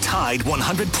state. Tide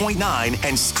 100.9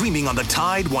 and streaming on the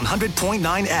Tide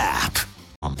 100.9 app.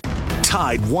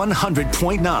 Tide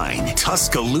 100.9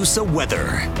 Tuscaloosa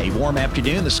weather. A warm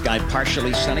afternoon. The sky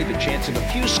partially sunny. The chance of a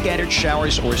few scattered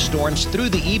showers or storms through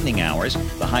the evening hours.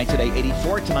 The high today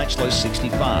 84. Tonight's low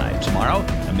 65. Tomorrow,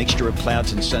 a mixture of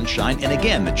clouds and sunshine. And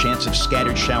again, the chance of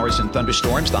scattered showers and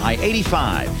thunderstorms. The high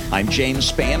 85. I'm James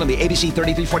Spann on the ABC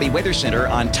 3340 Weather Center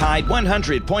on Tide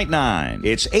 100.9.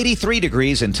 It's 83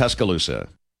 degrees in Tuscaloosa.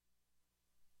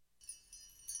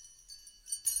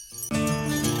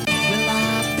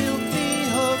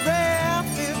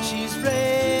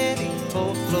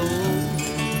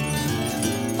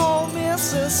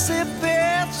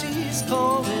 Mississippi, she's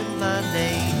calling my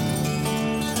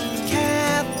name.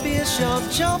 Catfish are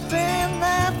jumping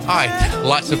that. All right,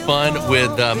 lots of fun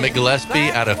with Mick Gillespie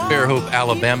out of Fairhope,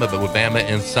 Alabama, but with Bama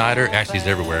Insider. Actually, he's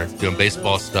everywhere, doing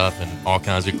baseball stuff and all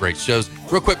kinds of great shows.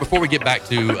 Real quick, before we get back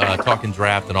to talking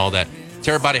draft and all that,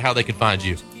 tell everybody how they can find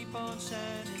you.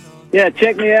 Yeah,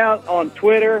 check me out on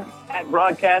Twitter at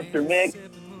Broadcaster Mick.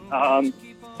 And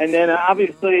then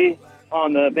obviously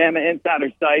on the Bama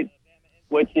Insider site,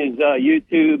 which is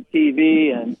YouTube,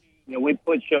 TV, and we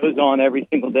put shows on every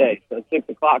single day. So 6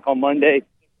 o'clock on Monday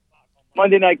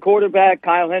Night Quarterback,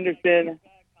 Kyle Henderson.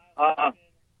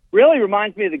 Really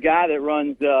reminds me of the guy that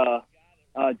runs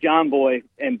John Boy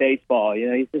in baseball.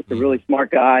 He's just a really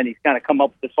smart guy, and he's kind of come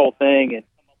up with this whole thing. And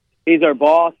he's our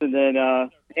boss. And then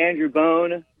Andrew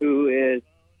Bone, who is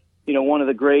one of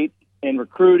the greats in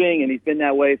recruiting, and he's been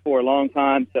that way for a long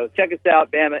time. So check us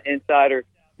out, Bama Insider,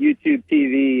 YouTube,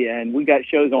 TV, and we got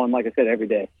shows on, like I said, every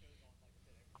day.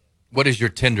 What is your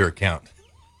Tinder account?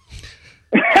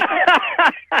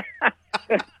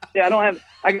 Yeah,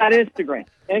 I got Instagram.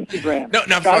 No,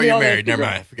 I'm sorry you're married. Never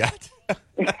mind, I forgot.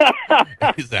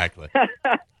 Exactly.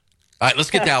 All right,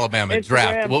 let's get to Alabama Instagram,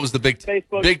 draft. What was the big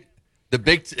Facebook. the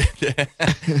big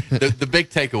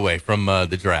takeaway from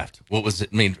the draft? What was it?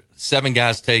 I mean, 7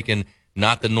 guys taken,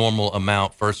 not the normal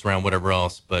amount, first round, whatever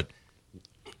else, but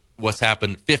what's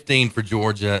happened, 15 for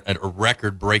Georgia, a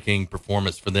record-breaking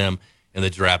performance for them in the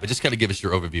draft. But just kind of give us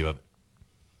your overview of it.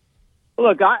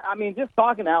 Look, I mean, just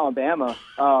talking to Alabama,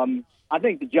 I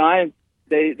think the Giants,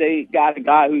 they got a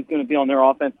guy who's going to be on their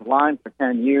offensive line for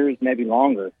 10 years, maybe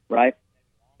longer, right?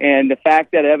 And the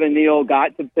fact that Evan Neal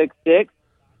got to pick 6,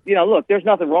 look, there's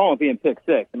nothing wrong with being pick 6.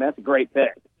 I mean, that's a great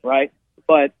pick, right?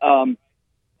 But, the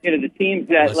teams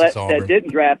that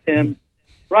didn't draft him,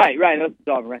 right, that's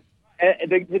Auburn, right?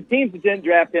 The teams that didn't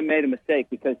draft him made a mistake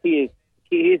because he's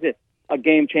a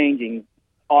game-changing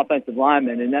offensive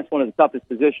lineman, and that's one of the toughest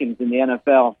positions in the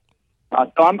NFL.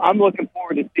 So I'm looking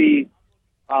forward to see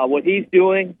what he's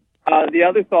doing. The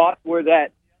other thoughts were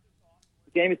that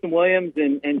Jamison Williams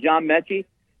and John Mechie,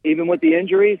 even with the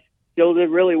injuries, still did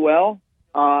really well.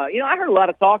 I heard a lot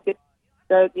of talk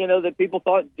that people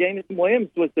thought Jameson Williams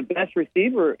was the best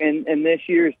receiver in this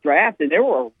year's draft, and there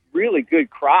were a really good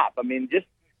crop. I mean, just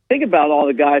think about all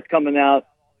the guys coming out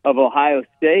of Ohio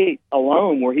State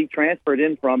alone, where he transferred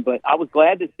in from. But I was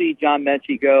glad to see John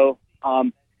Mechie go.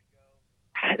 On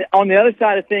the other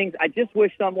side of things, I just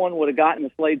wish someone would have gotten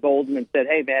to Slade Bolden and said,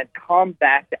 "Hey, man, come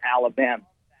back to Alabama."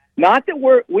 Not that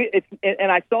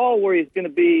and I saw where he's going to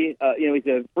be. He's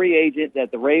a free agent that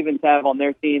the Ravens have on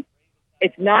their team.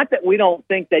 It's not that we don't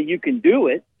think that you can do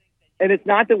it, and it's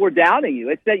not that we're doubting you.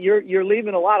 It's that you're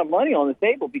leaving a lot of money on the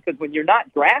table, because when you're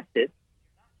not drafted,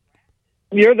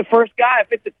 you're the first guy.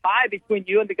 If it's a tie between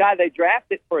you and the guy they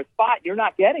drafted for a spot, you're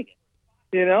not getting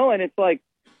it. And it's like,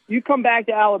 you come back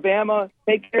to Alabama,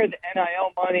 take care of the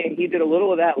NIL money, and he did a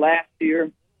little of that last year.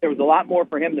 There was a lot more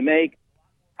for him to make.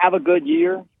 Have a good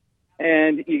year,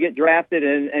 and you get drafted,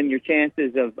 and your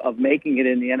chances of making it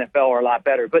in the NFL are a lot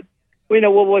better. But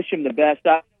we'll wish him the best.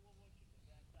 I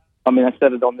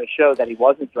said it on the show that he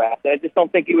wasn't drafted. I just don't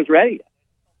think he was ready yet.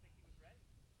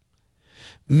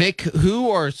 Mick, who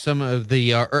are some of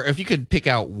the, or if you could pick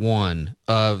out one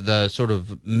of the sort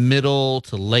of middle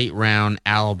to late round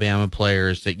Alabama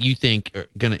players that you think are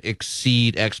going to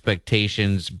exceed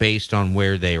expectations based on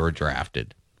where they were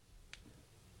drafted?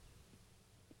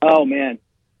 Oh, man.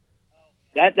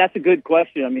 That's a good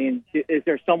question. I mean, is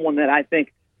there someone that I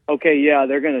think, okay, yeah,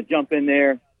 they're going to jump in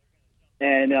there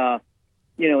and,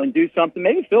 and do something?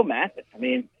 Maybe Phil Mathis. I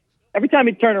mean, every time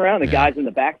you turn around, the guy's in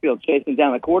the backfield chasing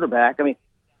down the quarterback. I mean,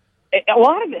 a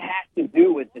lot of it has to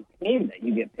do with the team that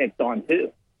you get picked on,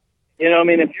 too.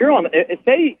 If you're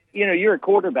say, you're a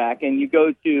quarterback and you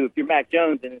go to, if you're Mac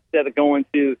Jones, and instead of going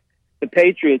to the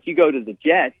Patriots, you go to the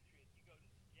Jets,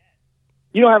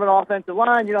 you don't have an offensive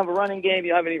line, you don't have a running game,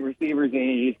 you don't have any receivers,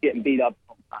 and you're just getting beat up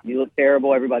all the time. You look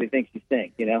terrible. Everybody thinks you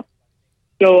stink,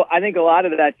 So I think a lot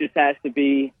of that just has to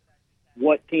be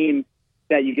what team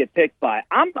that you get picked by.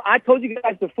 I told you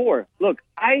guys before, look,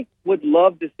 I would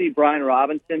love to see Brian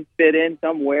Robinson fit in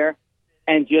somewhere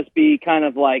and just be kind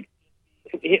of like,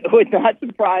 it would not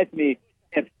surprise me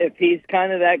if he's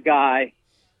kind of that guy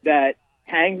that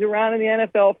hangs around in the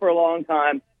NFL for a long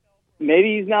time.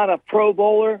 Maybe he's not a Pro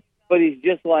Bowler, but he's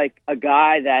just like a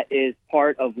guy that is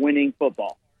part of winning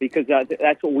football, because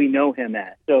that's what we know him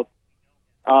as. So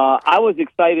I was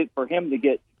excited for him to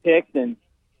get picked, and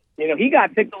he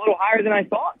got picked a little higher than I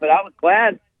thought, but I was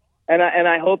glad, and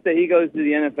I hope that he goes to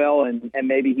the NFL and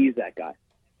maybe he's that guy.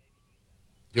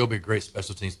 He'll be a great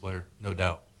special teams player, no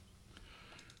doubt.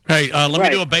 Hey, let me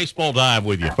do a baseball dive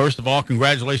with you. First of all,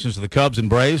 congratulations to the Cubs and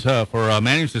Braves for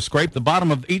managing to scrape the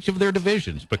bottom of each of their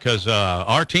divisions, because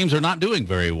our teams are not doing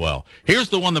very well. Here's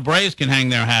the one the Braves can hang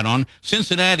their hat on.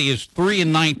 Cincinnati is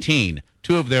 3-19,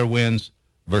 2 of their wins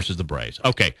versus the Braves.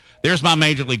 Okay, there's my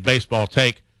Major League Baseball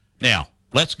take. Now,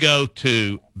 let's go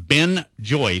to Ben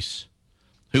Joyce,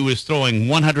 who is throwing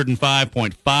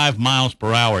 105.5 miles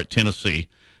per hour at Tennessee.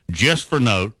 Just for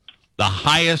note, the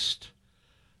highest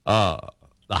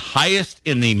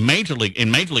in the Major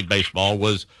League Baseball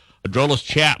was Aroldis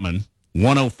Chapman,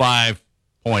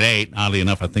 105.8. Oddly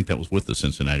enough, I think that was with the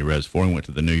Cincinnati Reds before he went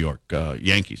to the New York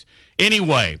Yankees.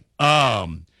 Anyway,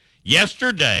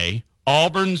 yesterday,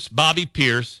 Auburn's Bobby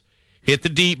Pierce hit the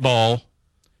deep ball,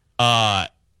 and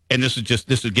this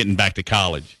is getting back to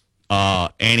college.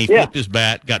 And he flipped his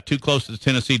bat, got too close to the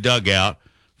Tennessee dugout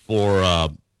for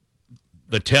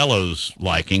Vitello's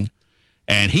liking,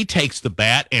 and he takes the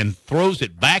bat and throws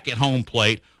it back at home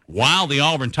plate while the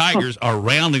Auburn Tigers are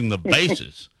rounding the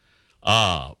bases.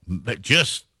 But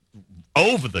just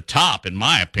over the top, in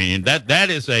my opinion. That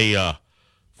is a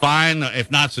fine, if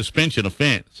not suspension,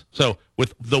 offense. So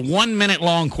with the 1 minute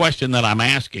long question that I'm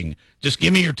asking, just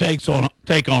give me your take on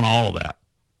all of that.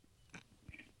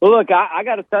 Well, look, I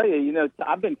got to tell you,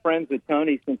 I've been friends with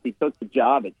Tony since he took the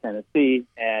job at Tennessee,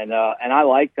 and I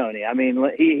like Tony. I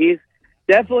mean, he's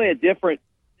definitely a different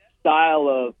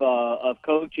style of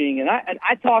coaching, and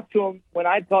I talked to him when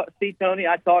I see Tony.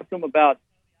 I talked to him about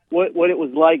what it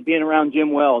was like being around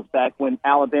Jim Wells back when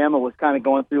Alabama was kind of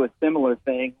going through a similar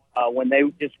thing, when they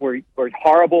just were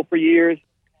horrible for years.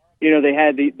 They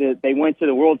had they went to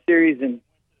the World Series and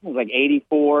it was like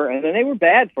 84, and then they were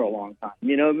bad for a long time,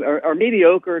 or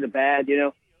mediocre to bad.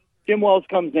 Jim Wells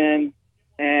comes in,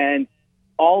 and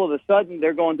all of a sudden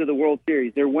they're going to the World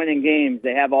Series. They're winning games.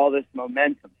 They have all this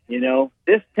momentum.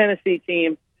 This Tennessee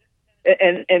team,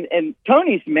 and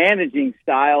Tony's managing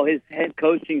style, his head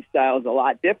coaching style is a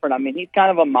lot different. I mean, he's kind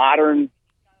of a modern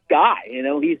guy.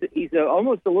 He's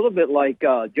almost a little bit like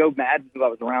Joe Madden, who I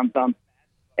was around some.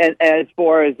 And as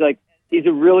far as he's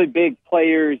a really big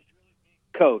players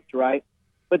coach, right?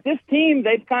 But this team,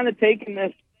 they've kind of taken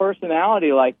this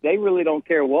personality, like they really don't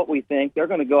care what we think. They're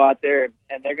going to go out there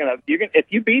and if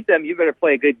you beat them, you better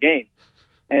play a good game.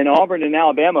 And Auburn and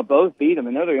Alabama both beat them,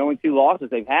 and they're the only 2 losses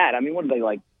they've had. I mean, what are they,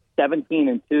 like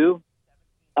 17-2?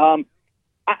 I'll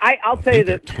tell you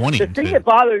that the thing that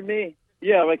bothered me,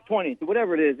 like 20,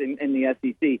 whatever it is in the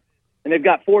SEC, and they've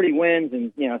got 40 wins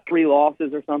and 3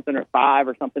 losses or something, or 5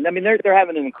 or something. I mean, they're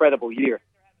having an incredible year.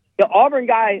 The Auburn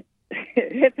guy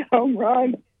hit the home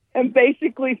run and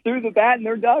basically threw the bat in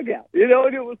their dugout.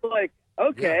 And it was like,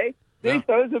 okay, then he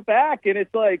throws it back, and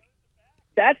it's like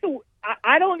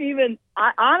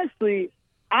honestly,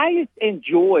 I just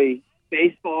enjoy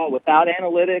baseball without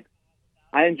analytics.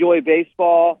 I enjoy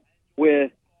baseball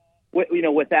without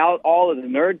all of the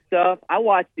nerd stuff. I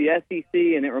watch the SEC,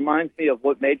 and it reminds me of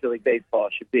what Major League Baseball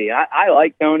should be. I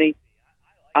like Tony.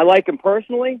 I like him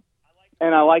personally,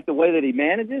 and I like the way that he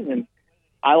manages, and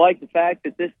I like the fact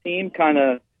that this team kind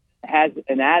of has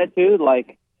an attitude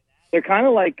like they're kind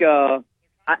of like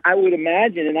I would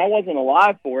imagine, and I wasn't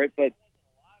alive for it, but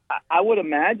I would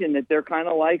imagine that they're kind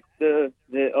of like the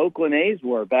Oakland A's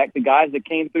were back, the guys that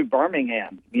came through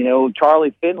Birmingham,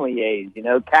 Charlie Finley A's,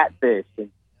 Catfish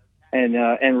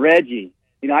and Reggie.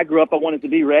 I grew up, I wanted to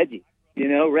be Reggie.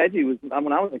 Reggie was,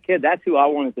 when I was a kid, that's who I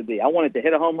wanted to be. I wanted to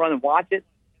hit a home run and watch it.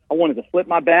 I wanted to flip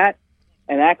my bat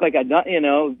and act like I'd done,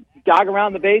 jog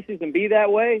around the bases and be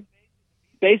that way.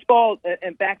 Baseball,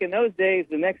 and back in those days,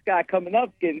 the next guy coming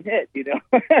up getting hit,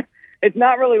 It's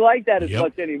not really like that as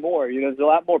much anymore. There's a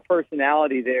lot more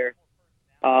personality there.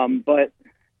 But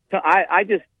I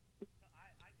just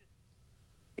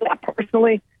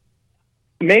personally,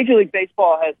 Major League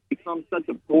Baseball has become such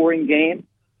a boring game.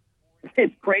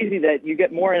 It's crazy that you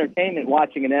get more entertainment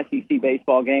watching an SEC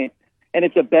baseball game, and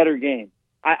it's a better game.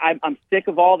 I'm sick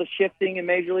of all the shifting in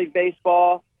Major League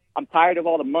Baseball. I'm tired of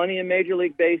all the money in Major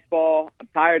League Baseball. I'm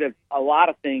tired of a lot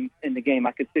of things in the game.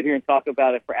 I could sit here and talk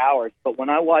about it for hours. But when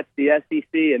I watch the SEC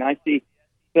and I see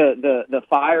the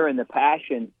fire and the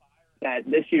passion that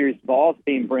this year's Vols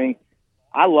team brings,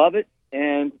 I love it.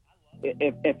 And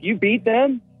if you beat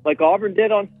them, like Auburn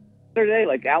did on Saturday,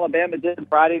 like Alabama did on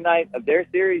Friday night of their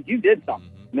series, you did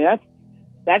something. I mean,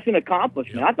 that's an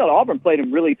accomplishment. I thought Auburn played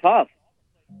them really tough.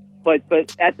 But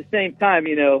at the same time,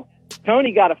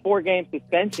 Tony got a 4-game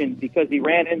suspension because he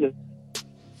ran into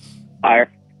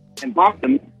fire and bumped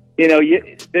him.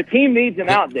 The team needs him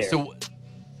out there.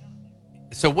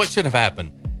 So what should have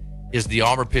happened is the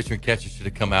Auburn pitcher and catcher should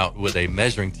have come out with a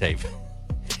measuring tape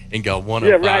and go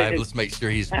 105. Right. Let's make sure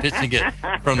he's pitching it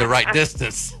from the right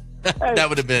distance. That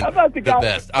would have been the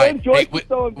best. All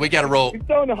right, we got to roll. He's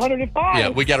throwing 105. Yeah,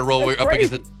 we got to roll. We're up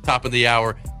against the top of the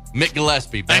hour. Mick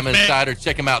Gillespie, Bama Insider.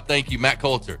 Check him out. Thank you, Matt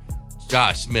Coulter.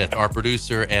 Josh Smith, our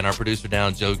producer, and our producer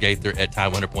down, Joe Gaither at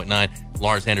Tide 100.9.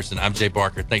 Lars Anderson, I'm Jay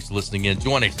Barker. Thanks for listening in.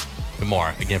 Join us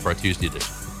tomorrow again for our Tuesday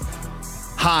edition.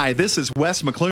 Hi, this is Wes McClure.